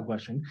my Kyle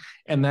question,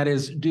 and that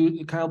is,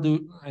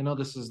 I know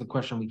this is the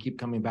question we keep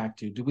coming back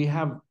to. Do we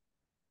have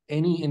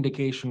any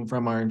indication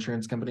from our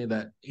insurance company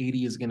that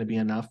 80 is going to be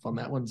enough on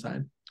that one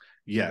side?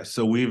 Yeah,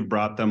 so we've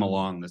brought them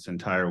along this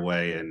entire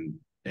way,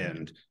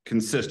 and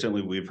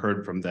consistently we've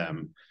heard from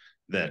them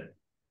that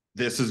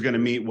this is going to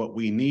meet what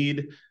we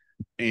need.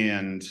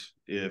 And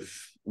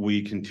if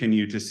we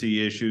continue to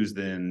see issues,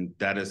 then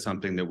that is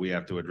something that we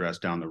have to address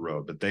down the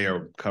road, but they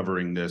are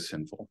covering this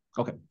in full.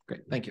 Okay,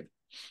 great. Thank you.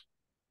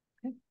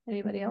 Okay.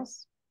 Anybody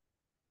else?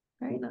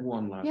 All right.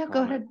 One last comment.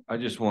 go ahead. I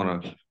just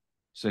want to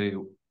say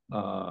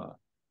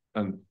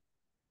I'm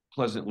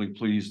pleasantly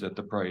pleased at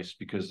the price,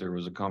 because there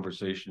was a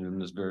conversation in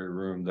this very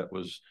room that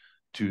was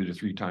 2 to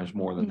 3 times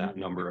more than that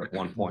number at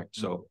one point.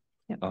 So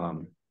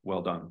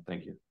well done.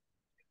 Thank you.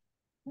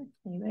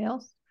 Anybody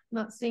else?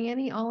 Not seeing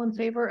any. All in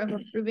favor of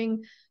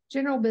approving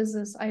general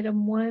business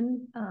item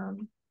 1,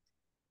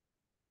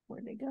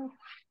 where'd they go?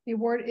 The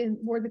award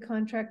the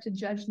contract to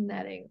Judge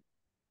Netting.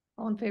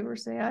 All in favor,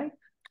 say aye.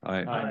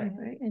 Aye. All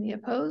right, any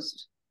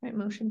opposed? All right,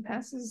 motion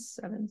passes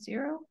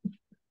 7-0. All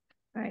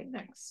right,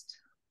 next.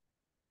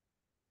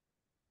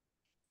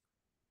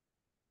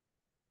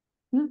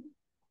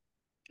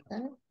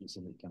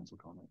 Council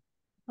comment.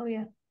 Oh,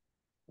 yeah.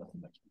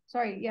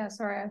 Sorry,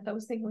 I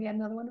was thinking we had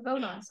another one to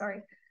vote on,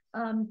 sorry.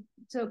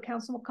 So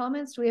council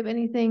comments, do we have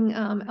anything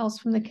else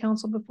from the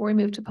council before we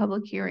move to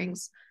public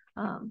hearings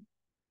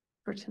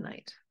for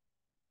tonight?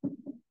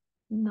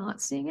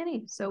 Not seeing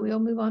any, so we'll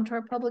move on to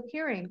our public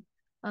hearing.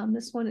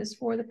 This one is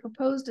for the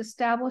proposed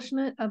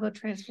establishment of a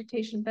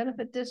transportation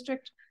benefit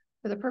district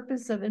for the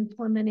purpose of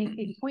implementing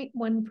a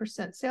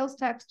 0.1% sales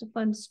tax to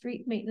fund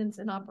street maintenance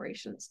and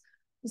operations.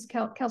 Ms.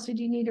 Kelsey,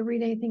 do you need to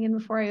read anything in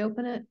before I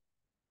open it?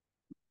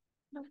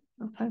 No.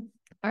 Okay.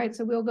 All right,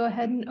 so we'll go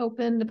ahead and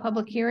open the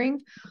public hearing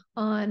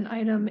on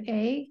item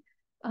A.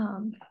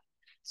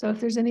 So if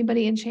there's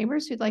anybody in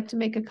chambers who'd like to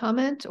make a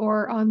comment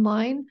or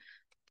online,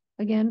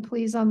 again,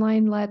 please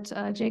online let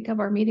Jacob,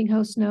 our meeting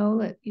host, know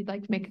that you'd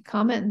like to make a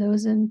comment, and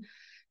those in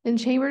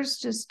chambers,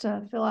 just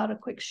fill out a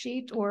quick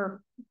sheet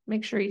or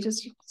make sure you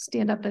just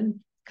stand up and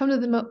come to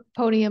the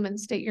podium and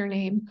state your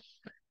name.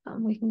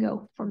 We can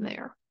go from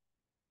there.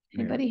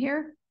 Anybody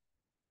here?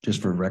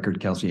 Just for record,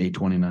 Kelsey,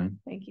 829.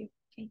 Thank you.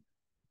 Okay.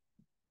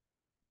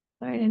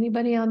 All right,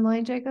 anybody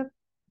online, Jacob?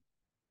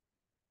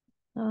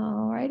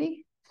 All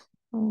righty,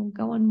 we'll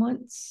go on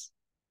once.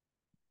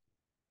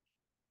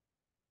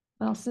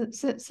 Well,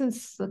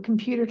 since the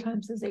computer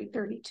time says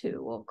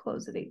 8:32, we'll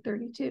close at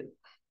 8:32.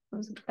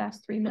 Those are the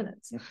past 3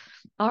 minutes.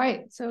 All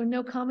right, so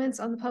no comments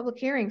on the public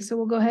hearing. So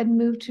we'll go ahead and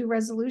move to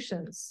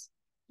resolutions.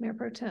 Mayor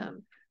Pro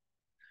Tem.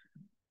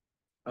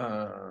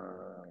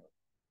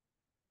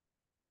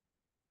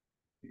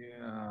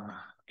 Yeah,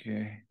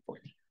 okay.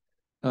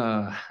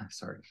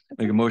 Sorry.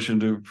 Make a motion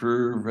to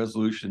approve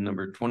resolution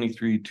number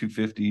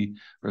 23-250,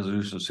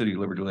 resolution of City of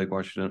Liberty Lake,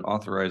 Washington,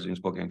 authorizing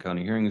Spokane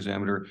County hearing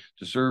examiner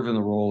to serve in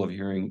the role of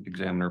hearing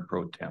examiner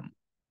pro tem.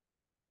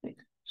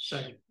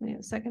 Second. We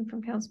have a second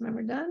from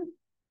Councilmember Dunn.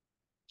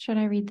 Should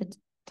I read the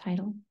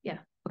title? Yeah.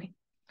 Okay.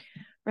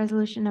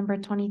 Resolution number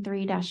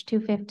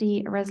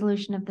 23-250, a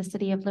resolution of the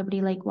City of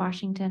Liberty Lake,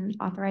 Washington,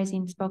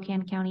 authorizing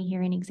Spokane County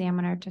hearing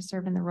examiner to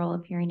serve in the role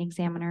of hearing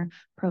examiner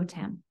pro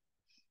tem.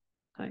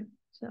 Okay.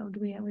 So do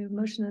we have a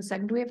motion and a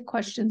second? Do we have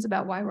questions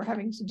about why we're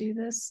having to do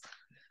this?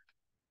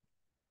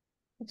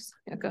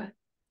 Yeah, go ahead.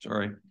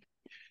 Sorry.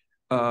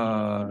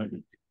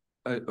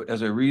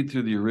 As I read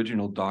through the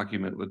original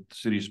document with the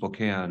City of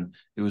Spokane,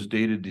 it was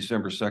dated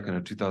December 2nd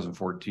of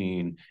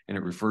 2014, and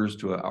it refers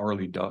to an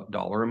hourly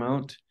dollar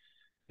amount.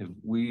 If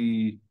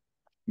we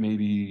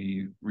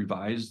maybe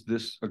revise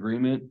this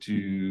agreement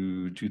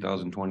to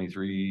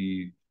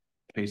 2023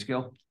 pay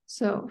scale?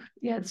 So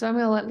yeah, so I'm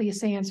going to let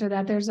Lisa answer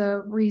that. There's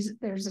a reason,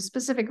 there's a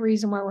specific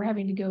reason why we're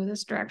having to go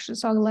this direction.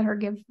 So I'll let her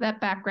give that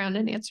background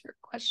and answer your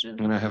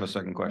question. And I have a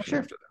second question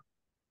after that.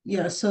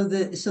 Yeah, so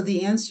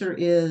the answer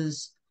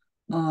is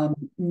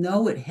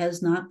no, it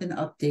has not been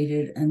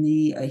updated, and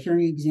the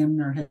hearing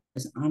examiner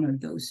has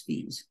honored those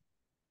fees.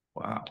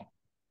 Wow.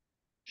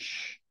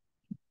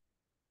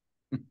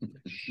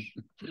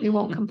 We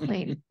won't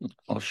complain.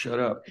 I'll shut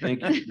up.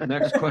 Thank you.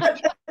 Next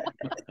question.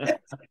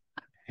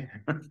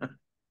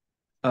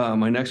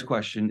 My next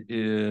question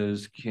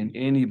is, can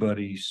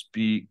anybody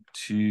speak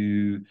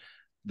to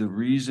the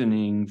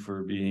reasoning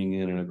for being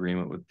in an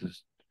agreement with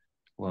this?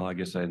 Well, I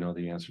guess I know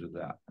the answer to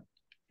that.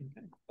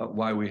 Okay.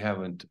 Why we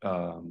haven't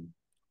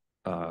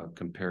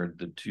compared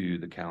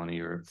the county,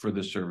 or for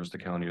this service, the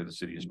county or the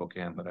City of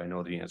Spokane, but I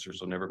know the answer,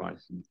 so never mind.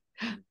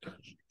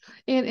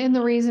 And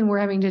the reason we're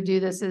having to do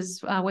this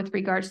is with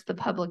regards to the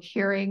public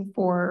hearing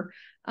for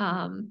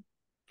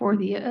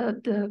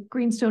the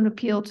Greenstone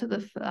appeal to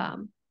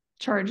the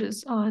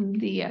charges on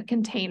the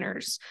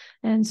containers.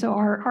 And so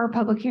our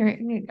public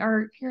hearing,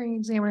 our hearing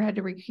examiner had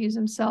to recuse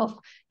himself,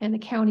 and the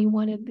county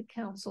wanted the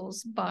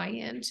council's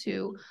buy-in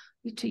to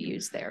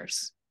use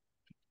theirs.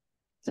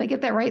 Did I get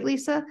that right,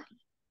 Lisa?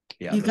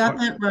 Yeah, you got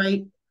that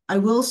right. I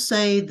will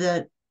say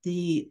that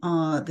the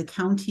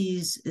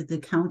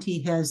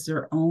county has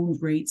their own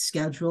rate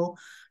schedule,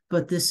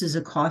 but this is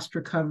a cost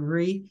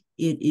recovery.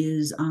 It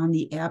is on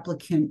the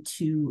applicant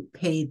to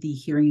pay the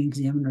hearing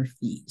examiner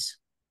fees.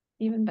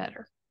 Even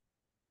better.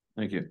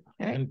 Thank you.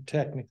 Okay. And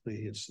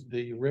technically, it's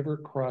the river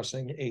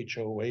crossing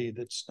HOA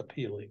that's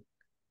appealing,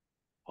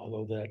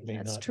 although that may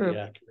not be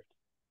accurate.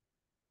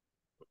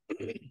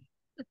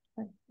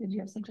 Did you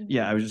have something?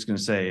 Yeah, I was just going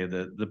to say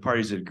that the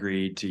parties had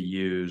agreed to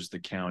use the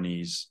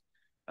county's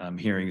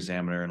hearing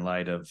examiner in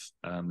light of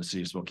the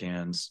City of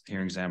Spokane's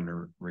hearing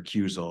examiner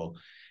recusal,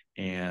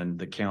 and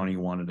the county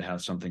wanted to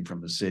have something from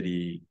the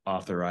city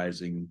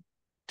authorizing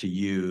to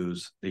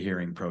use the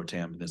hearing pro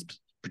tem in this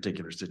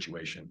particular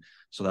situation.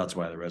 So that's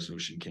why the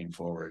resolution came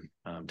forward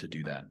to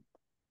do that.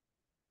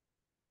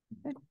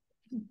 Okay.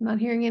 Not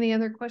hearing any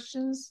other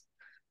questions.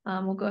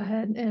 We'll go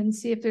ahead and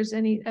see if there's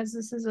any, as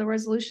this is a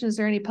resolution, is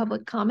there any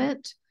public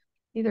comment?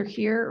 Either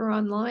here or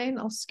online.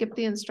 I'll skip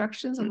the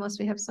instructions unless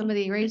we have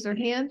somebody raise their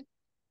hand.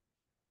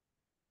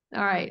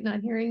 All right,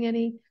 not hearing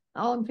any.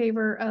 All in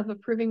favor of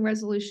approving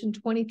resolution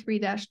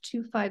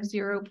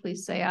 23-250,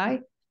 please say aye.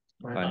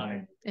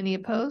 Aye. Any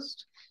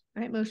opposed?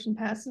 All right, motion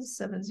passes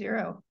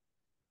 7-0.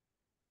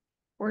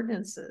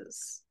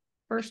 Ordinances.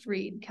 First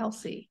read,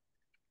 Kelsey.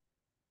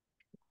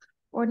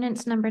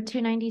 Ordinance number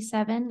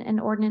 297, an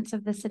ordinance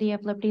of the City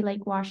of Liberty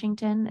Lake,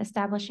 Washington,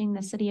 establishing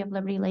the City of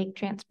Liberty Lake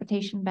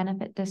Transportation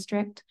Benefit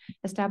District,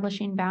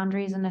 establishing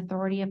boundaries and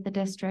authority of the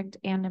district,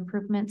 and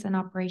improvements and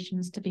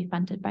operations to be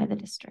funded by the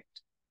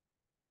district.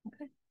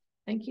 Okay,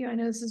 thank you. I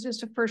know this is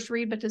just a first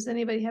read, but does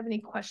anybody have any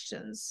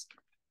questions?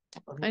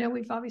 I know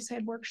we've obviously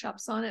had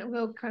workshops on it.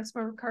 We'll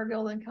Councilmember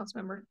Cargill and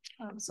Councilmember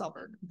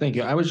Selberg. Thank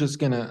you. I was just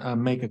gonna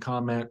make a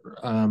comment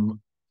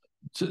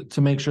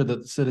to make sure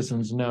that the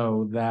citizens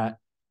know that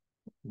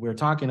we're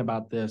talking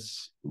about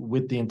this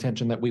with the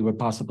intention that we would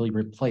possibly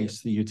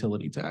replace the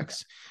utility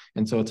tax.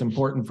 And so it's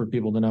important for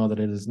people to know that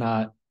it is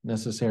not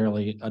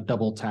necessarily a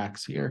double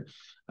tax here.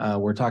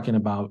 We're talking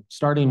about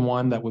starting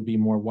one that would be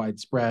more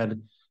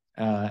widespread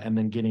and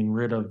then getting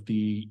rid of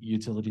the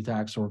utility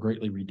tax or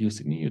greatly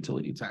reducing the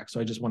utility tax. So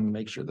I just wanted to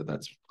make sure that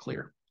that's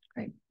clear.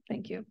 Great,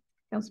 thank you.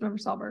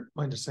 Councilmember Selberg.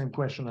 Mine's the same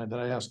question that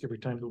I ask every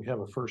time that we have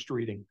a first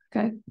reading.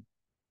 Okay.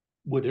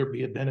 Would there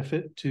be a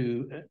benefit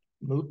to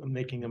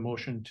making a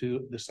motion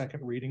to the second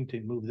reading to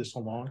move this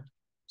along?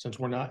 Since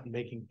we're not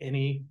making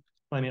any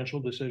financial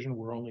decision,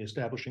 we're only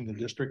establishing the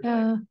district.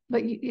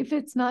 But if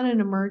it's not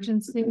an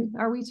emergency,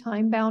 are we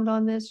time bound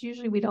on this?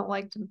 Usually we don't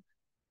like to.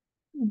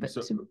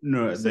 So,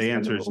 no, the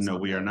answer is no,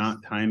 we are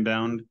not time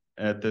bound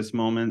at this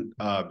moment.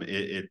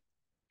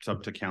 It's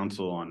up to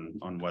council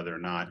on whether or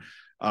not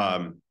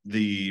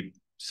the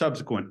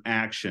subsequent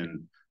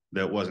action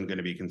that wasn't going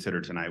to be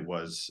considered tonight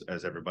was,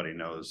 as everybody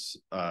knows,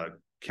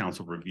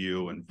 council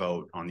review and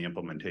vote on the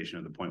implementation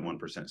of the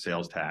 0.1%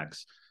 sales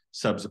tax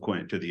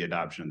subsequent to the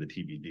adoption of the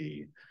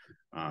TBD.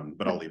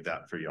 But I'll leave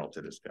that for y'all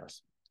to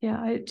discuss.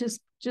 Yeah, I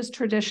just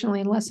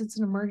traditionally, unless it's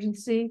an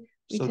emergency,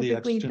 we so the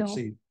typically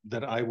exigency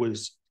that I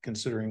was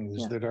considering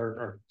is that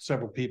are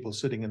several people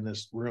sitting in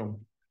this room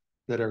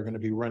that are going to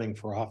be running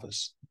for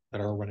office,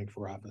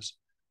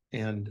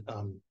 And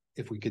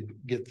if we could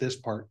get this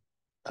part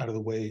out of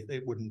the way,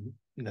 it wouldn't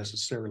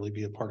necessarily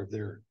be a part of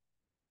their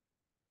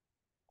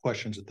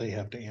questions that they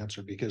have to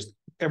answer, because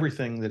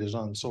everything that is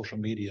on social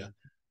media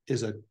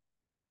is a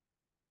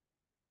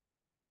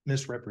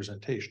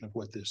misrepresentation of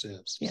what this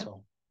is. Yeah.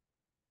 So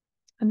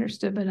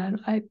understood, but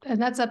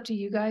and that's up to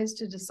you guys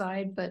to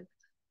decide, but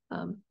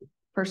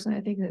personally,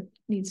 I think that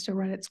needs to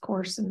run its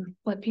course and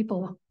let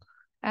people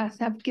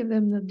give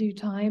them the due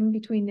time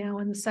between now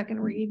and the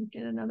second read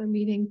in another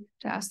meeting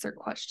to ask their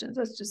questions.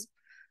 That's just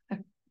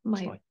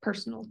my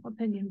personal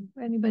opinion.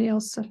 Anybody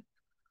else?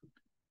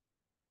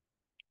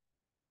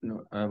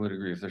 No, I would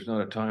agree. If there's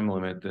not a time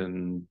limit,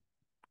 then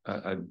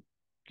I'd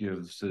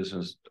give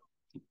citizens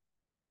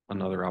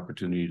another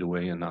opportunity to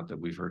weigh in, not that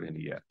we've heard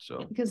any yet.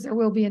 So because there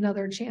will be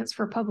another chance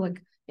for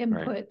public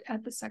input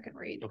at the second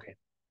read. Okay.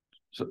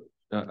 So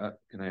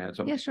can I add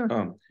something? Yeah,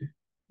 sure.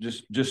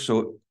 Just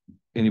so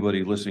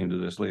anybody listening to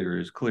this later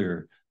is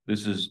clear,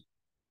 this is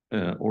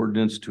an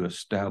ordinance to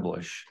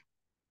establish.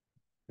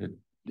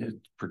 It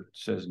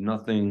says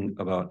nothing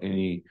about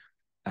any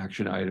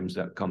action items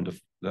that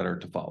are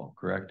to follow,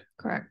 correct?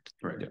 Correct.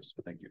 Right. Yes.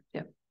 Thank you.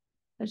 Yep.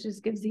 That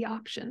just gives the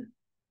option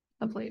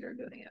of later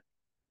doing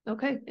it.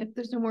 Okay. If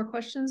there's no more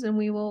questions, and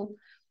we'll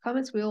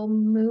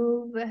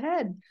move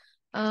ahead.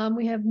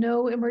 We have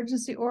no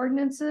emergency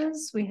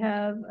ordinances. We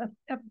have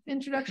a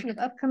introduction of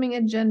upcoming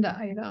agenda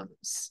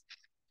items.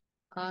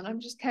 And I'm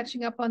just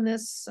catching up on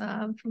this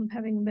from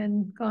having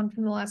been gone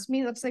from the last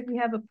meeting. Looks like we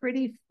have a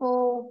pretty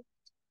full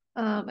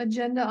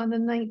agenda on the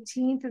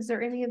 19th. Is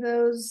there any of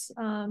those?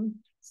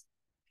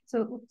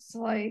 So it looks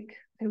like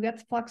we got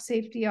the flock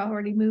safety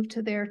already moved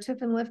to there.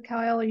 Tiff and Lift.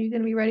 Kyle, are you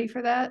going to be ready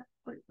for that?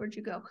 Where'd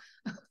you go?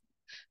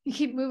 You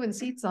keep moving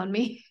seats on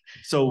me.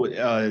 So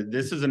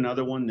this is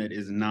another one that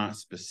is not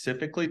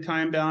specifically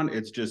time bound.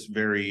 It's just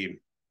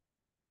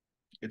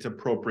it's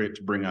appropriate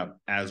to bring up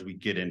as we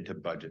get into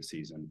budget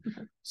season.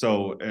 Okay.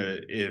 So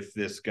if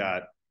this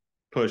got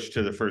pushed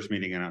to the first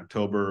meeting in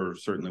October,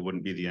 certainly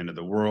wouldn't be the end of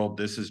the world.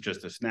 This is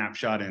just a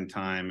snapshot in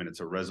time, and it's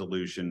a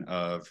resolution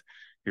of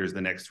here's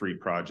the next 3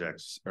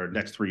 projects or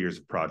next 3 years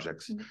of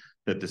projects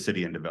that the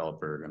city and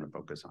developer are going to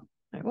focus on.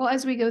 Right. Well,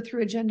 as we go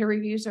through agenda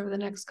reviews over the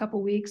next couple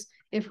of weeks,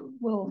 if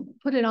we'll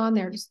put it on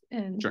there,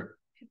 and sure.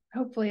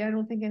 Hopefully, I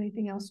don't think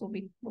anything else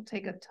will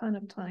take a ton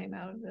of time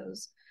out of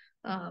those.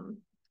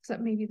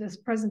 Except maybe this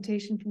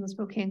presentation from the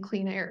Spokane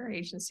Clean Air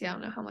Agency. I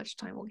don't know how much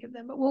time we'll give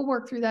them, but we'll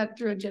work through that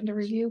through agenda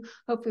review.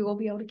 Hopefully we'll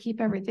be able to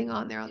keep everything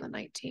on there on the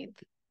 19th.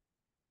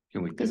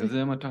 Can we give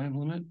them a time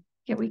limit?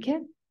 Yeah, we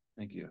can.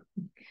 Thank you.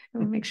 And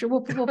we'll make sure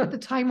we'll put the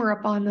timer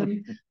up on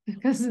them,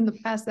 because in the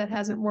past that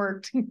hasn't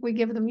worked. We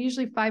give them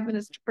usually 5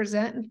 minutes to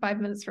present and 5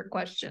 minutes for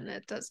question.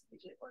 It doesn't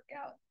usually work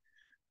out.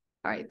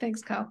 All right,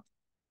 thanks, Kyle.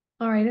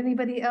 All right,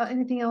 anybody,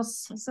 anything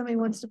else somebody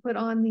wants to put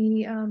on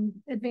the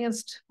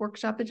advanced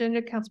workshop agenda?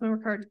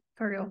 Councilmember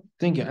Cargill.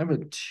 Thank you. I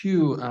have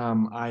two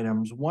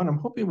items. One, I'm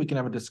hoping we can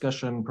have a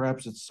discussion,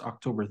 perhaps it's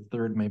October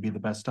 3rd, maybe the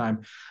best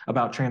time,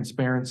 about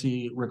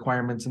transparency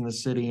requirements in the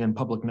city and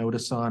public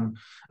notice on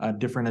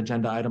different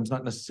agenda items,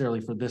 not necessarily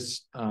for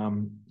this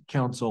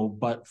council,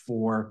 but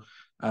for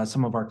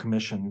some of our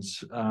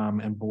commissions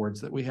and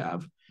boards that we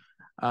have.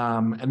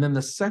 And then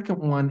the second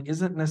one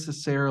isn't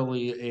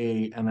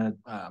necessarily a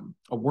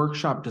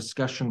workshop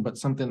discussion, but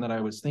something that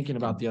I was thinking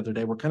about the other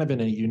day. We're kind of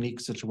in a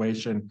unique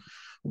situation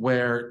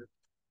where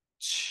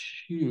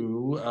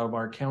two of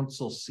our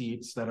council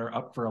seats that are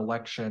up for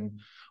election,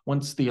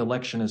 once the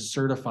election is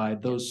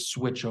certified, those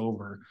switch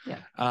over. Yeah.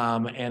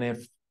 And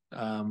if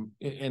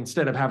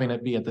instead of having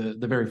it be at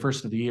the very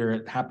first of the year,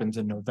 it happens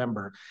in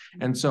November.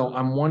 And so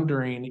I'm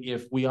wondering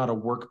if we ought to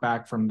work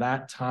back from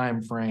that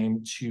time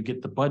frame to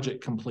get the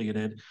budget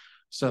completed,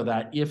 so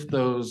that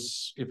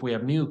if we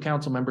have new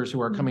council members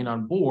who are coming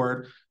on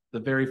board, the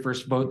very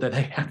first vote that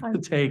they have to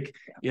take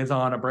is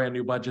on a brand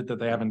new budget that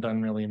they haven't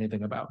done really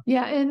anything about.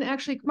 Yeah, and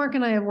actually Mark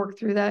and I have worked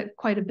through that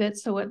quite a bit.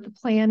 So what the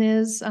plan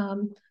is,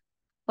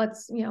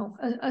 let's,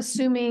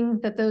 assuming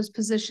that those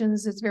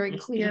positions, it's very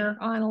clear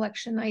on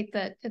election night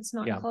that it's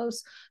not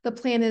close. The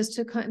plan is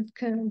to kind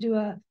of do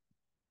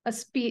a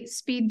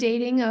speed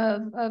dating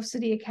of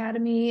City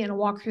Academy and a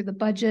walk through the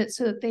budget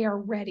so that they are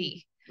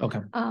ready. Okay.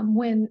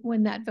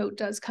 When that vote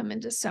does come in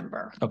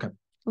December. Okay.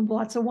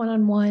 Lots of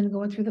one-on-one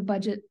going through the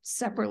budget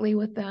separately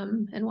with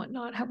them and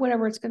whatnot,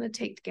 whatever it's going to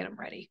take to get them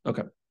ready.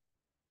 Okay.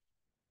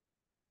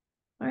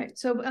 All right.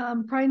 So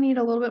probably need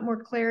a little bit more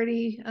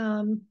clarity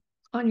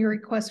on your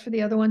request for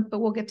the other one, but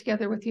we'll get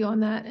together with you on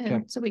that,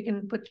 and so we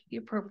can put the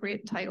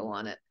appropriate title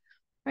on it.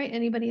 All right,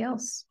 anybody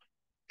else?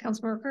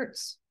 Councilmember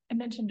Kurtz. I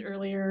mentioned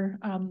earlier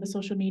the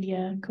social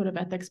media code of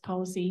ethics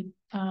policy,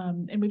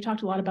 and we've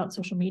talked a lot about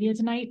social media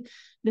tonight.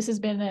 This has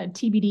been a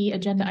TBD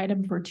agenda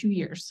item for 2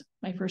 years.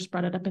 I first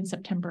brought it up in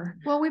September.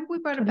 Well, we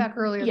brought it back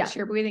earlier this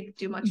year, but we didn't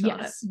do much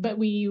on it. But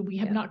we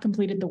have not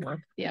completed the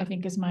work, I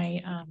think is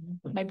my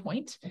my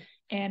point.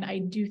 And I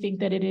do think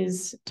that it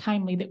is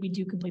timely that we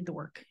do complete the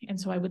work. And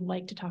so I would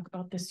like to talk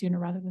about this sooner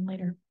rather than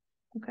later.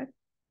 Okay.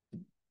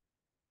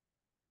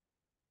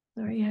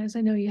 All right, as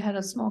I know you had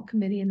a small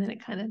committee and then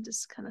it kind of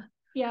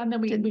yeah, and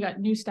then we got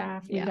new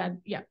staff. We got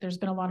there's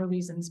been a lot of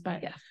reasons,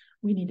 but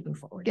we need to move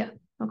forward. Yeah.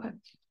 Okay.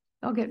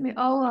 I'll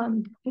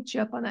hit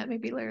you up on that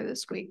maybe later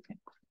this week.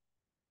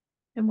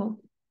 And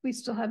we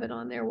still have it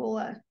on there.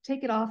 We'll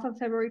take it off of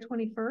February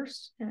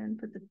 21st and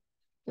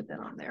put that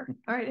on there.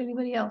 All right,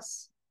 anybody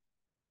else?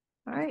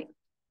 All right.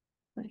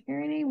 Not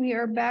hearing any. We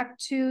are back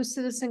to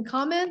citizen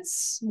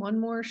comments. One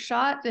more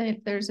shot. And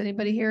if there's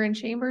anybody here in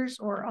chambers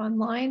or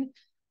online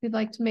who'd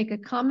like to make a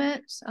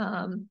comment,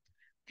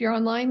 if you're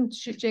online,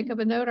 shoot Jacob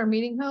a note, our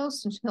meeting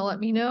host, and he'll let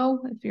me know.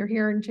 If you're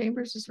here in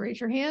chambers, just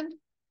raise your hand. Do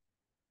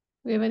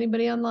we have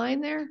anybody online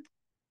there?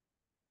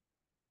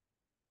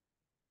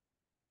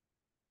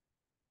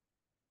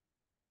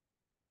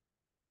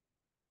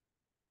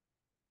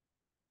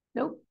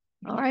 Nope.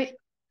 All right.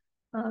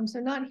 So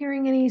not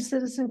hearing any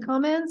citizen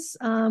comments.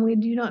 We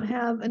do not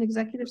have an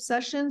executive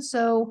session.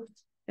 So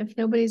if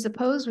nobody's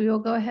opposed, we will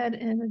go ahead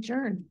and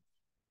adjourn.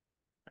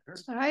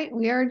 All right.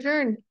 We are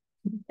adjourned.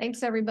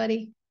 Thanks,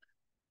 everybody.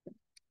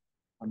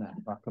 On that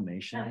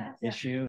proclamation issue.